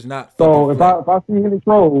the Earth is not fucking flat. If I see any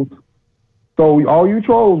trolls, so all you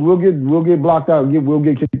trolls, we'll get blocked out. We'll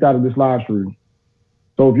get kicked out of this live stream.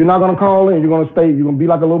 So if you're not gonna call in, you're gonna be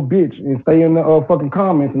like a little bitch and stay in the fucking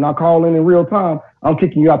comments and not call in real time. I'm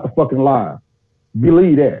kicking you out the fucking live.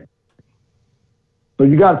 Believe that. So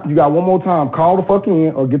you got one more time. Call the fuck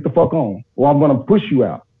in or get the fuck on, or I'm gonna push you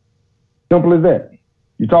out. Simple as that.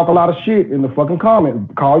 You talk a lot of shit in the fucking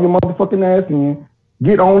comments. Call your motherfucking ass in.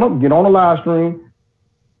 Get on the live stream,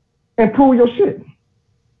 and prove your shit.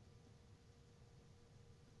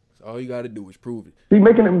 All you got to do is prove it.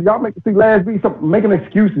 Last week making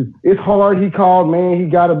excuses. It's hard. He called, man. He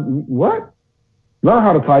got to what? Learn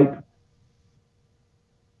how to type.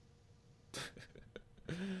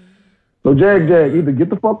 So Jag, either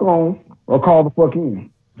get the fuck on or call the fuck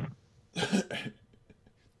in.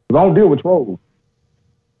 Don't deal with trolls.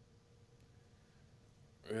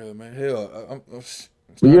 Yeah, man. Hell,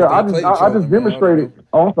 I just demonstrated.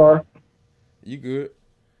 Oh, I'm sorry. You good?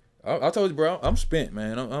 I told you, bro. I'm spent,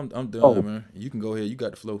 man. I'm done, man. You can go ahead. You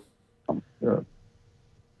got the flow. Yeah.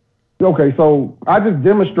 Okay, so I just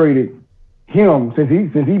demonstrated him since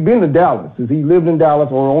he been to Dallas, since he lived in Dallas,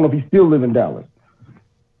 or I don't know if he still live in Dallas.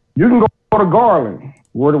 You can go to Garland,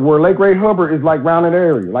 where Lake Ray Hubbard is like round that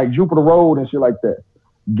area, like Jupiter Road and shit like that.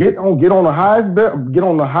 Get on the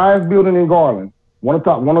highest building in Garland, one of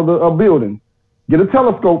the buildings. Get a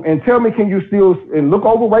telescope and tell me, can you still and look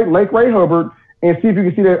over Lake Ray Hubbard and see if you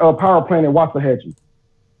can see that power plant in Waxahachie?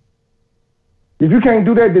 If you can't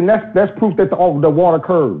do that, then that's proof that the water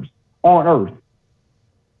curves on Earth.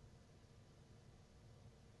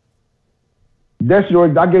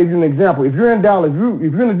 I gave you an example. If you're in Dallas, if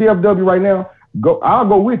you're in the DFW right now, I'll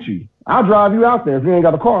go with you. I'll drive you out there if you ain't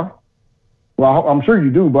got a car. Well, I'm sure you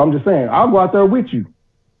do, but I'm just saying, I'll go out there with you.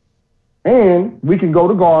 And we can go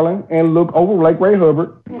to Garland and look over Lake Ray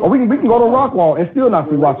Hubbard, or we can go to Rockwall and still not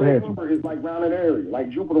see Waxahachie. It's like round that area, like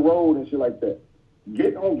Jupiter Road and shit like that.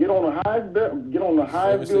 Get on the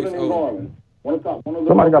highest building in Garland.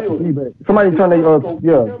 Somebody got the feedback. Somebody turn their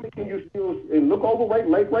yeah. Can you still and look over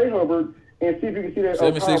Lake Ray Hubbard and see if you can see that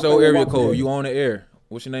 760 area code. You on the air?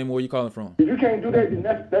 What's your name? Where you calling from? If you can't do that, then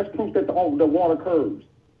that's proof that the water curves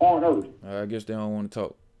on Earth. I guess they don't want to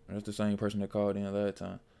talk. That's the same person that called in last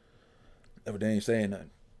time. But they ain't saying nothing.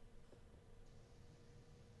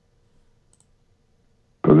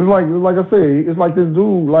 Cause it's like I said, it's like this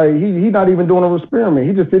dude, like he not even doing an experiment.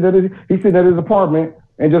 He just sitting at his apartment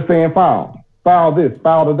and just saying foul this,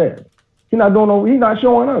 foul to that. He not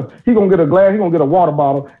showing us. He gonna get a glass, he gonna get a water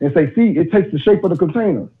bottle and say, see, it takes the shape of the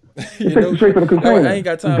container. It takes the shape of the container. I ain't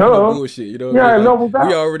got time for no bullshit, you know. Yeah, like,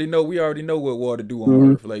 we already know what water do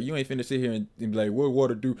on Earth. Like, you ain't finna sit here and be like, what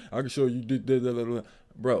water do? I can show you this,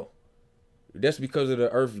 bro. That's because of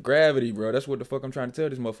the Earth's gravity, bro. That's what the fuck I'm trying to tell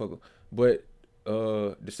this motherfucker. But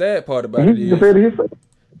the sad part about it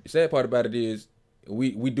is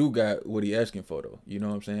we do got what he asking for though. You know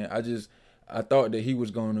what I'm saying? I thought that he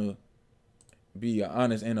was gonna be an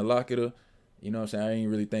honest interlocutor. You know what I'm saying? I ain't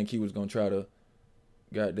really think he was gonna try to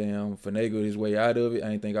goddamn finagle his way out of it. I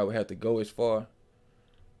didn't think I would have to go as far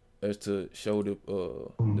as to show the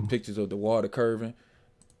pictures of the water curving.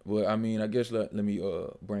 Well, I mean, I guess let me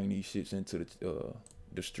bring these shits into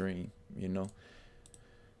the stream, you know,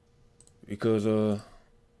 because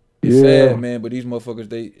it's sad, man. But these motherfuckers,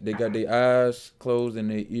 they got their eyes closed and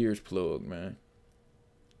their ears plugged, man.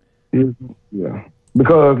 Yeah,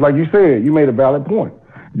 because like you said, you made a valid point.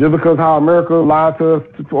 Just because how America lied to us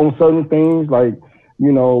on certain things, like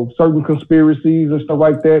certain conspiracies and stuff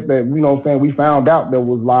like that, that you know what I'm saying, we found out that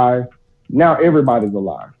was lies. Now everybody's a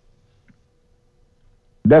lie.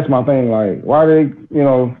 That's my thing. Like, why they, I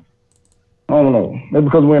don't know. Maybe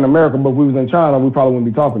because we're in America, but if we was in China, we probably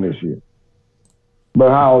wouldn't be talking this shit.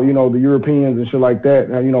 But how, the Europeans and shit like that,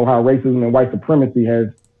 how racism and white supremacy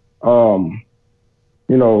has, kind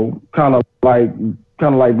of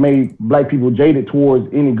like made black people jaded towards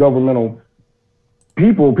any governmental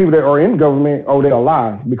people that are in government. Oh, they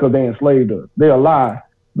lie because they enslaved us. They lie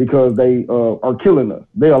because they are killing us.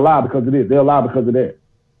 They lie because of this. They lie because of that.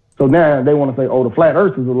 So now they want to say, oh, the flat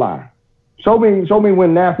earth is a lie. Show me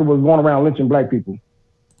when NASA was going around lynching black people.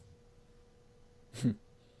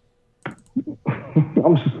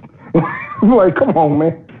 I'm just like, come on,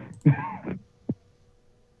 man.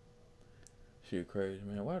 Shit crazy,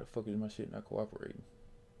 man. Why the fuck is my shit not cooperating?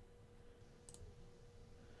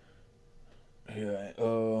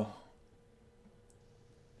 Yeah,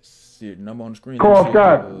 shit, number on the screen. Carl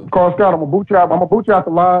Scott, I'm gonna boot you out. I'm gonna boot you out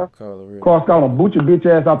the live. Carl Scott, I'm gonna boot your bitch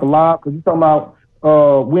ass out the live because you talking about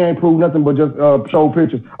we ain't proved nothing but just show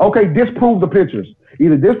pictures. Okay, disprove the pictures.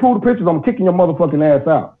 Either disprove the pictures, or I'm kicking your motherfucking ass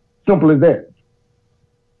out. Simple as that.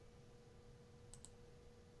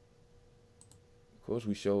 Of course,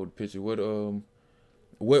 we showed the picture.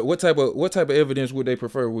 What type of evidence would they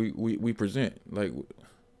prefer we present? Like,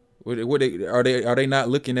 are they not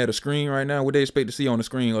looking at a screen right now? What they expect to see on the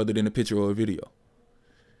screen other than a picture or a video?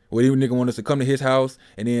 What even nigga want us to come to his house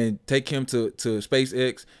and then take him to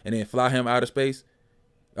SpaceX and then fly him out of space?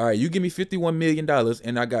 All right, you give me $51 million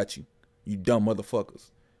and I got you. You dumb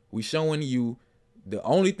motherfuckers. We showing you the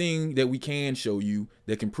only thing that we can show you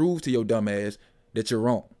that can prove to your dumb ass that you're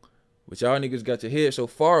wrong. But y'all niggas got your head so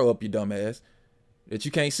far up your dumb ass that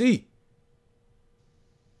you can't see.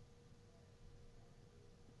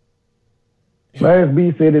 Last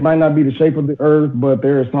B said it might not be the shape of the earth, but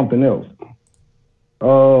there is something else.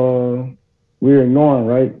 We're ignoring,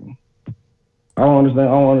 right? I don't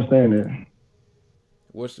understand it.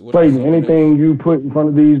 What's Clayton, anything you put in front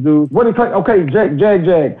of these dudes? What did Clayton? Okay,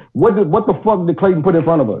 Jag. What the fuck did Clayton put in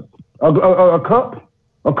front of us? A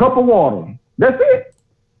cup of water. That's it.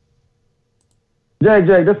 Jay,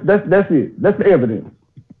 that's it. That's the evidence.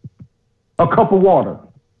 A cup of water.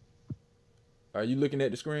 Are you looking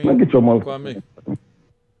at the screen? Look at your Kwame?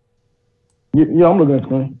 Yeah, I'm looking at the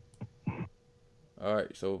screen. All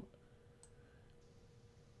right, so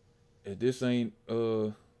if this ain't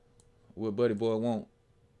what Buddy Boy want,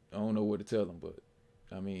 I don't know what to tell him, but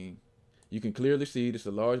I mean, you can clearly see this is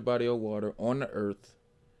a large body of water on the earth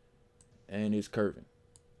and it's curving.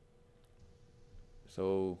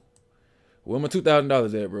 So where my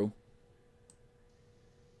 $2,000 at, bro?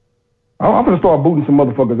 I'm gonna start booting some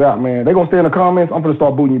motherfuckers out, man. They gonna stay in the comments. I'm gonna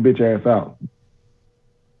start booting your bitch ass out.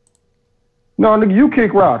 No, nigga, you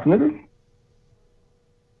kick rocks, nigga.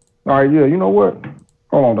 All right, yeah, you know what?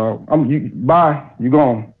 Hold on, dog. Bye. You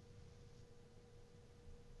gone.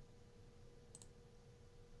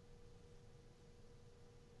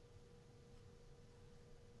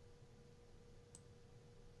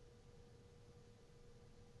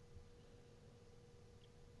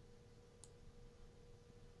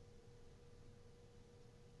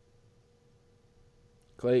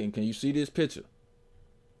 Clayton, can you see this picture?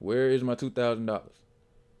 Where is my $2,000?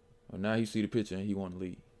 Well, now he see the picture and he want to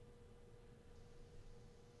leave.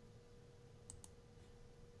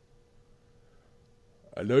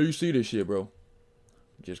 I know you see this shit, bro.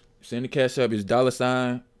 Just send the cash up. It's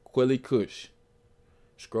 $ Quelly Kush.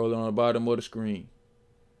 Scroll on the bottom of the screen.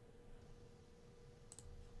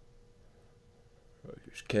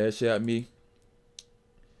 Just cash out me.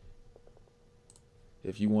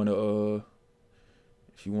 If you wanna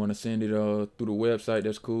send it through the website,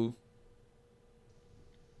 that's cool.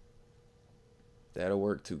 That'll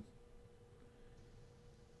work too.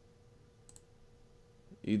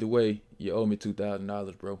 Either way, you owe me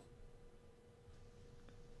 $2,000, bro.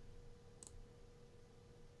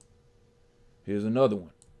 Here's another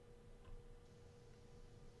one.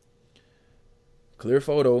 Clear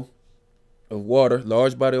photo of water,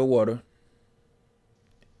 large body of water.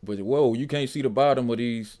 But whoa, you can't see the bottom of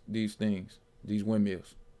these things, these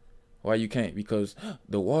windmills. Why you can't? Because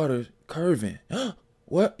the water's curving.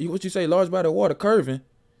 What you say? Large body of water curving?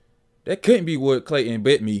 That couldn't be what Clayton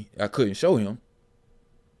bet me I couldn't show him.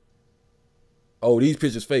 Oh, these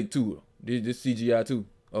pictures fake too. This CGI too.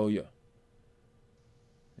 Oh yeah.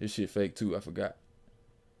 This shit fake too. I forgot.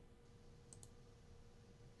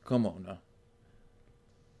 Come on now.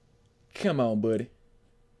 Come on, buddy.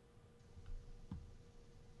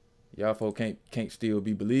 Y'all folk can't still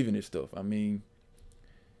be believing this stuff. I mean,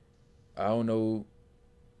 I don't know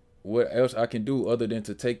what else I can do other than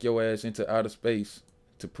to take your ass into outer space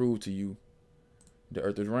to prove to you the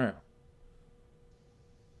earth is round.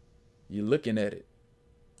 You're looking at it.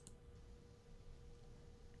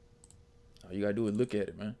 All you gotta do is look at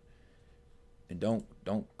it, man. And don't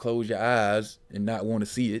close your eyes and not want to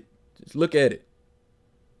see it. Just look at it.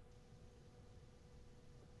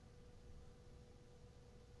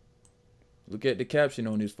 Look at the caption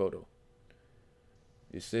on this photo.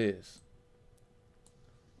 It says,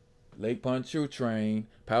 Lake Pontchartrain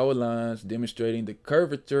power lines demonstrating the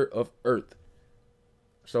curvature of Earth.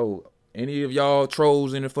 So, any of y'all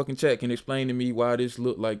trolls in the fucking chat can explain to me why this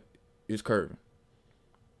look like it's curving.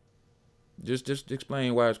 Just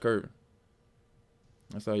explain why it's curving.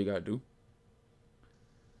 That's all you gotta do.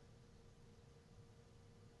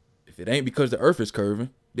 If it ain't because the Earth is curving,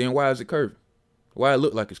 then why is it curving? Why it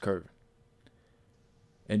look like it's curving?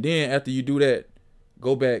 And then after you do that,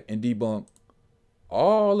 go back and debunk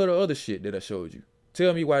all of the other shit that I showed you.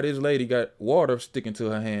 Tell me why this lady got water sticking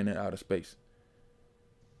to her hand in outer space.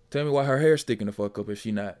 Tell me why her hair sticking the fuck up if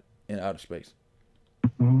she not in outer space.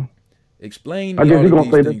 Mm-hmm. Explain all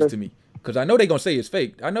of these things to me. Because I know they're going to say it's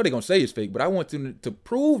fake. I know they're going to say it's fake, but I want to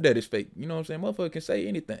prove that it's fake. You know what I'm saying? Motherfucker can say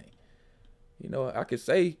anything. You know, I can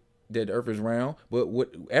say that the earth is round, but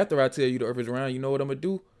after I tell you the earth is round, you know what I'm going to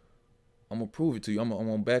do? I'm going to prove it to you. I'm going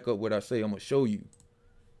to back up what I say. I'm going to show you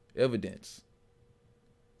evidence.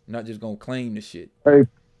 Not just going to claim the shit.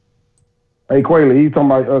 Hey, Quayle, he's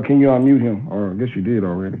talking about, can you unmute him? Or I guess you did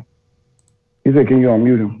already. He said, can you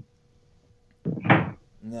unmute him?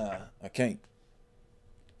 Nah, I can't.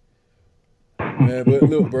 Man, but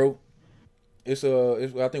look, bro. It's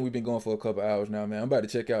I think we've been going for a couple hours now, man. I'm about to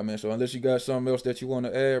check out, man. So unless you got something else that you want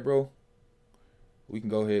to add, bro, we can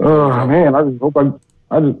go ahead. Man, I just hope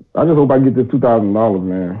I get this $2,000,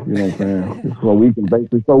 man. You know what I'm saying?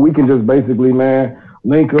 so we can just basically, man,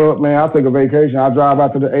 link up, man. I'll take a vacation. I'll drive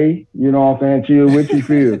out to the A. You know what I'm saying? Chill with you,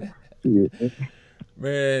 feel.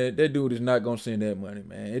 Man, that dude is not gonna send that money,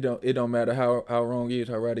 man. It don't matter how wrong he is,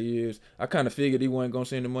 how right he is. I kind of figured he wasn't gonna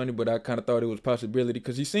send the money, but I kind of thought it was a possibility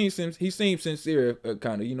because he seemed sincere,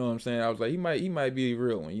 kind of. You know what I'm saying? I was like, he might be a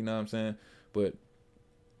real one. You know what I'm saying? but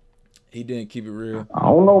he didn't keep it real. I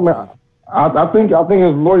don't know, man. I think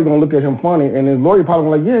his lawyer gonna look at him funny, and his lawyer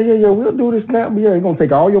probably like, yeah, we'll do this now. But yeah, he's gonna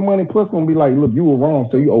take all your money plus gonna be like, look, you were wrong,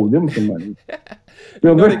 so you owe them some money.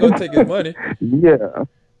 You know they gonna take his money. Yeah.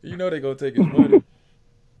 You know they gonna take his money.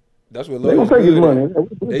 That's what lawyers they gonna take his money.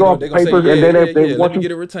 They gonna say, yeah, let me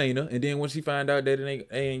get a retainer, and then once he find out that it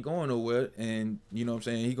ain't going nowhere, and you know what I'm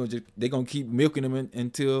saying, they gonna keep milking him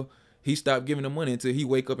until he stop giving them money, until he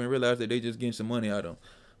wake up and realize that they just getting some money out of him.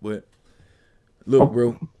 But look,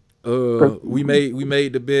 bro, we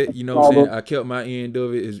made the bet. You know what I'm saying. I kept my end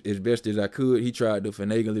of it as best as I could. He tried to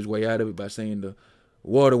finagle his way out of it by saying the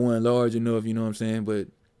water wasn't large enough. You know what I'm saying, but.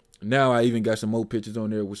 Now I even got some more pictures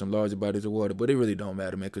on there with some larger bodies of water, but it really don't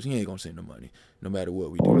matter, man, because he ain't gonna send the money, no matter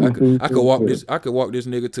what we do. I could walk this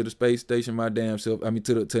nigga to the space station my damn self. I mean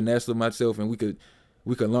to NASA myself, and we could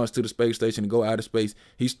launch to the space station and go out of space.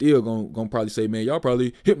 He's still gonna probably say, man, y'all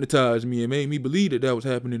probably hypnotized me and made me believe that was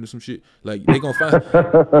happening or some shit. Like they gonna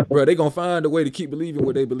find, bro, they gonna find a way to keep believing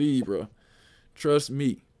what they believe, bro. Trust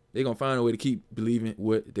me, they gonna find a way to keep believing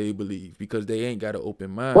what they believe because they ain't got an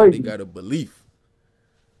open mind. They got a belief.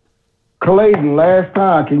 Clayton, last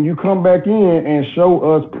time, can you come back in and show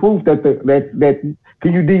us proof that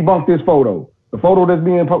can you debunk this photo? The photo that's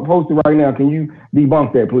being posted right now, can you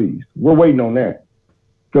debunk that, please? We're waiting on that.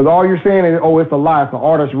 Because all you're saying is, oh, it's a lie, it's an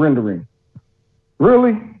artist rendering.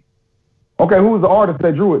 Really? Okay, who was the artist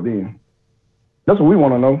that drew it then? That's what we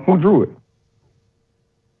want to know. Who drew it?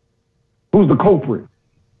 Who's the culprit?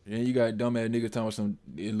 And you got dumbass niggas talking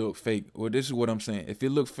about it look fake. Well, this is what I'm saying. If it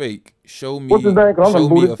look fake, show me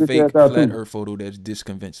a fake flat earth photo that's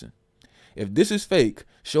disconvincing. If this is fake,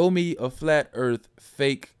 show me a flat earth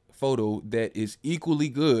fake photo that is equally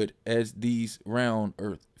good as these round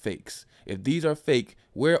earth fakes. If these are fake,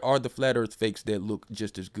 where are the flat earth fakes that look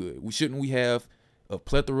just as good? Shouldn't we have a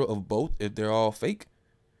plethora of both if they're all fake?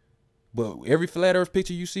 But every flat earth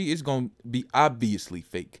picture you see is going to be obviously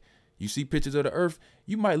fake. You see pictures of the earth,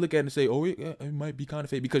 you might look at it and say, oh, it might be kind of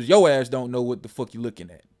fake because your ass don't know what the fuck you looking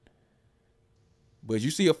at. But you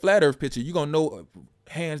see a flat earth picture, you gonna know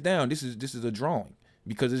hands down this is a drawing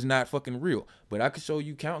because it's not fucking real. But I could show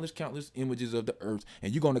you countless images of the earth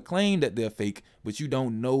and you're gonna claim that they're fake, but you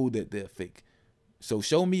don't know that they're fake. So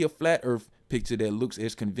show me a flat earth picture that looks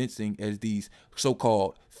as convincing as these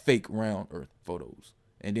so-called fake round earth photos.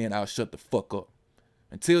 And then I'll shut the fuck up.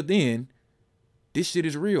 Until then, this shit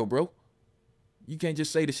is real, bro. You can't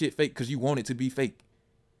just say the shit fake because you want it to be fake.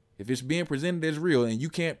 If it's being presented as real and you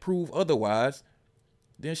can't prove otherwise,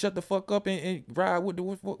 then shut the fuck up and ride with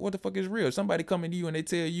what the fuck is real. Somebody coming to you and they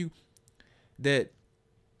tell you that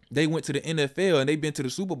they went to the NFL and they've been to the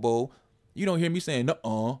Super Bowl. You don't hear me saying,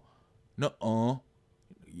 nuh-uh.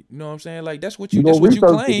 You know what I'm saying? Like that's what you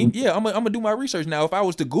claim. Yeah, I'm gonna do my research. Now, if I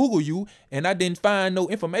was to Google you and I didn't find no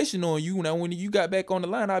information on you, now when you got back on the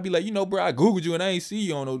line, I'd be like, bro, I Googled you and I ain't see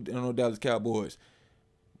you on no Dallas Cowboys.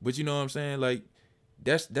 But you know what I'm saying? Like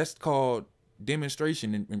that's called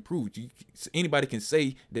demonstration and proof. Anybody can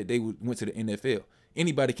say that they went to the NFL.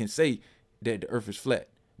 Anybody can say that the earth is flat.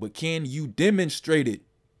 But can you demonstrate it?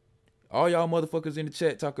 All y'all motherfuckers in the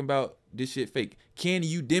chat talking about this shit fake. Can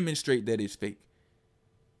you demonstrate that it's fake?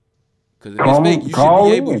 Because if it's fake,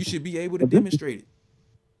 you should be able to demonstrate it.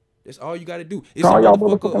 That's all you got to do. It's a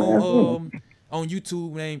motherfucker on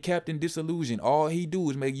YouTube named Captain Disillusion. All he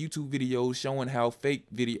do is make YouTube videos showing how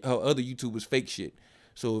other YouTubers fake shit.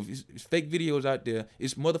 So if it's fake videos out there,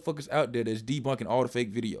 it's motherfuckers out there that's debunking all the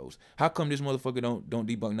fake videos. How come this motherfucker don't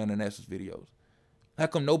debunk none of NASA's videos? How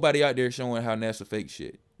come nobody out there showing how NASA fake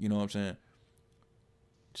shit? You know what I'm saying?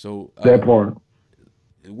 So that part.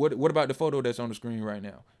 What about the photo that's on the screen right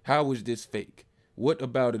now? How is this fake? What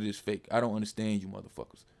about it is fake? I don't understand you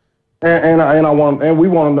motherfuckers. And we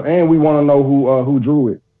want to know who drew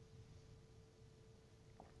it.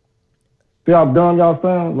 See how dumb y'all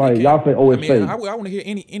sound? Like y'all say, oh, it's fake. I want to hear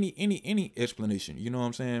any explanation. You know what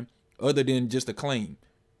I'm saying? Other than just a claim.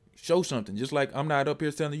 Show something. Just like I'm not up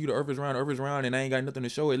here telling you the earth is round, and I ain't got nothing to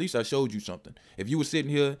show. At least I showed you something. If you were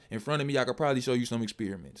sitting here in front of me, I could probably show you some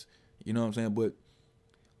experiments. You know what I'm saying? But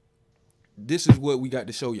this is what we got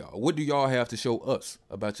to show y'all. What do y'all have to show us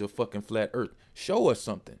about your fucking flat earth? Show us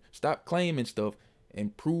something. Stop claiming stuff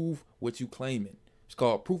and prove what you claiming. It's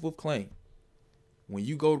called proof of claim. When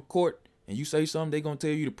you go to court and you say something, they gonna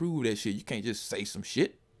tell you to prove that shit. You can't just say some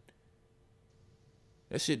shit.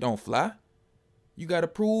 That shit don't fly. You gotta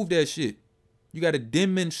prove that shit. You gotta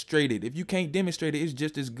demonstrate it. If you can't demonstrate it, it's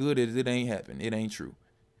just as good as it ain't happened. It ain't true.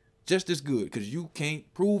 Just as good, because you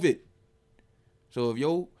can't prove it. So if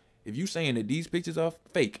you saying that these pictures are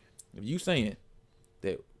fake, if you saying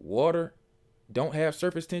that water don't have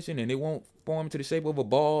surface tension and it won't form into the shape of a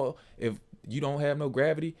ball if you don't have no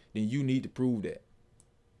gravity, then you need to prove that.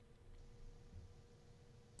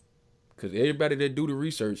 Because everybody that do the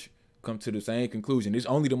research come to the same conclusion. It's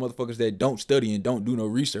only the motherfuckers that don't study and don't do no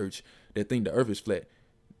research that think the earth is flat.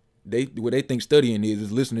 What they think studying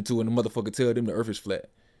is listening to a motherfucker tell them the earth is flat.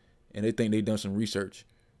 And they think they done some research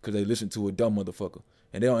because they listen to a dumb motherfucker.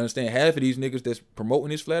 And they don't understand half of these niggas that's promoting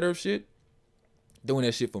this flat earth shit, doing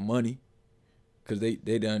that shit for money. Because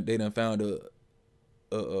they done found a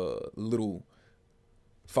little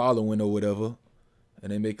following or whatever.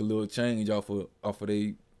 And they make a little change off of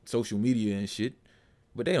their social media and shit.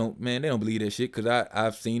 But they don't believe that shit because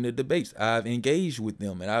I've seen the debates. I've engaged with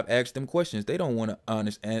them and I've asked them questions. They don't want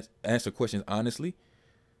to answer questions honestly.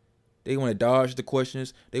 They want to dodge the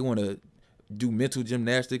questions. They want to do mental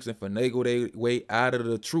gymnastics and finagle their way out of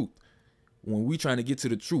the truth. When we trying to get to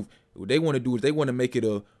the truth, what they want to do is they want to make it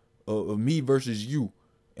a me versus you,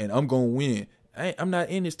 and I'm gonna win. I'm not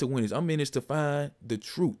in this to win this. I'm in this to find the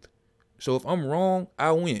truth. So if I'm wrong,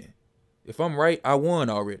 I win. If I'm right, I won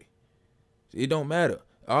already. It don't matter.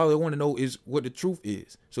 All I want to know is what the truth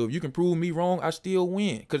is. So if you can prove me wrong, I still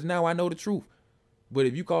win because now I know the truth. But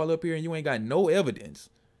if you call up here and you ain't got no evidence,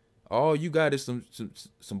 all you got is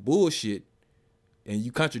some bullshit, and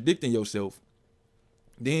you contradicting yourself,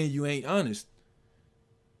 then you ain't honest.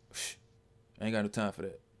 I ain't got no time for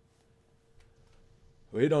that.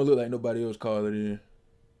 Well, it don't look like nobody else called it in.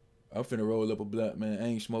 I'm finna roll up a blunt, man. I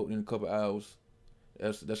ain't smoked in a couple hours.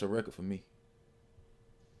 That's a record for me.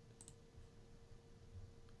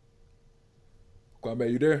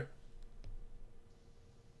 Kwame, you there?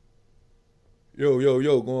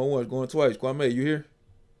 Yo, going once, going twice. Kwame, you here?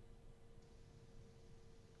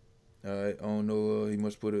 Alright, I don't know, he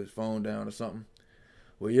must put his phone down or something.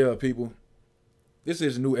 Well, yeah, people, this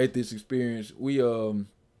is a new atheist experience. We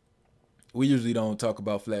usually don't talk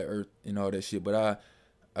about flat earth and all that shit, but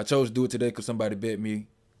I chose to do it today because somebody bet me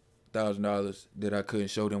 $1,000 that I couldn't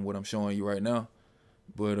show them what I'm showing you right now.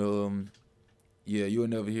 But yeah, you'll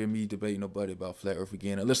never hear me debate nobody about flat earth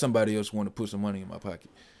again unless somebody else want to put some money in my pocket.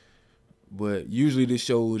 But usually this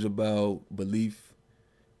show is about belief,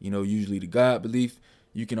 usually the God belief.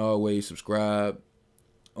 You can always subscribe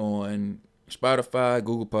on Spotify,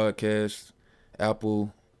 Google Podcasts,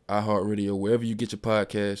 Apple, iHeartRadio, wherever you get your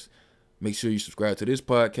podcasts. Make sure you subscribe to this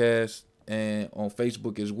podcast and on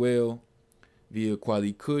Facebook as well via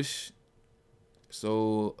Quality Kush.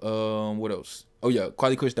 So, what else? Oh, yeah,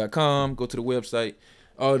 QualityKush.com. Go to the website.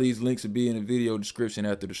 All these links will be in the video description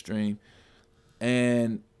after the stream.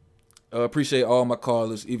 And appreciate all my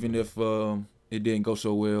callers, even if it didn't go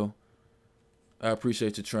so well. I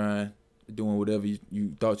appreciate you trying, doing whatever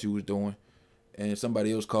you thought you was doing. And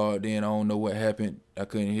somebody else called in. I don't know what happened. I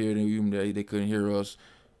couldn't hear them. They couldn't hear us.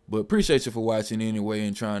 But appreciate you for watching anyway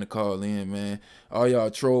and trying to call in, man. All y'all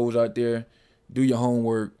trolls out there, do your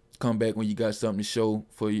homework. Come back when you got something to show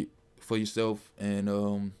for yourself.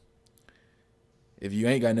 And if you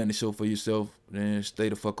ain't got nothing to show for yourself, then stay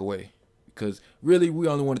the fuck away. Because really, we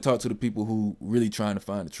only want to talk to the people who really trying to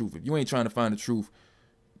find the truth. If you ain't trying to find the truth,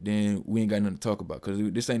 then we ain't got nothing to talk about.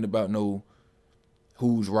 Because this ain't about no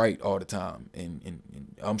who's right all the time. And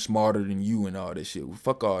I'm smarter than you and all that shit. Well,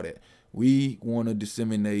 fuck all that. We want to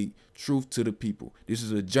disseminate truth to the people. This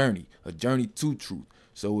is a journey to truth.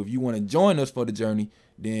 So if you want to join us for the journey,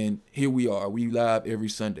 then here we are. We live every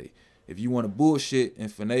Sunday. If you want to bullshit and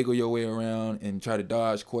finagle your way around and try to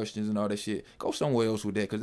dodge questions and all that shit, go somewhere else with that. Because